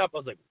three line up, I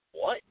was like,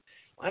 what?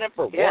 Line up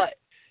for what?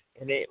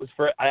 And it was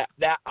for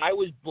that. I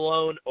was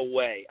blown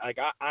away. Like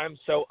I'm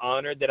so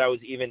honored that I was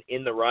even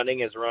in the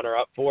running as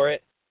runner-up for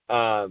it.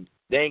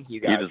 Thank you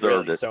guys. You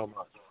deserved it so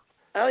much.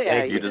 Oh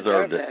yeah, you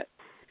deserved it.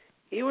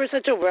 You were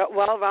such a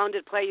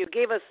well-rounded player. You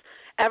gave us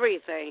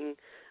everything.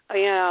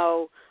 You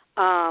know,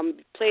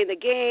 playing the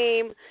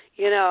game.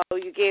 You know,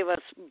 you gave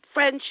us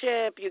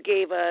friendship. You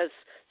gave us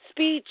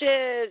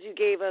speeches. You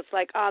gave us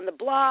like on the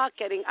block,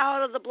 getting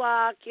out of the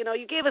block. You know,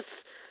 you gave us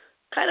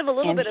kind of a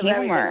little bit of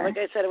everything. Like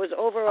I said, it was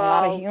overall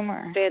a lot of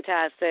humor.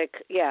 Fantastic.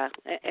 Yeah,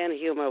 and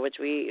humor, which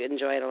we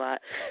enjoyed a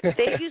lot.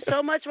 Thank you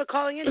so much for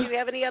calling in. Do you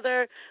have any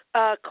other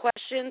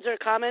questions or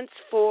comments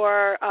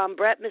for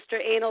Brett,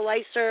 Mr. Anal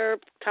Licer,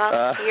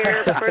 top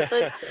tier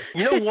person?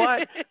 You know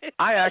what?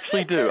 I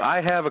actually do. I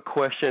have a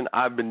question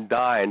I've been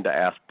dying to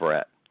ask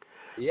Brett.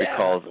 Yeah,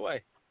 because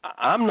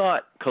I'm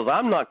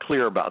not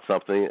clear about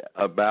something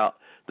about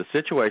the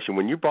situation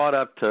when you brought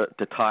up to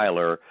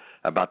Tyler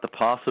about the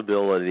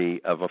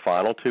possibility of a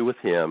final two with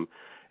him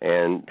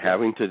and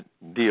having to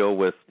deal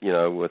with, you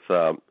know, with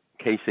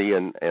Casey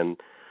and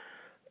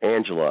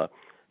Angela.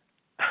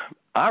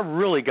 I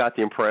really got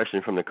the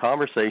impression from the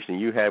conversation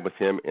you had with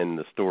him in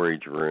the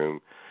storage room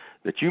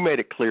that you made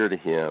it clear to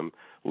him,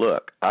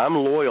 look, I'm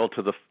loyal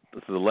to the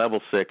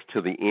level 6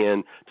 to the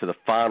end, to the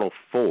final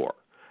 4.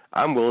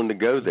 I'm willing to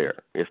go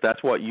there if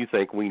that's what you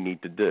think we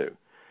need to do.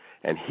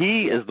 And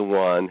he is the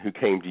one who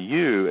came to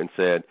you and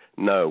said,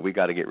 no, we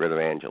got to get rid of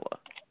Angela.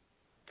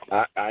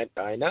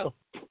 I know.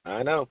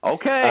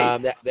 Okay.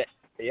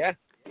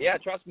 Yeah,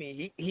 trust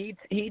me.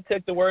 He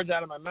took the words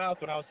out of my mouth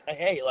when I was,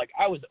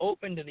 I was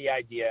open to the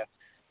idea.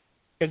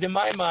 Because in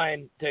my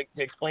mind, to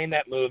explain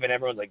that move, and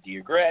everyone's like, do you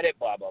regret it,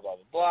 blah, blah, blah,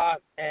 blah, blah.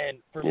 And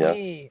for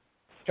me,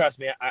 trust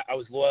me, I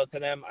was loyal to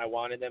them. I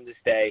wanted them to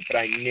stay. But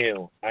I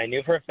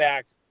knew for a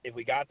fact, if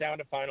we got down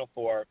to Final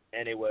Four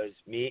and it was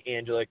me,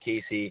 Angela,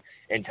 Casey,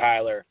 and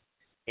Tyler,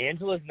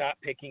 Angela's not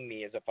picking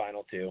me as a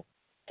Final Two.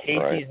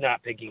 Casey's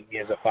not picking me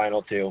as a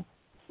Final Two.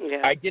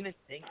 Yeah. I didn't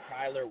think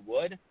Tyler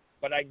would,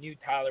 but I knew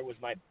Tyler was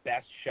my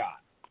best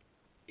shot.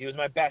 He was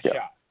my best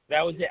shot.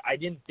 That was it. I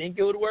didn't think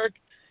it would work,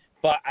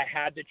 but I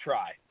had to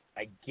try.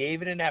 I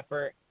gave it an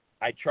effort.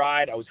 I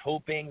tried. I was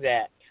hoping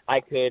that I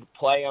could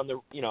play on the,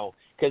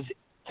 because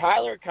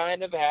Tyler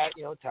kind of had,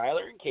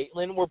 Tyler and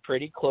Caitlin were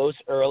pretty close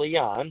early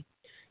on.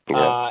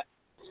 Yeah.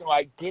 So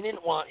I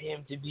didn't want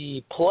him to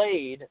be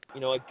played,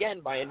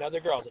 again by another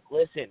girl. I was like,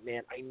 listen,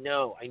 man, I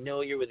know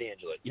you're with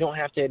Angela. You don't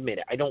have to admit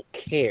it. I don't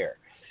care.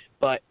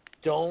 But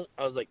I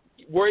was like,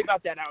 worry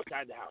about that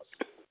outside the house.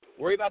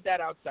 Worry about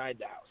that outside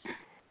the house.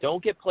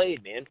 Don't get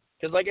played, man.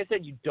 Because like I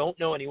said, you don't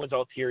know anyone's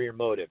ulterior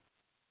motive.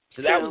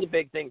 So that was a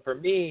big thing for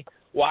me,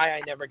 why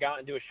I never got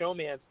into a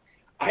showmance.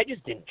 I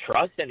just didn't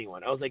trust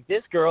anyone. I was like,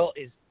 this girl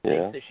thinks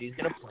that she's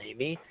going to play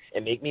me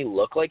and make me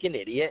look like an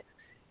idiot.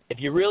 If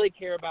you really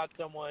care about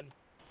someone,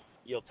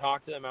 you'll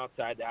talk to them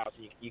outside the house,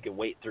 and you can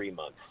wait 3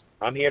 months.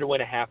 I'm here to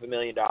win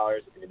 $500,000.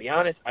 And to be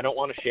honest, I don't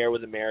want to share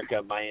with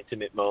America my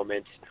intimate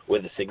moments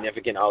with a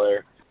significant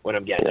other when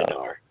I'm getting to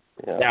know her.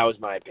 Yeah. That was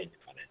my opinion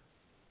on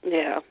it.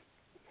 Yeah.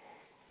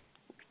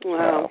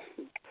 Wow.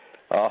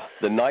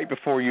 The night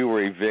before you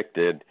were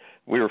evicted,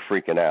 we were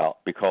freaking out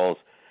because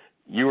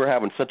you were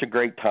having such a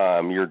great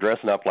time. You were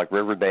dressing up like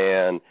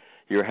Riverdale.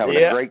 You were having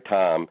a great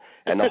time.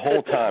 And the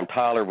whole time,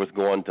 Tyler was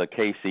going to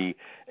Casey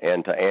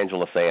and to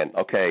Angela saying,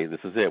 okay, this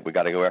is it. We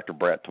got to go after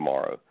Brett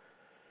tomorrow.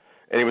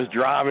 And it was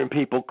driving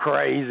people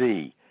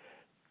crazy.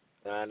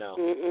 I know.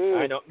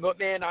 I know. But,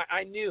 man,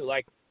 I knew.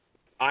 Like,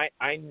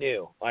 I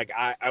knew. Like,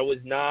 I was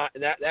not –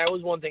 that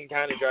was one thing that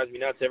kind of drives me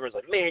nuts. Everyone's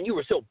like, man, you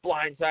were so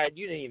blindsided.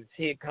 You didn't even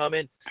see it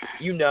coming.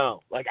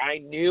 Like, I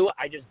knew.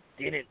 I just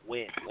didn't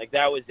win. Like,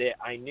 that was it.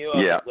 I knew. I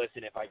was like,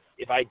 listen,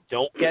 if I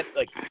don't get –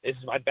 like, this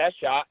is my best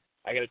shot.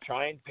 I got to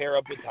try and pair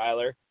up with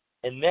Tyler.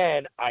 And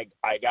then I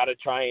got to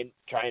try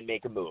and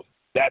make a move.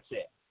 That's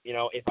it.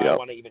 If I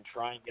want to even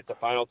try and get the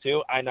final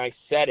two. And I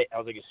said it. I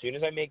was like, as soon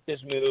as I make this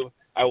move,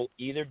 I will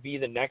either be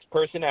the next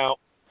person out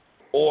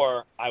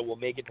or I will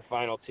make it to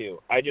final two.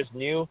 I just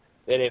knew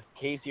that if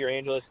Casey or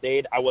Angela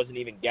stayed, I wasn't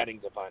even getting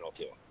to final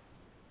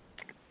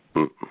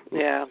two.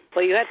 Yeah.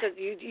 Well, you had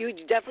to. You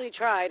definitely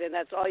tried, and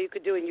that's all you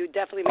could do. And you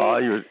definitely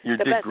made you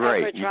the did best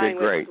great. effort You trying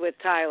did great. with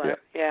Tyler.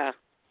 Yeah.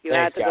 You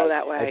Thanks, had to guys. go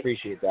that way. I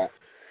appreciate that.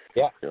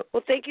 Yeah.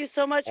 Well, thank you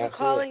so much for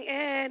calling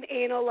in,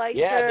 Anal Licer.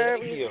 Yeah,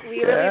 thank you.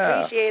 We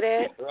really appreciate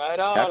it. Right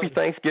on. Happy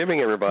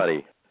Thanksgiving,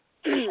 everybody.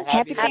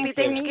 Happy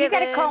Thanksgiving. You got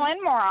to call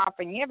in more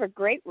often. You have a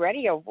great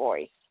radio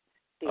voice.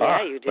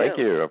 Yeah, you do. Thank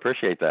you. I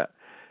appreciate that.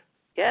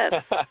 Yes.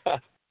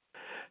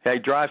 Hey,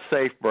 drive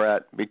safe,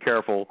 Brett. Be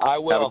careful. I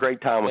will. Have a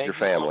great time with your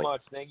family. Thank you so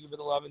much. Thank you for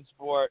the love and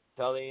support.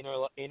 Tell the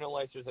Anal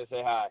Licers I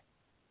say hi.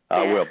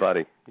 I will,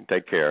 buddy.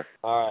 Take care.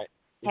 All right.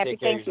 Happy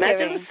Thanksgiving.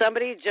 Imagine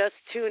somebody just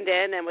tuned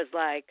in and was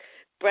like,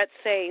 Brett's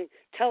saying,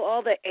 tell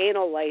all the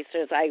Anal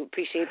Licers I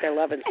appreciate their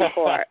love and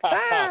support.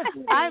 I'm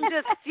just, I'm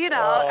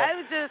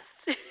just.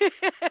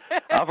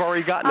 I've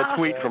already gotten a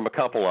tweet from a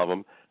couple of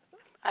them.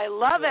 I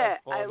love it.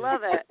 I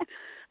love it.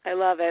 I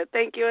love it.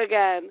 Thank you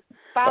again.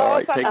 Follow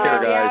us on take the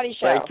care, reality guys.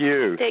 show. Thank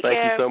you. Take Thank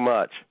care. you so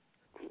much.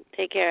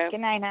 Take care.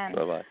 Good night, hon.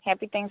 Bye-bye.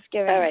 Happy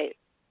Thanksgiving. All right.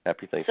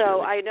 Happy Thanksgiving.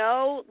 So I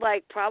know,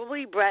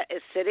 probably Brett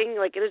is sitting,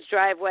 in his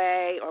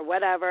driveway or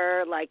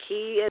whatever.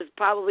 He is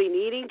probably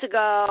needing to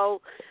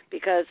go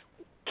because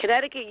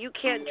Connecticut, you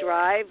can't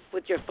drive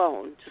with your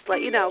phone. Just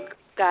let you know,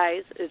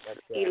 guys, it's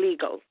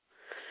illegal.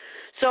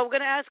 So I'm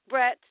going to ask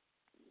Brett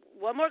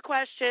one more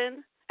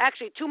question.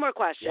 Actually, two more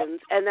questions,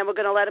 and then we're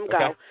going to let him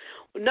go.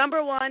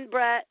 Number one,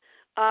 Brett,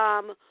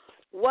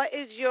 what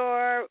is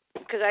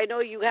because I know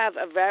you have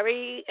a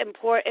very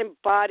important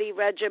body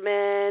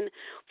regimen,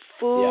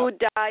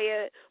 food,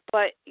 diet,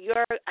 but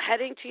you're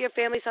heading to your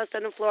family's house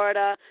down in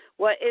Florida.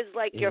 What is,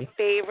 your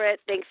favorite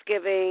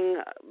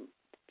Thanksgiving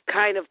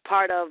kind of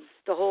part of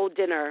the whole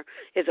dinner?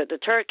 Is it the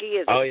turkey?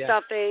 Is it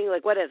stuffing?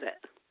 What is it?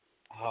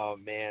 Oh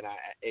man,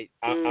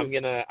 I'm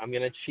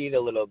gonna cheat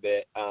a little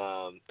bit.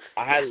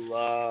 I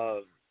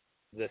love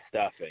the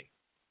stuffing.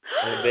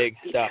 I'm a big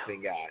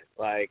stuffing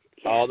guy.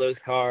 All those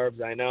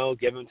carbs, I know,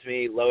 give them to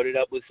me, load it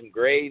up with some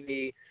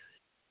gravy,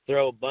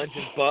 throw a bunch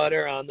of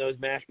butter on those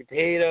mashed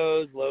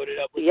potatoes, load it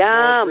up with some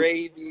more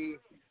gravy.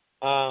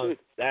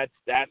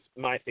 That's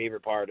my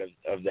favorite part of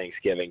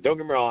Thanksgiving. Don't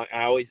get me wrong,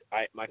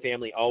 my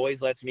family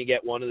always lets me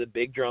get one of the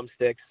big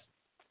drumsticks.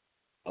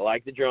 I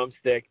like the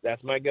drumstick.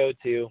 That's my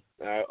go-to.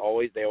 They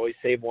always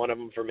save one of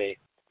them for me.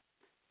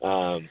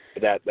 But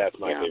that's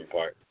my favorite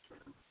part.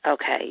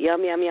 Okay.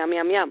 Yum, yum, yum,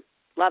 yum, yum.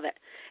 Love it.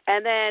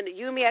 And then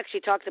you and me actually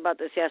talked about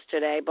this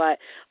yesterday, but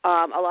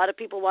a lot of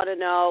people want to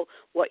know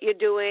what you're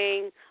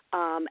doing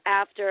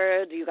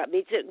after. Do you got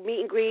meet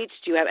and greets?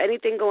 Do you have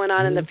anything going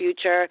on in the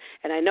future?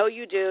 And I know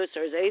you do,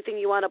 so is there anything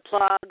you want to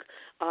plug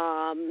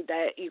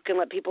that you can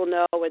let people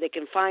know where they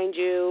can find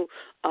you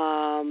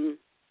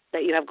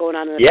that you have going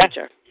on in the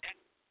future?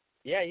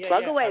 Yeah.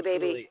 Plug away,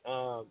 absolutely.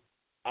 baby.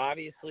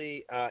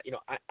 Obviously,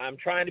 I'm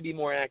trying to be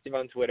more active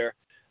on Twitter.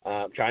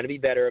 Trying to be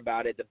better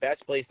about it. The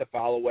best place to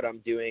follow what I'm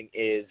doing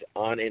is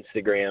on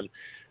Instagram.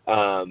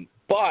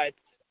 But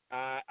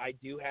I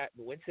do have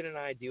Winston and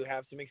I do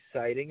have some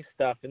exciting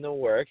stuff in the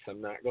works.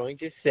 I'm not going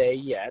to say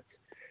yet,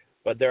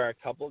 but there are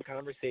a couple of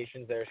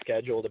conversations that are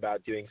scheduled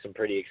about doing some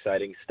pretty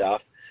exciting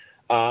stuff.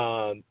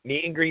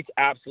 Meet and greets,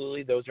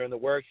 absolutely. Those are in the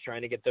works.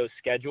 Trying to get those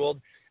scheduled.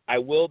 I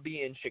will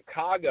be in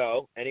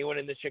Chicago. Anyone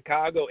in the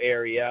Chicago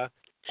area,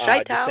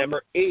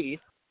 December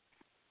 8th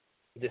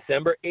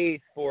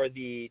for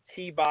the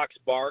T-Box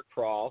Bar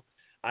Crawl.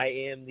 I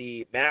am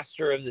the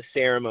master of the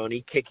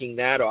ceremony, kicking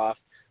that off.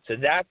 So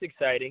that's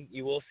exciting.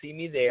 You will see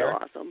me there.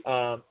 So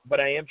awesome. But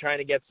I am trying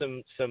to get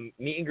some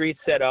meet and greets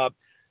set up.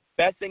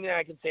 Best thing that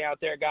I can say out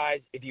there,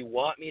 guys, if you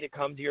want me to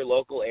come to your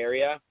local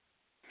area,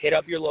 hit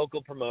up your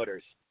local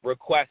promoters.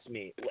 Request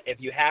me.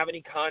 If you have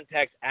any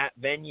contacts at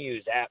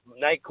venues, at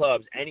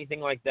nightclubs,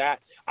 anything like that,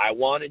 I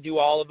want to do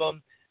all of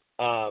them.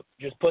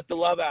 Just put the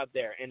love out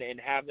there and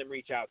have them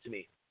reach out to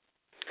me.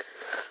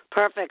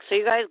 Perfect. So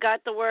you guys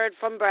got the word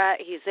from Brett.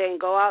 He's saying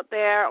go out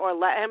there or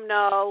let him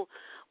know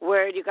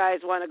where you guys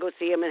want to go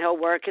see him, and he'll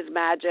work his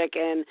magic,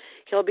 and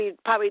he'll be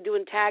probably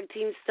doing tag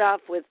team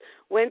stuff with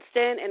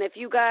Winston. And if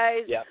you guys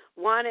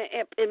want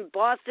it in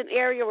Boston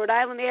area, Rhode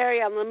Island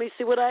area, let me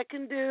see what I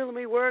can do. Let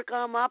me work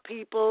on my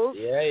people.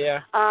 Yeah.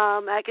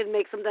 I can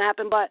make something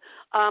happen. But,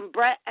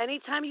 Brett,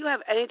 anytime you have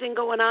anything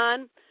going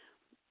on,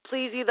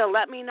 please either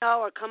let me know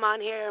or come on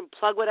here and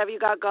plug whatever you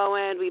got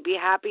going. We'd be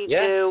happy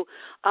to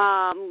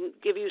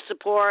give you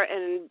support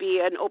and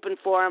be an open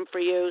forum for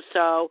you.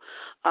 So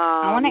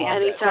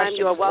anytime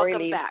you are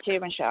welcome back. Too,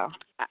 Michelle.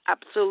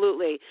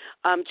 Absolutely.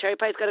 Cherry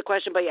Pie's got a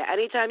question, but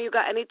anytime you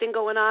got anything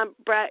going on,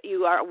 Brett,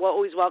 you are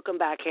always welcome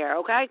back here,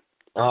 okay?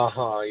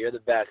 You're the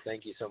best.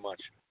 Thank you so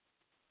much.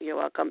 You're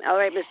welcome. All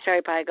right, Miss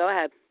Cherry Pie, go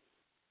ahead.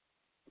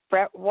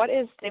 Brett, what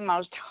is the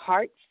most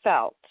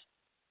heartfelt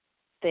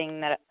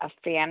thing that a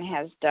fan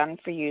has done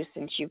for you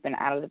since you've been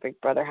out of the Big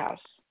Brother house?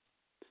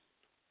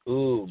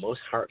 Ooh,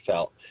 most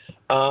heartfelt.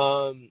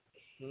 I've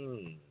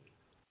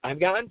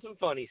gotten some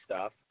funny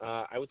stuff.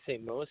 I would say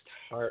most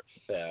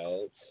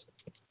heartfelt.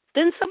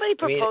 Didn't somebody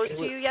propose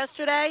to you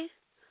yesterday?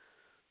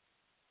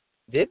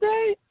 Did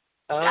they?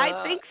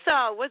 I think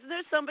so. Wasn't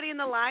there somebody in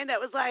the line that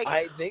was like,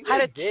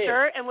 had a did.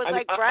 shirt and was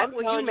Brett,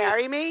 would you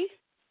marry me?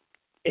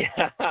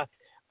 Yeah.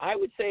 I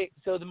would say,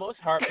 so the most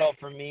heartfelt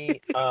for me,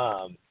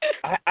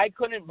 I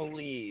couldn't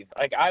believe,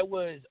 I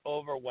was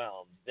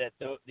overwhelmed that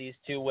these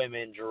two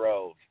women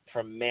drove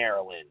from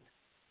Maryland.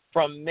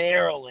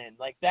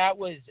 That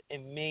was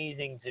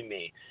amazing to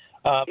me.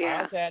 I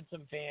also had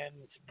some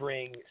fans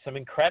bring some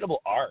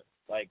incredible art.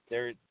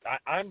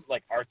 I'm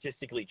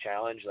artistically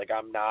challenged.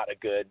 I'm not a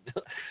good,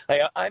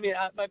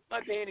 my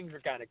paintings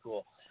are kind of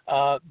cool.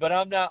 But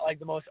I'm not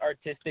the most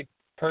artistic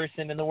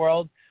person in the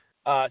world.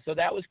 So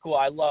that was cool.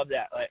 I love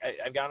that.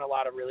 I've gotten a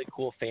lot of really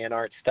cool fan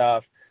art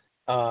stuff.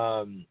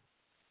 Some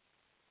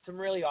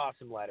really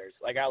awesome letters.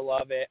 I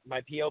love it. My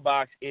P.O.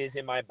 box is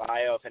in my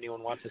bio. If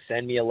anyone wants to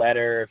send me a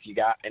letter, if you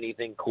got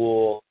anything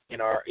cool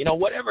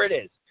whatever it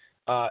is,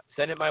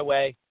 send it my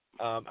way.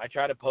 I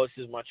try to post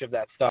as much of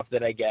that stuff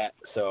that I get,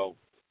 so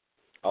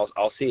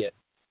I'll see it.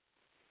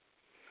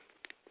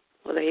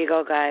 Well, there you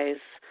go, guys.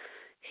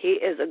 He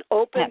is an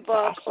open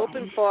book,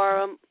 open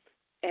forum.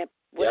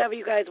 Whatever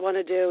you guys want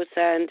to do,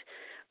 send.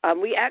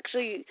 We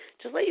actually,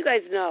 just let you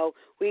guys know,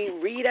 we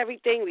read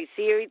everything, we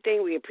see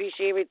everything, we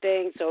appreciate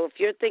everything. So if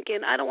you're thinking,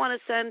 I don't want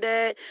to send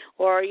it,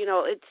 or,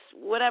 it's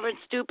whatever, it's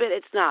stupid,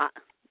 it's not.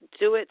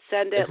 Do it,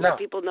 send it, let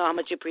people know how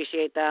much you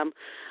appreciate them.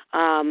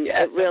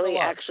 It really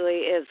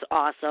actually is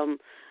awesome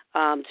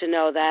to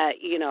know that,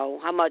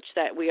 how much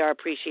that we are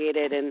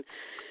appreciated and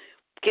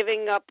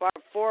giving up our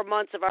 4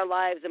 months of our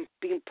lives and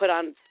being put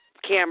on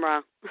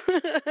camera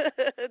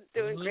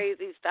doing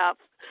crazy stuff.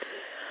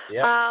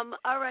 Yep.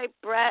 All right,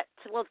 Brett.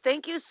 Well,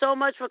 thank you so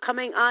much for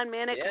coming on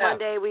Manic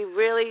Monday. We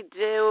really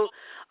do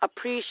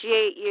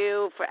appreciate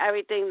you for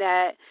everything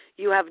that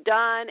you have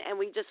done, and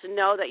we just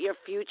know that your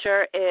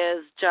future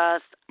is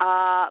just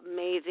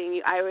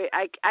amazing.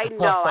 I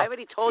know. I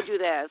already told you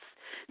this,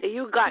 that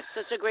you got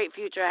such a great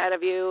future ahead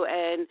of you,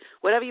 and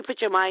whatever you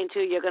put your mind to,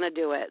 you're going to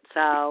do it.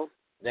 So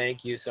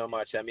thank you so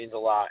much. That means a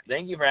lot.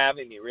 Thank you for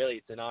having me. Really,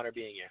 it's an honor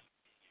being here.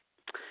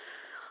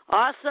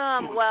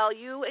 Awesome. Well,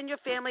 you and your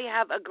family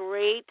have a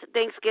great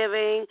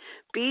Thanksgiving.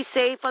 Be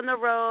safe on the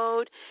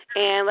road.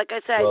 And like I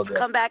said,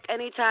 come back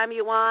anytime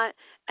you want.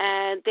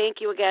 And thank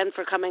you again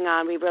for coming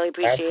on. We really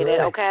appreciate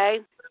it, okay?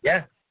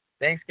 Yeah.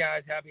 Thanks,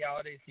 guys. Happy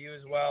holidays to you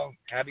as well.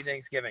 Happy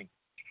Thanksgiving.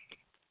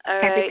 All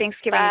right. Happy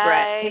Thanksgiving, bye.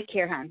 Brett. Take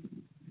care, hon.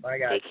 Bye,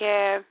 guys. Take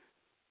care.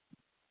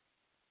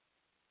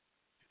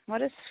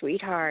 What a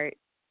sweetheart.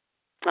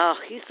 Oh,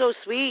 he's so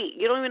sweet.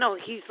 You don't even know.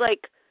 He's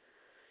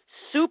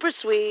super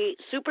sweet,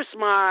 super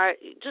smart,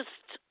 just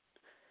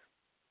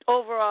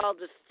overall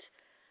just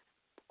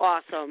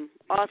awesome.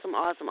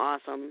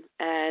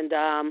 And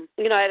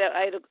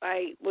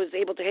I was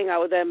able to hang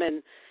out with him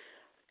and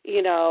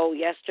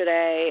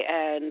yesterday,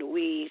 and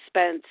we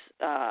spent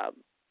the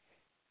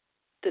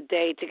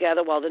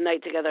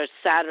night together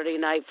Saturday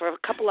night for a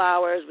couple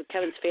hours with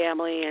Kevin's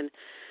family, and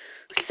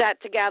we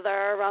sat together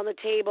around the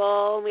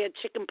table and we had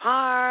chicken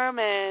parm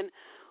and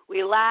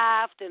we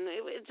laughed, and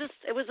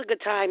it was a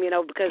good time,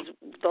 because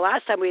the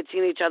last time we had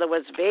seen each other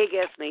was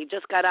Vegas, and he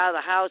just got out of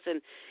the house, and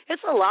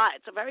it's a lot.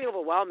 It's very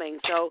overwhelming.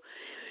 So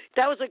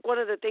that was one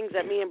of the things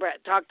that me and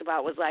Brett talked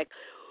about was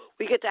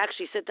we get to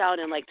actually sit down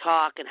and like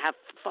talk and have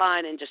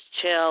fun and just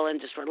chill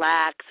and just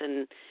relax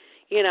and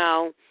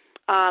there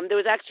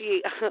was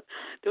actually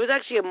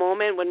a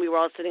moment when we were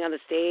all sitting on the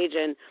stage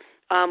and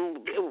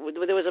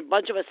there was a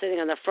bunch of us sitting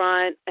on the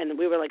front and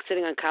we were like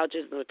sitting on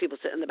couches and there were people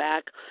sitting in the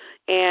back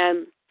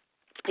and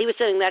he was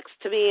sitting next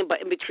to me,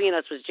 but in between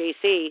us was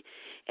JC,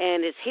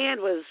 and his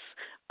hand was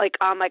like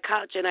on my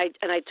couch, and I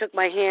took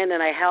my hand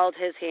and I held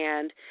his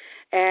hand,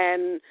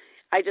 and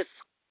I just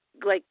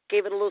like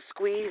gave it a little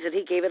squeeze, and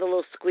he gave it a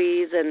little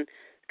squeeze, and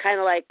kind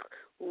of like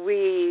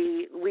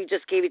we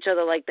just gave each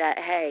other like that,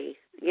 hey,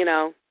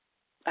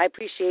 I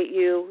appreciate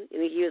you,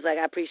 and he was like,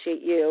 I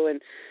appreciate you,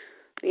 and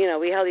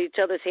we held each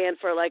other's hand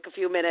for like a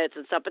few minutes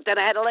and stuff, but then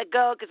I had to let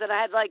go because then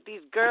I had like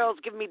these girls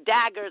giving me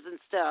daggers and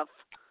stuff.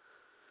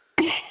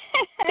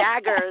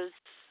 Daggers.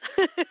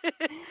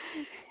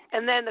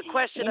 And then the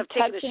question of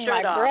taking the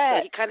shirt off.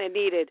 So he kind of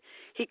needed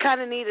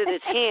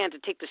his hand to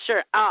take the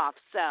shirt off.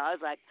 So I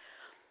was like,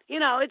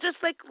 it's just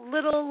like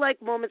little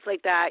like moments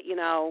like that.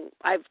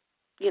 I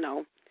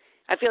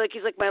feel like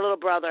he's like my little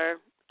brother,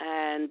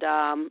 and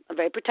I'm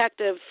very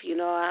protective. You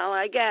know how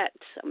I get.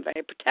 I'm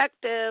very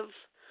protective.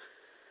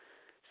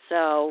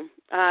 So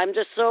I'm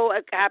just so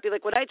happy.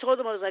 Like when I told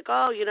him, I was like,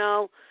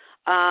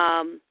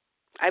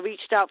 I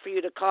reached out for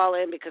you to call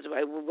in because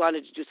I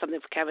wanted to do something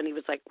for Kevin. He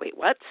was like, wait,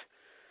 what?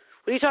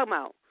 What are you talking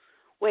about?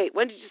 Wait,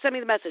 when did you send me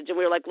the message? And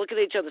we were like looking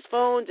at each other's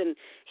phones, and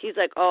he's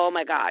like, oh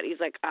my God. He's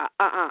like,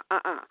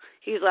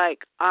 He's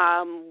like,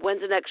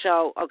 when's the next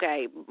show?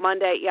 Okay,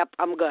 Monday. Yep,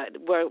 I'm good.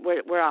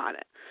 We're on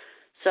it.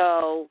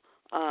 So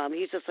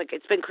he's just like,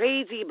 it's been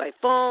crazy, my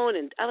phone,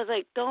 and I was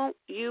like, don't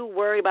you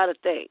worry about a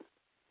thing.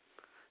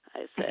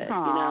 I said,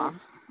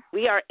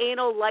 we are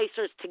anal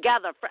licers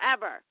together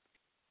forever.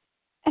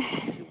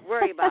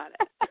 Worry about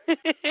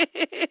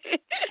it.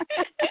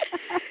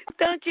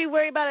 Don't you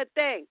worry about a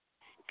thing,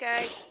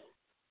 okay?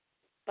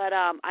 But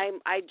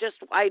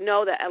I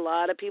know that a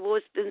lot of people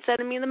have been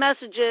sending me the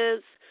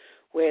messages.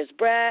 Where's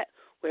Brett?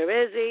 Where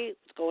is he?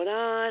 What's going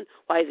on?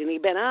 Why hasn't he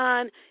been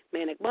on?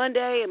 Manic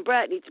Monday and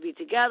Brett need to be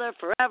together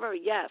forever.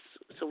 Yes.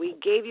 So we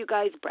gave you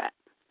guys Brett,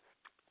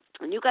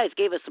 and you guys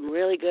gave us some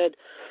really good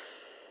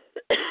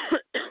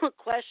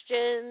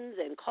questions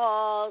and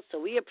calls. So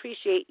we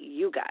appreciate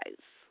you guys.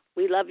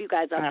 We love you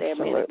guys out there,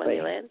 Manic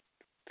Moneyland.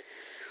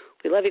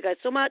 We love you guys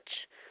so much.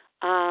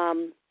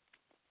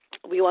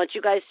 We want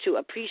you guys to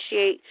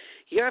appreciate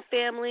your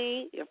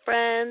family, your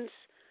friends,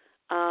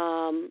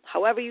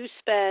 however you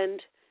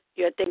spend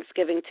your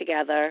Thanksgiving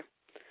together.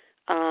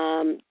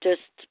 Just,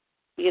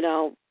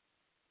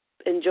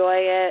 enjoy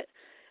it,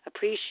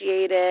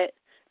 appreciate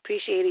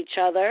each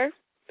other.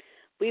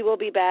 We will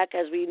be back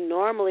as we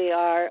normally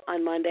are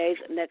on Mondays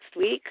next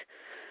week.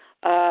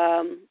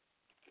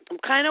 I'm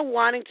kind of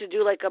wanting to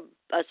do like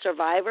a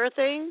Survivor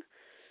thing,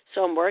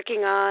 so I'm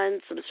working on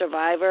some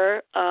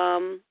Survivor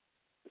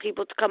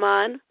people to come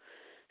on,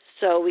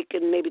 so we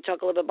can maybe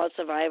talk a little bit about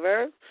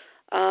Survivor.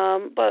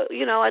 But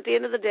at the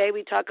end of the day,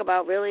 we talk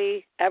about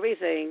really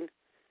everything.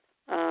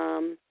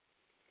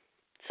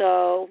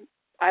 So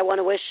I want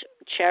to wish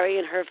Cherry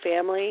and her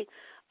family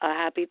a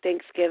happy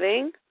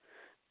Thanksgiving.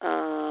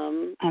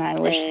 And I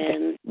wish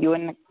you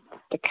and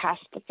the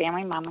Costa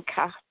family, Mama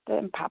Costa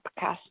and Papa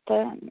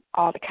Costa, and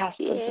all the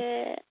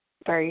Costas,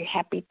 very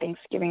happy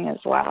Thanksgiving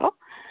as well.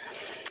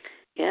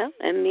 Yeah,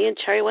 and me and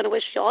Cherry want to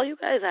wish all you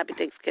guys happy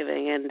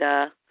Thanksgiving, and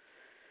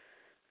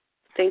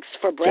thanks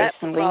for Brett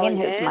Jason for calling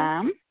Lee and his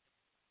mom.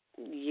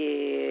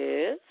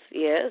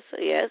 Yes,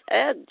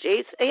 and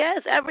Jason,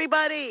 yes,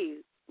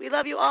 everybody. We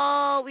love you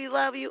all. We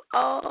love you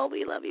all.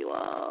 We love you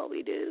all.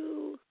 We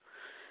do.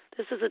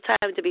 This is a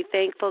time to be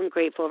thankful and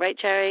grateful, right,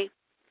 Cherry?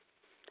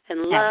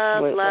 And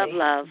love, Absolutely.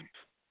 love.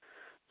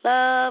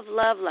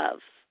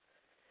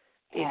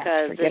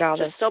 Because there's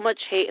just so much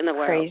hate in the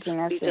world.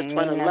 We just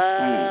want to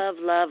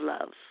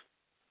love.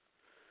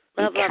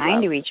 Be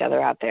kind to each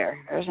other out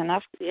there. There's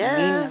enough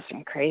meanness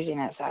and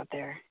craziness out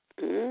there.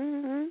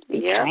 Mm-hmm.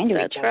 Be kind to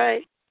each other. That's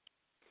right.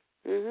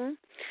 Mm-hmm.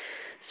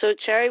 So,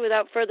 Cherry,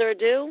 without further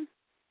ado,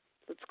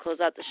 let's close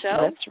out the show.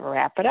 Let's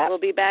wrap it up. We'll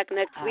be back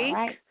next week.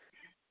 Right.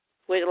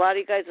 Where a lot of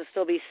you guys will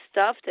still be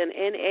stuffed and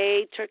in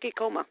a turkey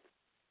coma.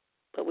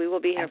 But we will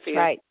be here for you.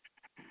 That's right.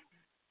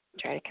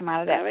 Try to come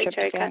out of that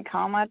tryptophan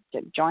coma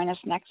to join us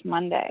next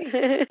Monday.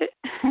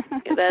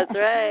 That's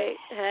right.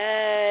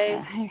 Hey.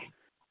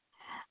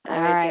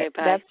 All right.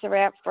 That's a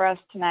wrap for us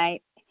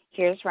tonight.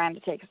 Here's Ron to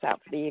take us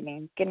out for the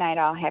evening. Good night,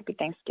 all. Happy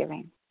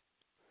Thanksgiving.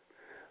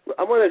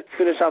 I want to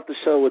finish off the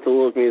show with a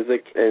little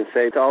music and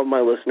say to all of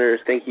my listeners,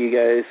 thank you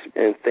guys,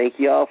 and thank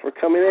you all for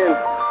coming in.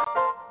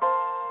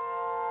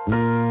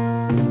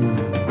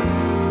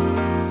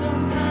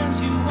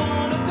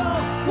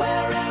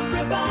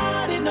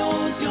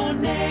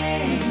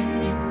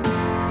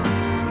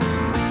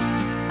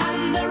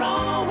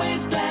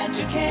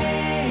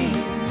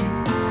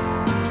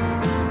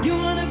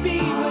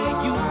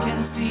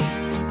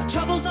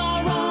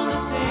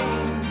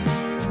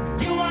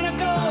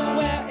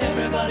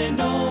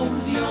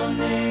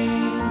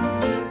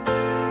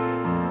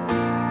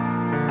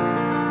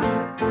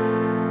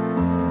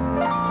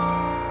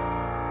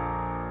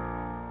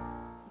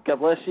 God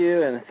bless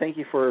you, and thank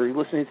you for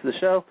listening to the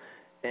show.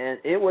 And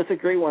it was a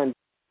great one.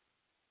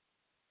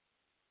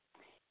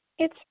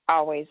 It's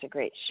always a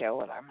great show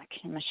with our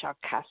Michelle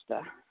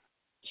COSTA.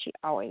 She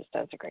always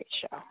does a great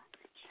show.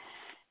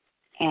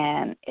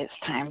 And it's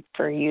time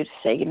for you to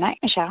say goodnight,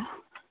 Michelle.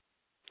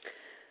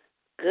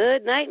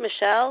 Good night,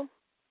 Michelle.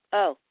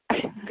 Oh,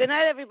 good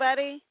night,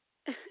 everybody.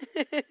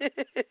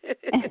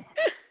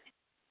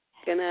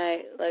 Good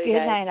night. Love you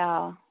guys. Good night,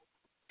 all.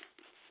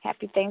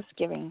 Happy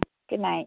Thanksgiving. Good night.